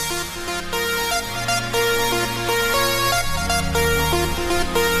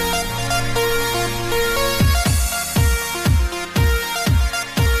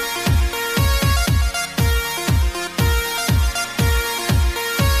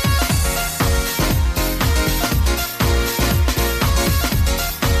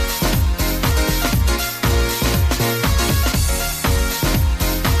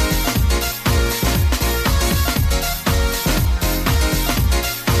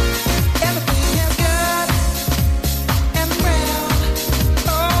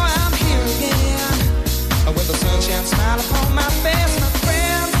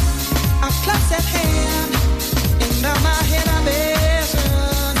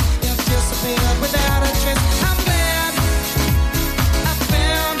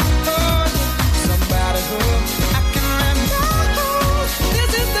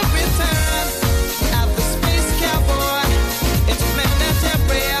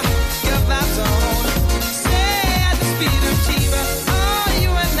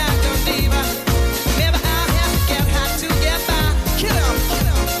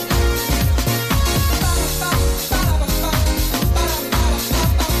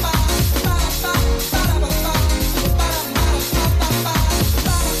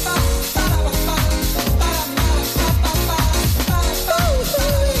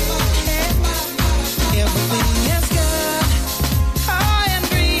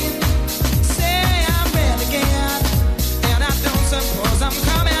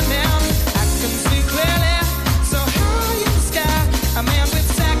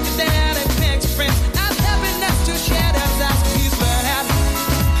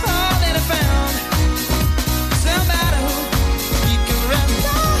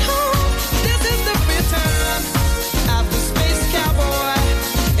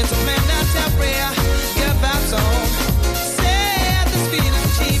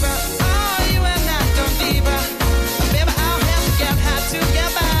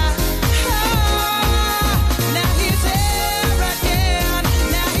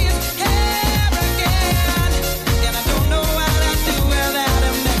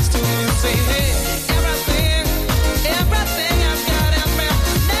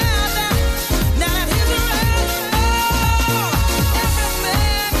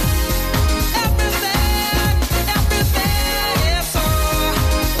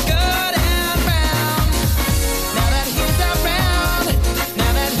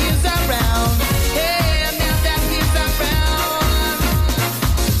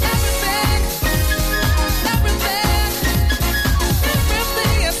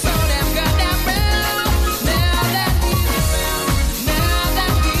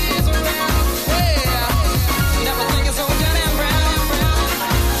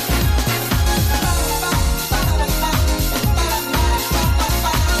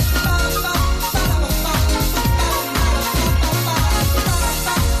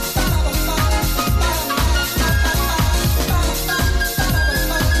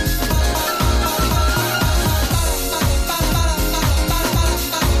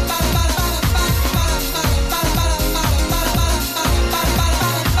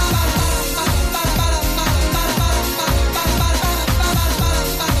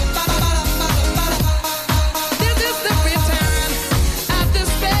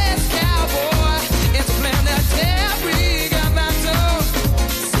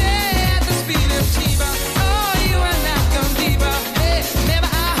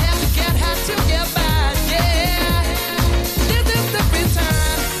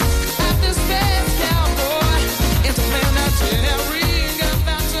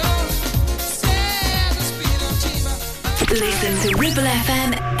 Listen to Ribble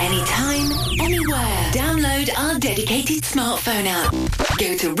FM anytime, anywhere. Download our dedicated smartphone app.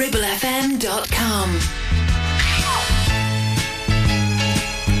 Go to ribblefm.com.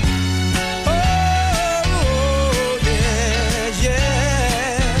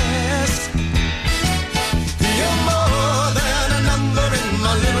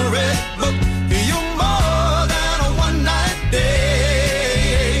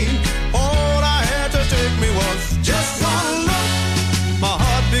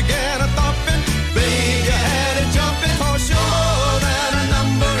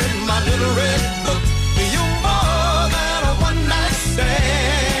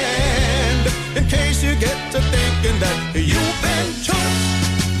 That you've been took.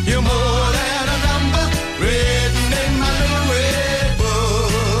 You're more than a number written in my little red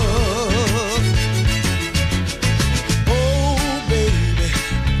book. Oh, baby,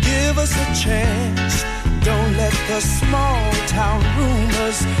 give us a chance. Don't let the small town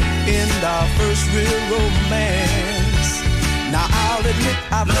rumors end our first real romance. Now I'll admit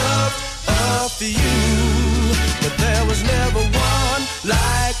I've loved a few, but there was never one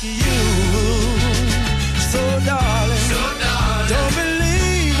like you. So darling, don't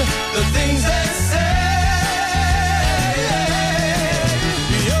believe the things they say.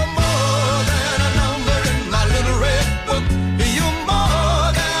 You're more than a number in my little red book. You're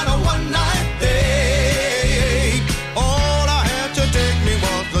more than a one-night date. All I had to take me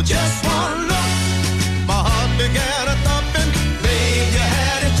was just one look. My heart began a thumping. Babe, you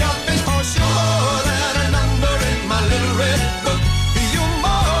had it jumping. 'Cause you're more than a number in my little red book. You're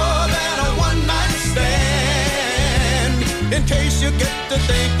more than a one-night stand. In case you get to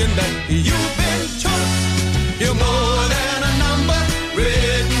thinking that you've been took, you're more than a number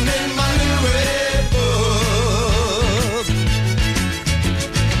written in my little red book.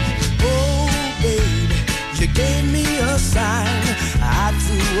 Oh, baby, you gave me a sign. I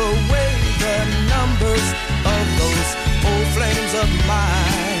threw away the numbers of those old flames of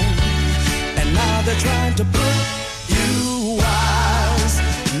mine. And now they're trying to put you wise,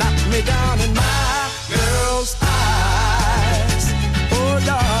 knock me down in my girl's eyes.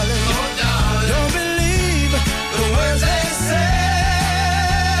 Darling, don't believe the words they say.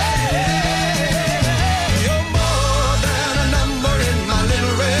 You're more than a number in my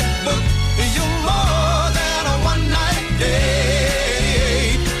little red book. You're more than a one-night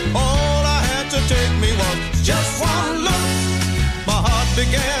date. All I had to take me was just one look. My heart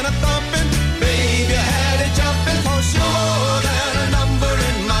began a thumping. Baby, I had it jumping. 'Cause you're more than a number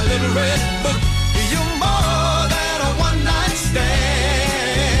in my little red book. You're more than a one-night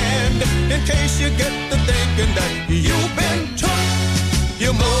stand. In case you get to thinking that you've been took,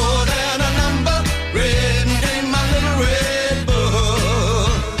 you're more than a number written in my little red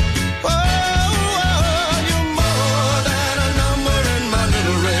book. Oh, you're more than a number in my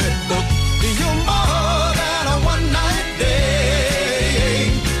little red book. You're more than a one-night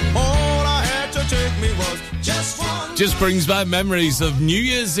day. All I had to take me was just one. Just brings back memories of New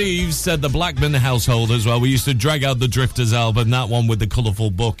Year's Eve, said the Blackman household as well. We used to drag out the Drifters album, that one with the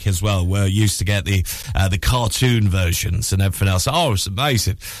colourful book as well, where you used to get the cartoon versions and everything else. Oh, it's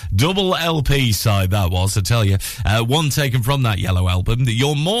amazing. Double LP side that was, I tell you. One taken from that yellow album.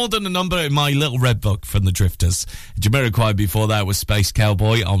 You're more than a number in my little red book from the Drifters. Jamiroquai before that was Space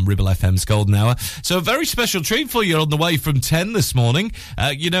Cowboy on Ribble FM's Golden Hour. So a very special treat for you on the way from 10 this morning.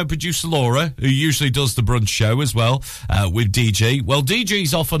 You know, producer Laura, who usually does the brunch show as well, with DG. Well,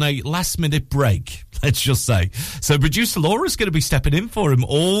 DG's off on a last-minute break, let's just say. So producer Laura's going to be stepping in for him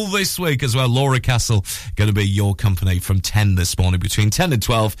all this week as well. Laura Castle going to be your company from 10 this morning, between 10 and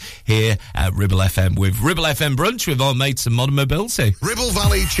 12 here at Ribble FM with Ribble FM Brunch with our mates in Modern Mobility. Ribble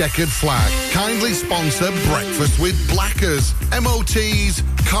Valley Checkered Flag kindly sponsor Breakfast with Blackers. MOTs,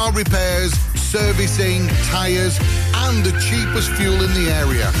 car repairs, servicing, tyres and the cheapest fuel in the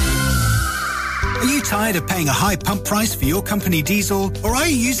area. Are you tired of paying a high pump price for your company diesel? Or are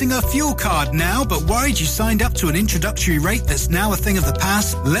you using a fuel card now but worried you signed up to an introductory rate that's now a thing of the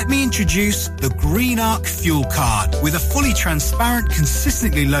past? Let me introduce the Green Arc Fuel Card. With a fully transparent,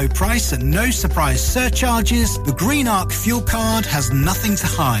 consistently low price and no surprise surcharges, the Green Arc Fuel Card has nothing to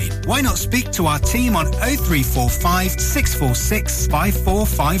hide. Why not speak to our team on 0345 646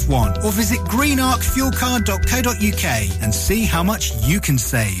 5451 or visit greenarcfuelcard.co.uk and see how much you can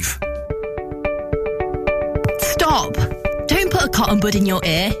save. Stop! Don't put a cotton bud in your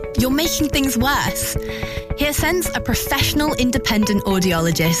ear. You're making things worse. HearSense are professional independent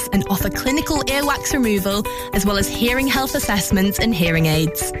audiologists and offer clinical earwax removal as well as hearing health assessments and hearing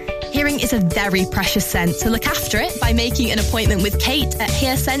aids. Hearing is a very precious sense, so look after it by making an appointment with Kate at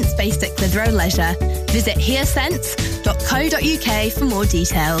HearSense based at Clitheroe Leisure. Visit hearsense.co.uk for more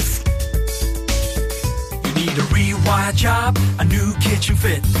details. You need a rewire job, a new kitchen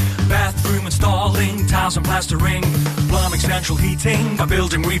fit, bathroom installing, tiles and plastering, plumbing, central heating, a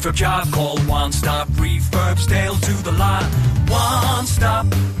building refurb job. Call One Stop Refurbs, Dale to the lot. One Stop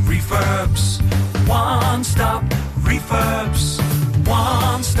Refurbs. One Stop Refurbs.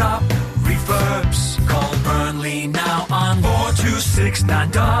 One Stop Refurbs. Call Burnley now on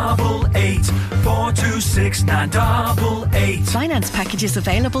 426-988. 426-988. Finance packages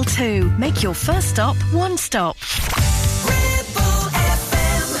available too. Make your first stop One Stop.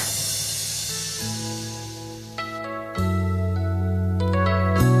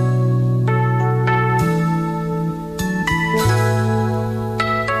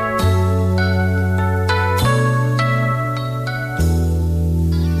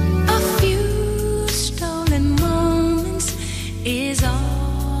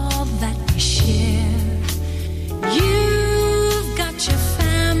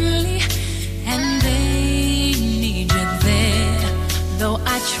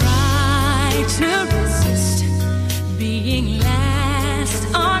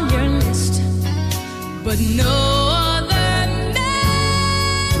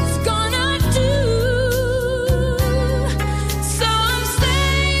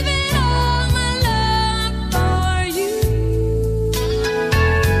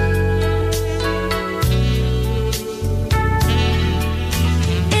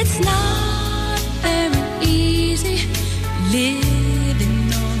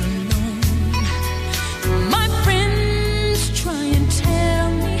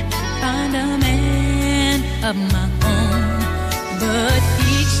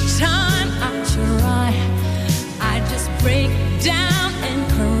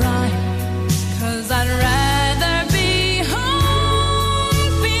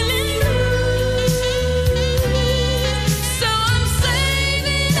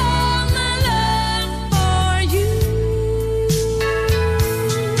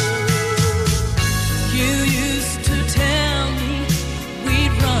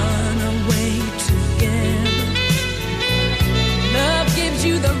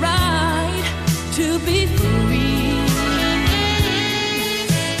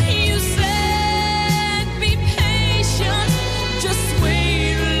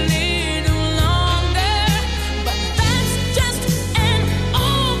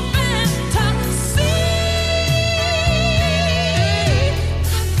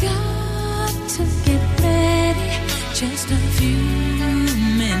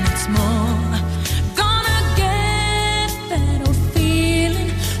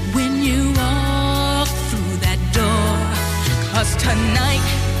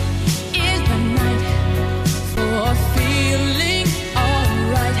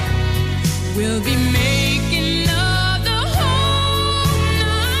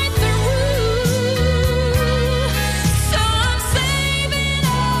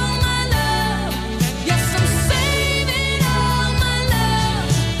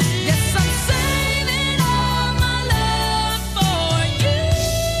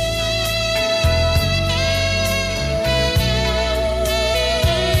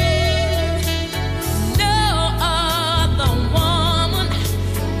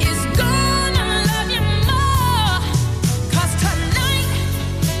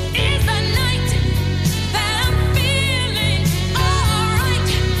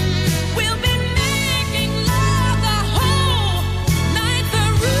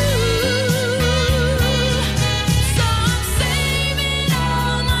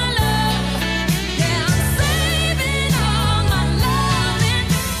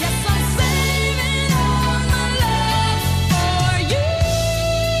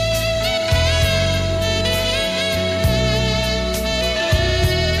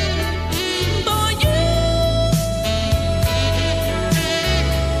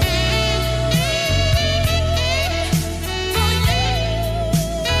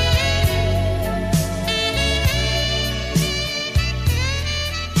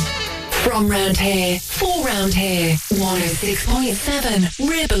 From round here, for round here, 106.7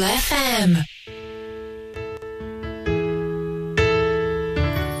 Ribble FM.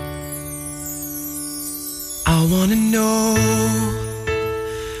 I wanna know,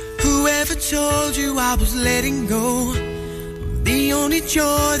 whoever told you I was letting go, the only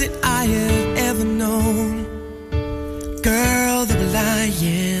joy that I have ever known. Girl, the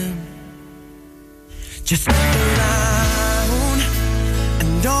lying, just look around,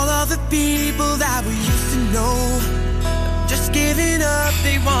 and all of the people that we used to know, just giving up,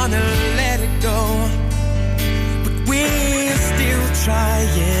 they wanna let it go. But we're still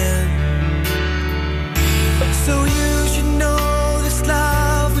trying. So you should know this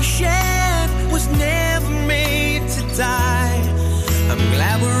love we shared was never made to die. I'm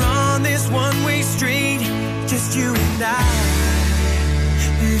glad we're on this one-way street, just you and I.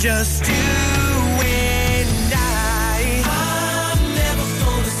 Just you and I. I'm never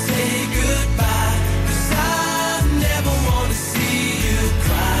gonna say goodbye, 'cause I never wanna see you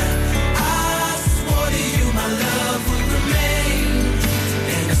cry. I swore to you my love would remain,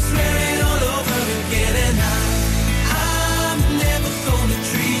 and I swear it all over again. And I'm never gonna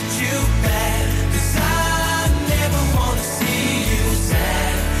treat you bad, 'cause I never wanna see you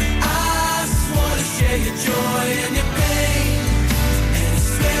sad. I swore to share your joy and your pain, and I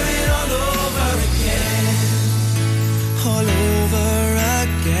swear it all over again. All over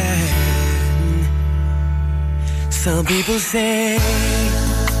again. Some people say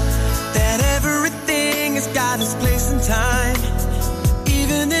that everything has got its place and time.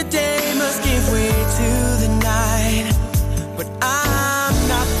 Even the day must give way to the night. But I'm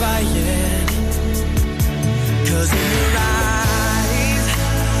not buying, 'cause in your eyes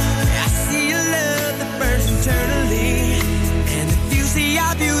I see a love that burns eternally. And if you see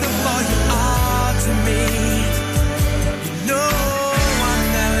how beautiful you are to me, you know I'm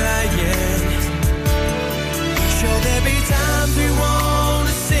not lying. Sure, there'll be times we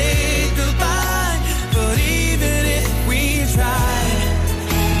wanna say goodbye, but even if we try,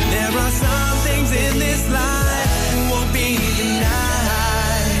 there are some things in this life won't be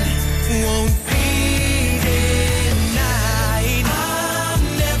denied. Won't be denied. I'm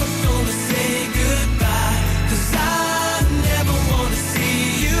never gonna say goodbye, 'cause I never wanna see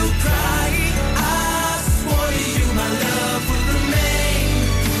you cry. I swore to you my love would remain,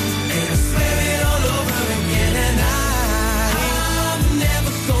 and I swear it all over again. And I'm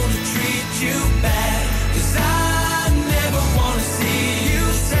never gonna treat you bad, 'cause I never wanna see you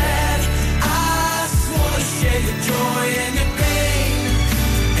sad. I swore to share your joy and your pain,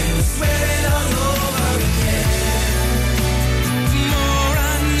 and I swear it all over again. The more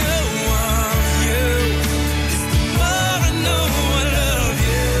I know of you, the more I know I love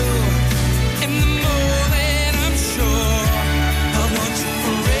you, and the more that I'm sure I want you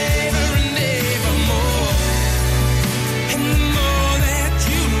forever and ever more. And the more that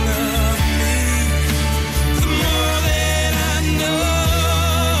you love me, the more that I know.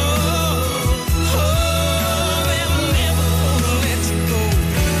 Oh, that I'm never gonna let you go.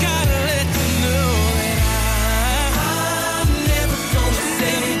 Gotta let you know that I'm never gonna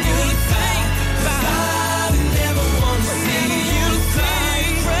say goodbye, 'cause I never wanna see you cry.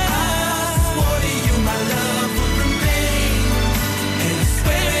 I swore to you my love would remain, and I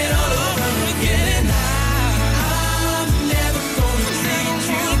swear it all over again. And I'm never gonna treat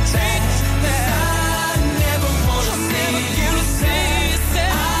you bad, 'cause I never wanna see you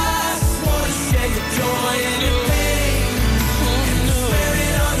sad. I swore to share your joy and your pain, and I swear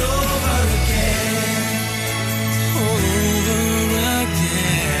it all over again. All over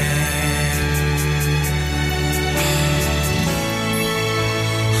again.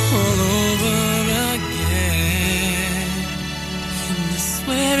 All over again. And I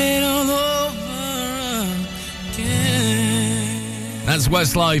swear it all over again. That's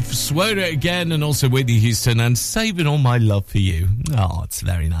Westlife, Swear It Again, and also Whitney Houston, and Saving All My Love for You. Oh, it's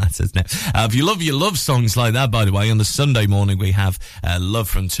very nice, isn't it? If you love your love songs like that, by the way, on the Sunday morning we have Love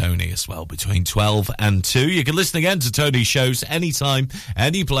from Tony as well, between 12 and 2. You can listen again to Tony's shows anytime,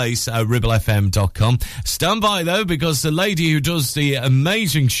 any place at ribblefm.com. Stand by, though, because the lady who does the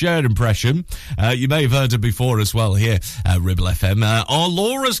amazing Cher impression, you may have heard her before as well here at Ribble FM. Our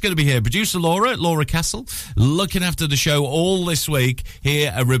Laura's going to be here. Producer Laura Castle, looking after the show all this week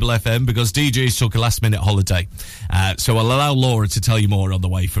here at Ribble FM, because DJs took a last-minute holiday. So I'll allow Laura to tell you more on the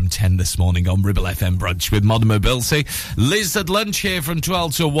way from 10 this morning on Ribble FM Brunch with Modern Mobility. Liz at lunch here from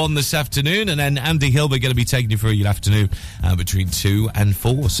 12 till 1 this afternoon, and then Andy Hilbert going to be taking you through your afternoon between 2 and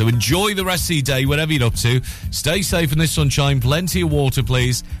 4. So enjoy the rest of your day, whatever you're up to. Stay safe in the sunshine, plenty of water,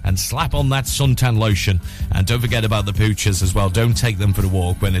 please, and slap on that suntan lotion. And don't forget about the pooches as well. Don't take them for a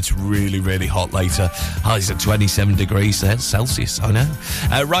walk when it's really, really hot later. Highs at 27 degrees Celsius, I know.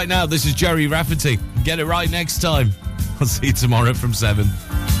 Right now, this is Jerry Rafferty. Get it right next time. I'll see you tomorrow from 7.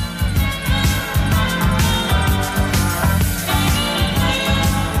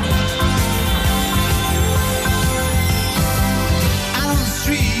 Out on the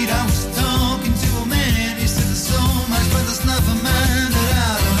street, I was talking to a man. He said there's so much, but there's nothing, man, that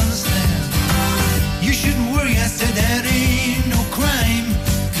I don't understand. You shouldn't worry, I said, that ain't no crime.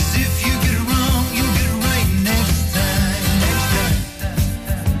 'Cause if you get it wrong, you'll get it right next time.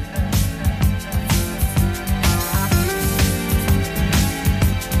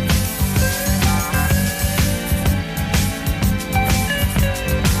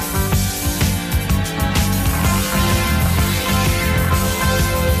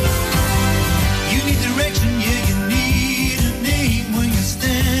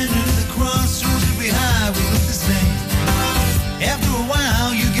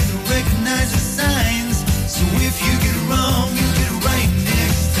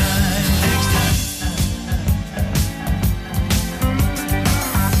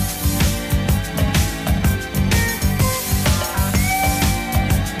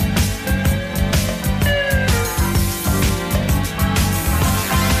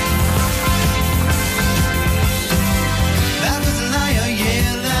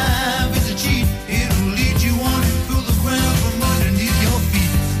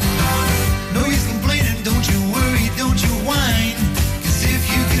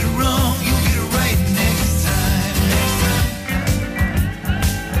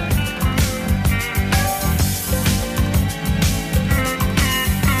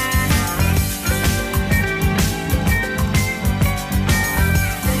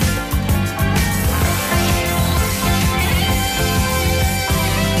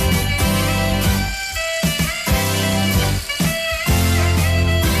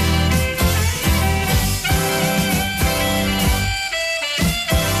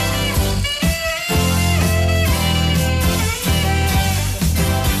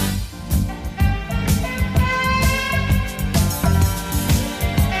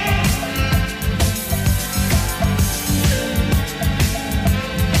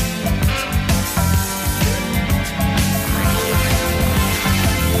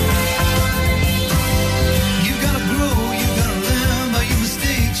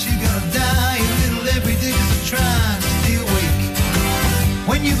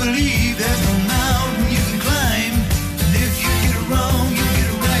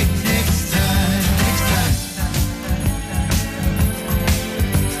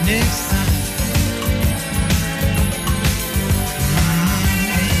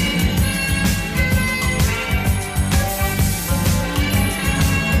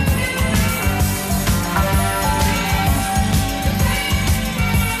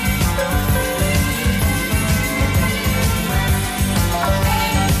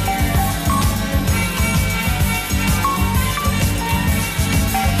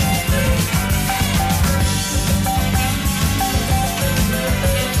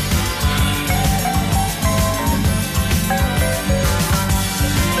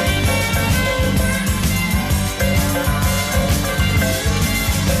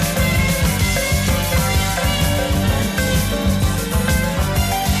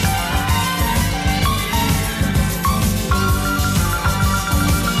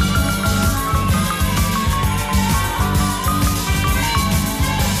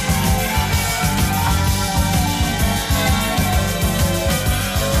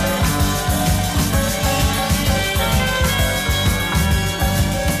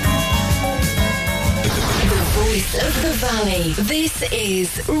 Valley. This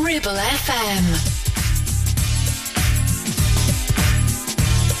is Ribble FM.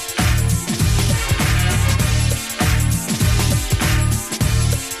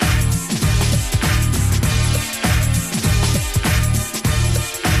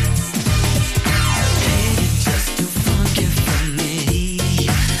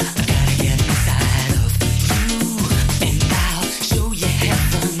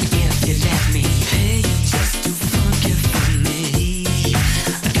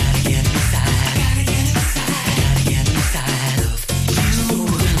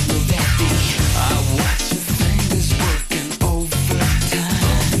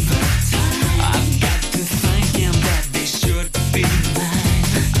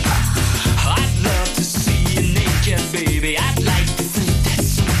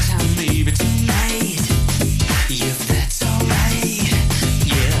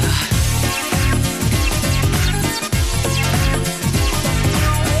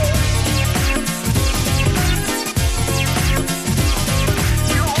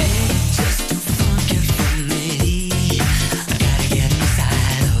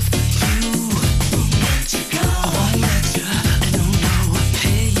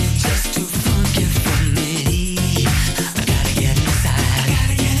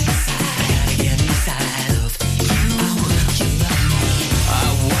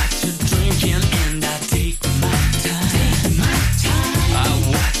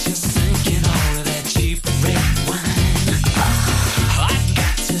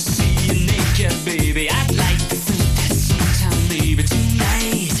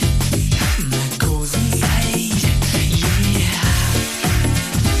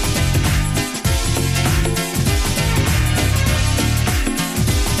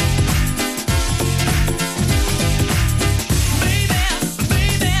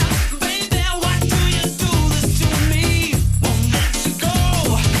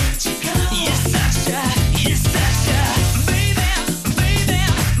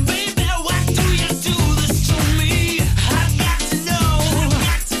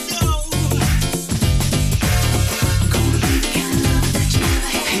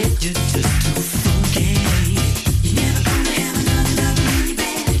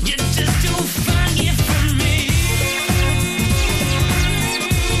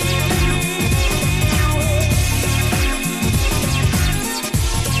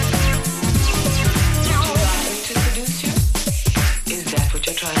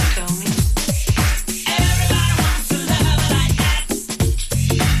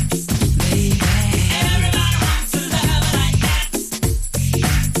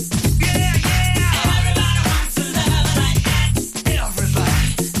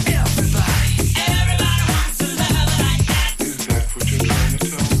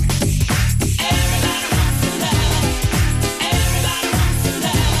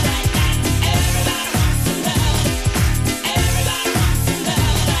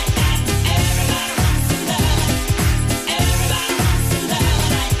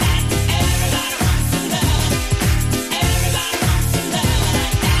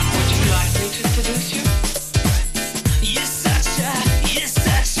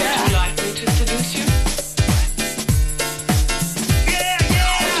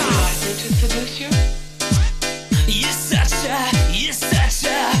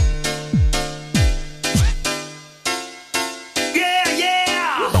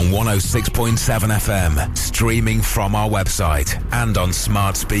 On 106.7 FM, streaming from our website and on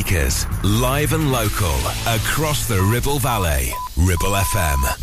smart speakers, live and local, across the Ribble Valley. Ribble FM.